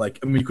know, like,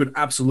 I mean, you could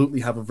absolutely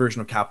have a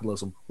version of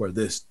capitalism where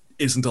this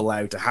isn't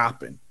allowed to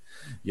happen,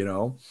 you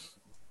know.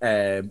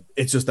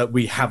 It's just that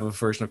we have a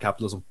version of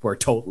capitalism where it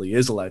totally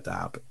is allowed to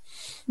happen.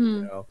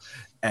 You know,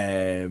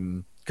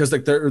 because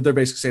like they're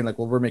basically saying like,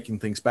 well, we're making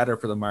things better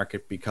for the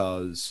market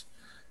because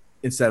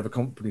instead of a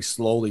company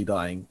slowly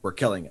dying, we're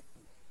killing it.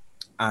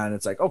 And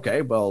it's like,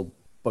 okay, well,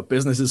 but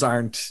businesses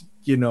aren't,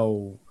 you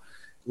know,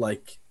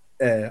 like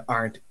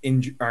aren't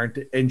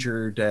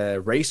injured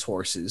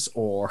racehorses,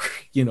 or,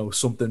 you know,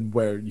 something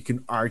where you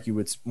can argue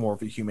it's more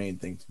of a humane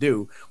thing to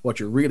do. What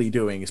you're really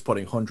doing is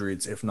putting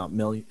hundreds, if not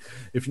millions,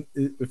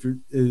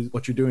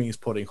 what you're doing is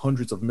putting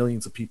hundreds of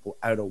millions of people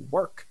out of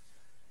work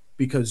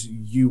because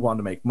you want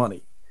to make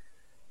money.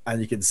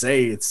 And you can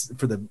say it's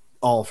for the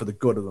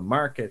good of the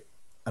market.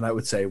 And I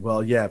would say,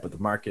 well, yeah, but the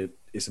market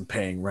isn't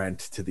paying rent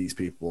to these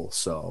people.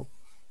 So,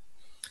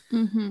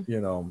 you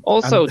know.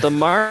 Also, the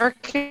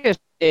market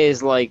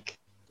is like,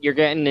 you're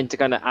getting into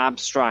kind of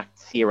abstract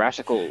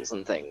theoreticals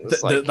and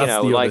things. Like, you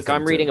know, like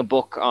I'm reading a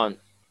book on,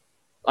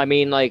 I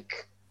mean,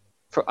 like,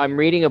 I'm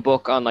reading a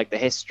book on like the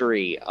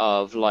history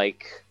of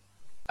like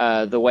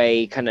the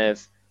way kind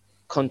of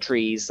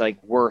countries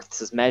like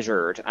worths is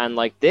measured. And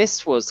like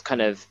this was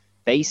kind of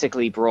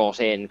basically brought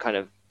in kind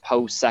of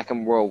post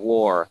Second World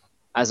War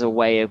as a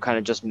way of kind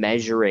of just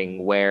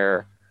measuring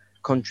where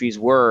countries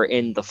were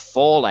in the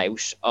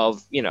fallout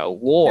of, you know,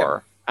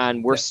 war. Yeah.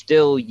 And we're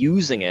still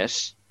using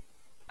it,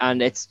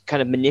 and it's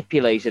kind of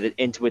manipulated it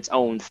into its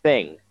own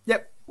thing.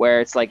 Yep.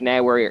 Where it's like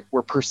now we're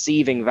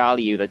perceiving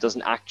value that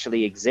doesn't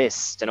actually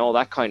exist and all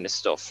that kind of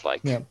stuff.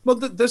 Like, yeah. Well,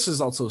 this is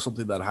also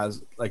something that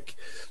has, like,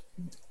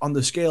 on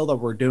the scale that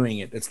we're doing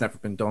it, it's never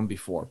been done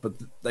before. But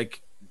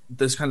like,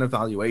 this kind of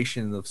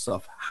valuation of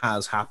stuff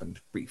has happened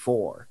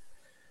before.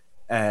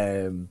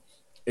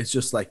 It's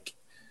just like,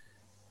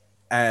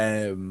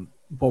 but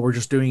we're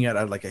just doing it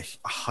at like a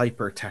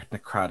hyper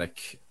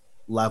technocratic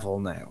level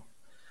now.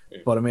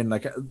 But I mean,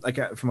 like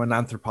from an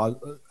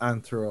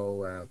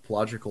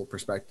anthropological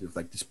perspective,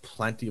 like there's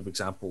plenty of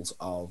examples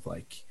of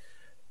like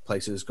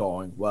places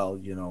going, well,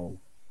 you know,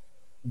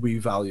 we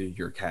value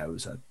your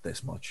cows at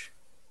this much,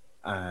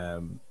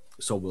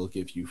 so we'll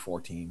give you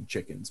 14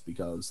 chickens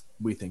because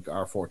we think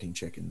our 14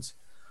 chickens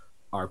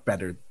are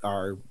better,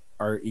 are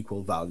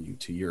equal value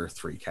to your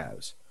 3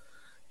 cows,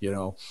 you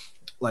know,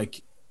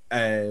 like.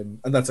 And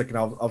that's like an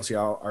obviously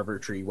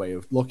arbitrary way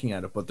of looking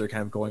at it, but they're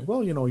kind of going,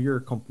 well, you know, your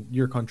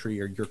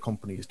country or your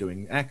company is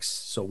doing X,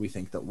 so we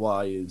think that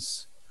Y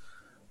is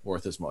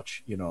worth as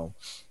much. You know,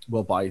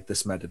 we'll buy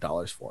this amount of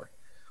dollars for it.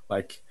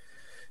 Like,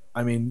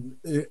 I mean,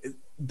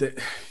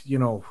 you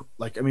know,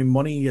 like, I mean,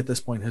 money at this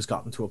point has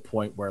gotten to a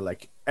point where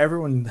like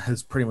everyone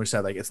has pretty much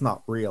said like it's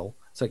not real.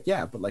 It's like,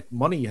 yeah, but like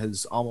money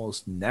has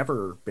almost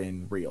never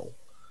been real.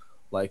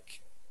 Like,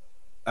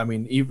 I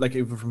mean,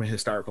 even from a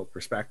historical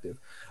perspective,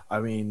 I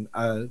mean,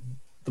 the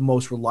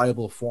most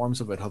reliable forms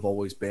of it have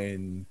always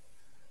been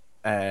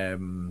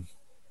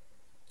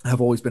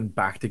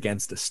backed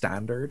against a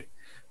standard,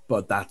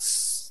 but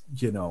that's,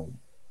 you know,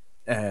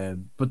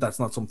 but that's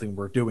not something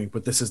we're doing.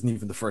 But this isn't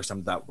even the first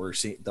time that we're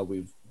seeing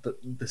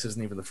this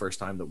isn't even the first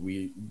time that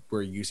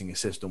we're using a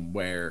system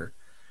where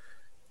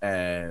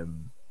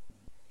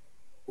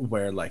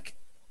like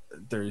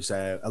there's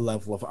a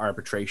level of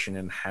arbitration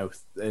in how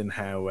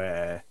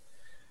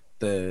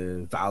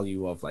the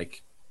value of,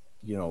 like,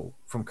 you know,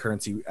 from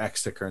currency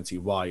X to currency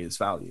Y is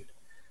valued.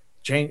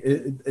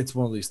 It's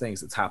one of these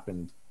things that's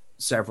happened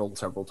several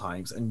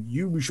times and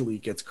usually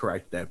gets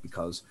corrected out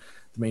because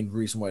the main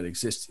reason why it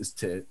exists is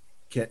to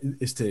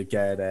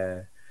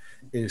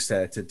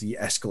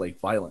de-escalate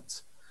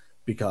violence,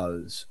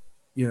 because,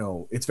 you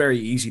know, it's very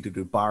easy to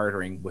do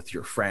bartering with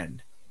your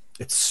friend.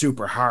 It's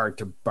super hard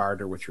to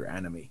barter with your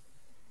enemy,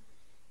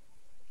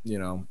 you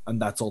know, and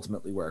that's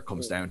ultimately where it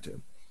comes down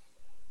to.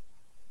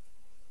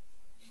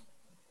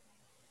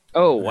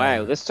 Oh,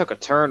 wow. This took a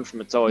turn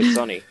from It's Always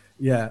Sunny.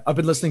 Yeah, I've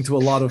been listening to a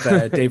lot of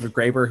David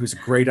Graeber, who's a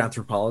great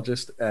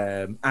anthropologist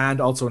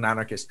and also an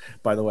anarchist,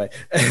 by the way.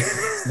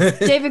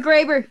 David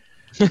Graeber.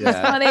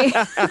 Yeah. Funny.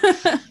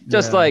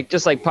 Just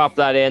like pop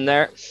that in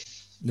there.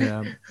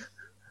 Yeah.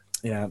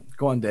 Yeah.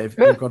 Go on, Dave.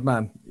 You're a good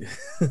man.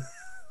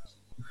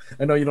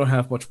 I know you don't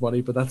have much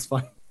money, but that's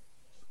fine.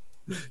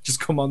 Just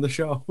come on the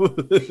show.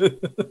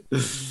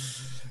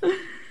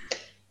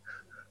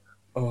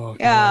 Oh,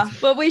 yeah, God.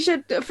 but we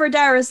should, for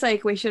Dara's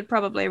sake, we should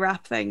probably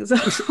wrap things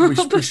up. We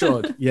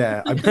should,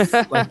 yeah.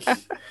 Like,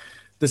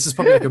 this is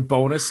probably like a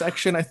bonus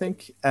section, I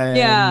think.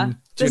 Yeah,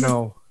 you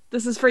know,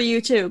 this is for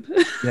YouTube.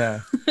 Yeah,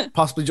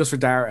 possibly just for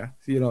Dara.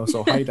 You know,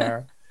 so hi,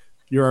 Dara.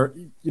 You're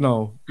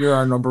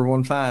our number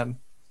one fan.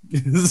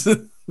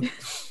 If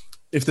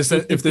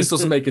this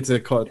doesn't make it to the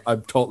cut,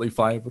 I'm totally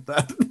fine with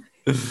that.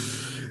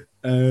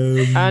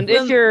 And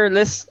if you're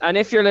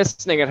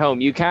listening at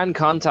home, you can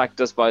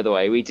contact us, by the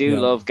way. We do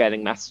love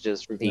getting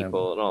messages from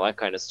people and all that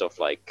kind of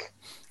stuff. Like,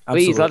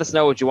 please let us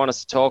know what you want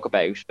us to talk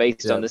about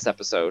based on this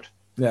episode.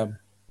 Yeah,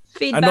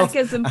 feedback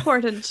is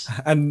important,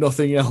 and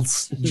nothing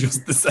else,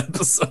 just this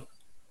episode.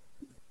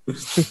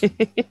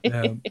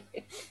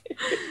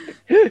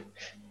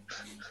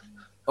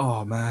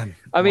 Oh man,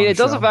 I mean, it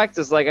does affect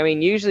us. Like, I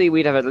mean, usually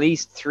we'd have at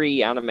least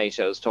 3 anime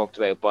shows talked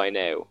about by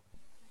now.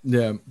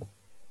 Yeah.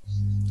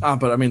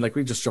 But I mean, like,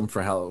 we just jump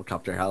for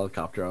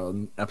helicopter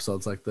on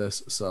episodes like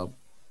this. So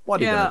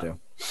what are you gonna do?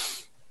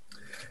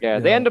 Yeah,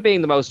 they end up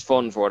being the most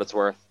fun for what it's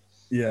worth.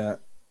 Yeah,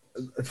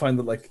 I find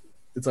that, like,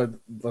 it's like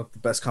the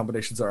best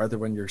combinations are either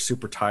when you're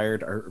super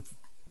tired or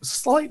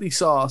slightly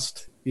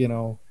sauced, you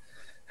know,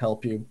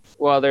 help you.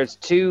 Well, there's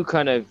 2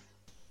 kind of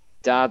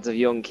dads of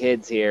young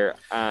kids here,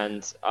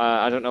 and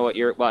I don't know what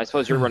you're. Well, I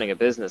suppose you're running a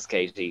business,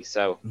 Katie,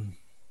 so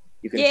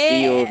you can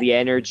feel the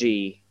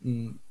energy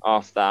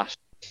off that.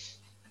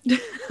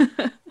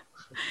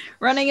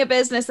 Running a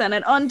business and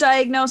an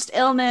undiagnosed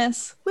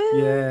illness. Woo!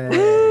 Yeah.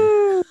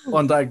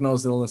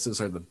 Undiagnosed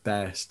illnesses are the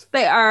best.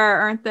 They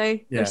are, aren't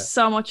they? Yeah. They're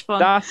so much fun.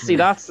 That's the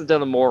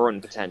Dylan Moran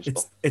potential.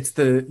 It's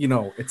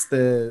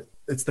the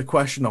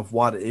question of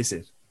what is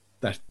it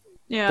that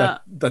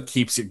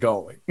keeps you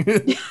going.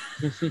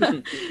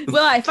 Will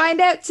I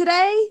find out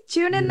today?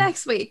 Tune in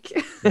next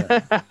week.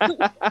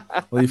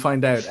 Will you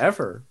find out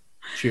ever?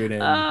 Tune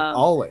in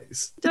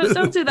always.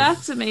 Don't do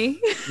that to me.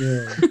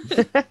 Yeah.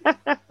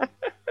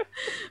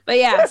 But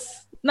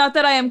yes, not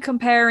that I am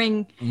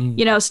comparing,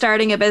 you know,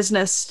 starting a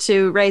business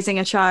to raising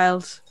a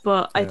child,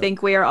 but I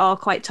think we are all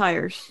quite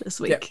tired this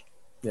week.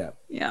 Yeah.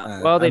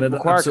 Well, they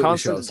require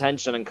constant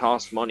attention and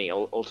cost money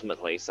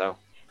ultimately, so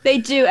they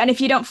do. And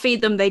if you don't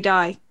feed them, they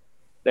die.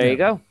 There you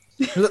go.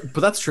 But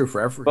that's true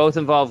for everyone. Both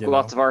involve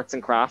lots of arts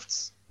and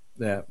crafts.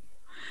 Yeah.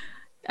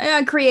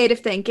 Creative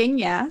thinking,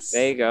 yes.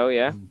 There you go,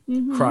 yeah.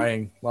 Mm-hmm.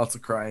 Crying, lots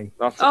of crying.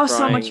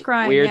 So much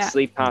crying. Weird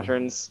sleep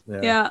patterns.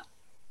 Yeah.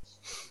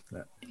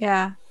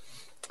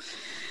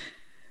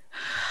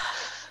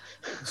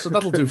 So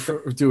that'll do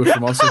it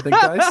from us, I think,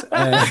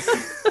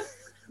 guys.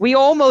 We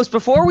almost,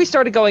 before we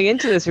started going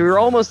into this, we were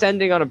almost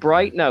ending on a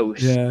bright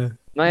note. Yeah.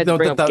 And I had to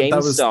bring up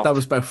GameStop. That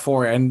was about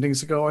 4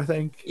 endings ago, I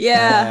think.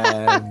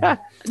 Yeah.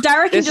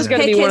 Dara can just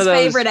pick his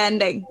favorite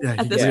ending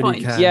at this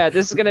point. Yeah,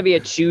 this is going to be a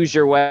choose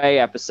your way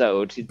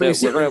episode.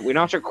 We're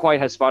not sure quite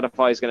how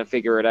Spotify is going to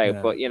figure it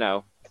out, but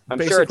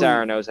I'm sure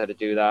Dara knows how to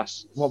do that.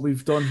 What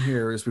we've done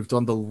here is we've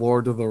done the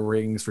Lord of the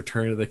Rings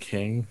Return of the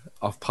King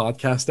of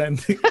podcast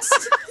endings.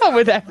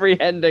 With every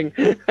ending.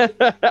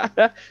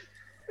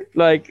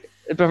 Like,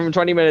 from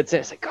 20 minutes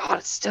in, it's like, God,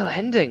 it's still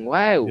ending.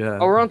 Wow. Yeah.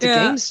 Oh, we're on to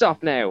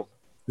GameStop now.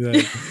 Yeah.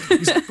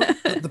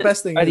 The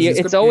best thing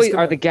is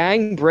are the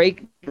gang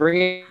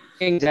bringing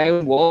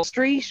down Wall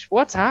Street?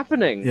 What's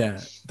happening?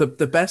 Yeah.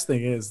 The best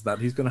thing is that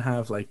he's gonna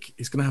have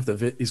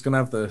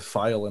the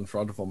file in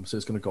front of him, so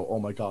he's gonna go, oh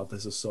my God,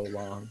 this is so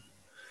long,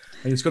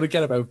 and he's gonna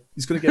get about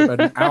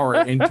an hour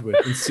into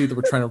it and see that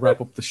we're trying to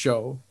wrap up the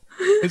show.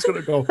 He's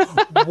gonna go,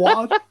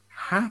 what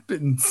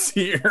happens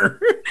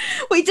here?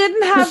 We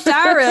didn't have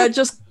Dara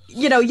just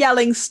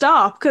yelling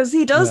stop, because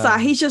he does that.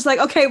 He's just like,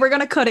 okay, we're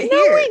gonna cut it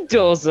here. No, he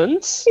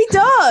doesn't. He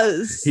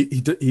does.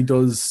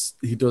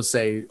 He does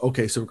say,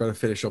 okay, so we're gonna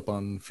finish up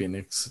on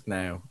Phoenix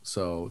now,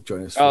 so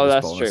join us for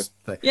this bonus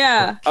thing.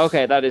 Yeah.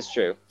 Okay, that is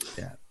true.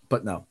 Yeah,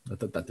 but no,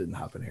 that didn't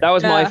happen here. That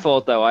was my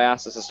fault, though. I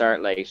asked us to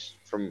start late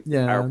from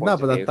our point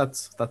of view.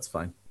 That's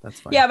fine. That's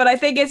fine. Yeah, but I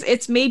think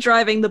it's me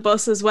driving the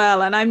bus as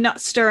well, and I'm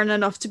not stern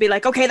enough to be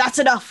like, okay, that's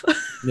enough.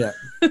 Yeah.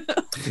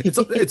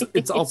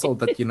 It's also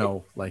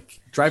that,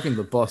 like, driving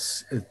the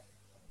bus,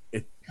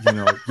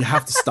 you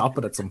have to stop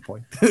it at some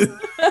point.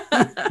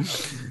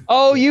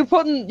 Oh, you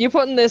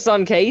putting this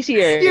on Katie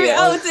here?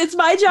 It's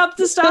my job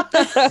to stop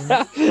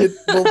it.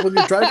 Well, when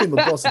you're driving the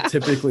bus, it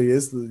typically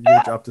is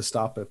your job to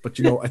stop it. But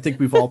I think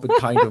we've all been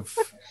kind of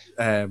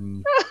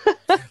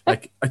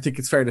like, I think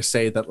it's fair to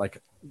say that, like,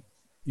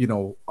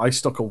 I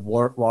stuck a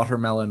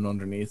watermelon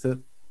underneath it,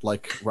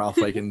 like Ralph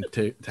Wiggum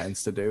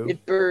tends to do.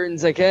 It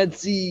burns, I can't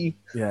see.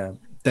 Yeah.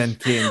 Then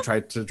Cian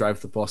tried to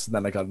drive the bus, and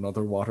then I got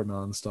another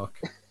watermelon stuck.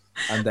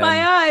 And then,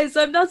 my eyes,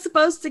 I'm not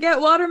supposed to get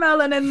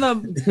watermelon in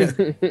them.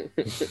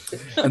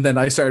 And then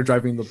I started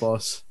driving the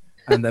bus,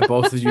 and then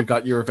both of you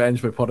got your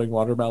revenge by putting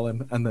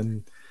watermelon, and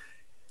then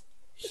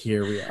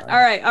here we are.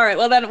 All right.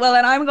 Well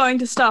then I'm going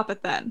to stop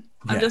it then.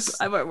 We're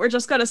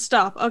just going to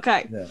stop.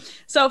 Okay. Yeah.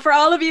 So for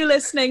all of you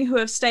listening who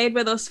have stayed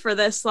with us for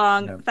this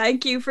long,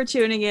 thank you for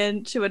tuning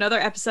in to another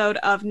episode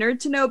of Nerd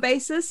to Know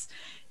Basis.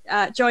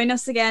 Join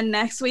us again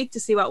next week to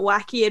see what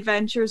wacky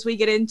adventures we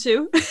get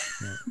into.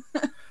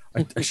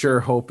 I sure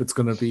hope it's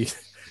going to be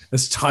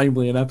as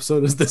timely an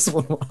episode as this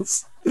one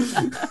was.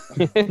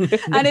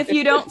 And if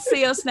you don't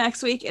see us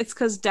next week, it's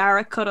because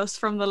Dara cut us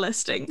from the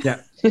listing.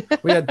 Yeah,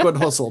 we had good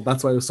hustle.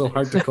 That's why it was so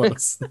hard to cut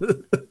us.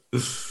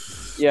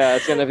 Yeah,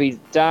 it's going to be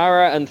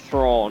Dara and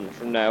Thrawn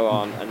from now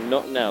on, and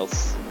nothing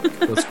else.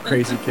 Those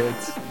crazy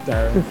kids,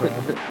 Dara and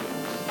Thrawn.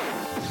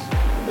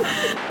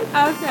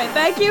 Okay,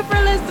 thank you for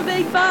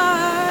listening.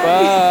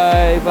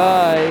 Bye.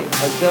 Bye.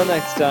 Until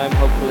next time,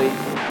 hopefully.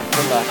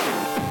 Come back.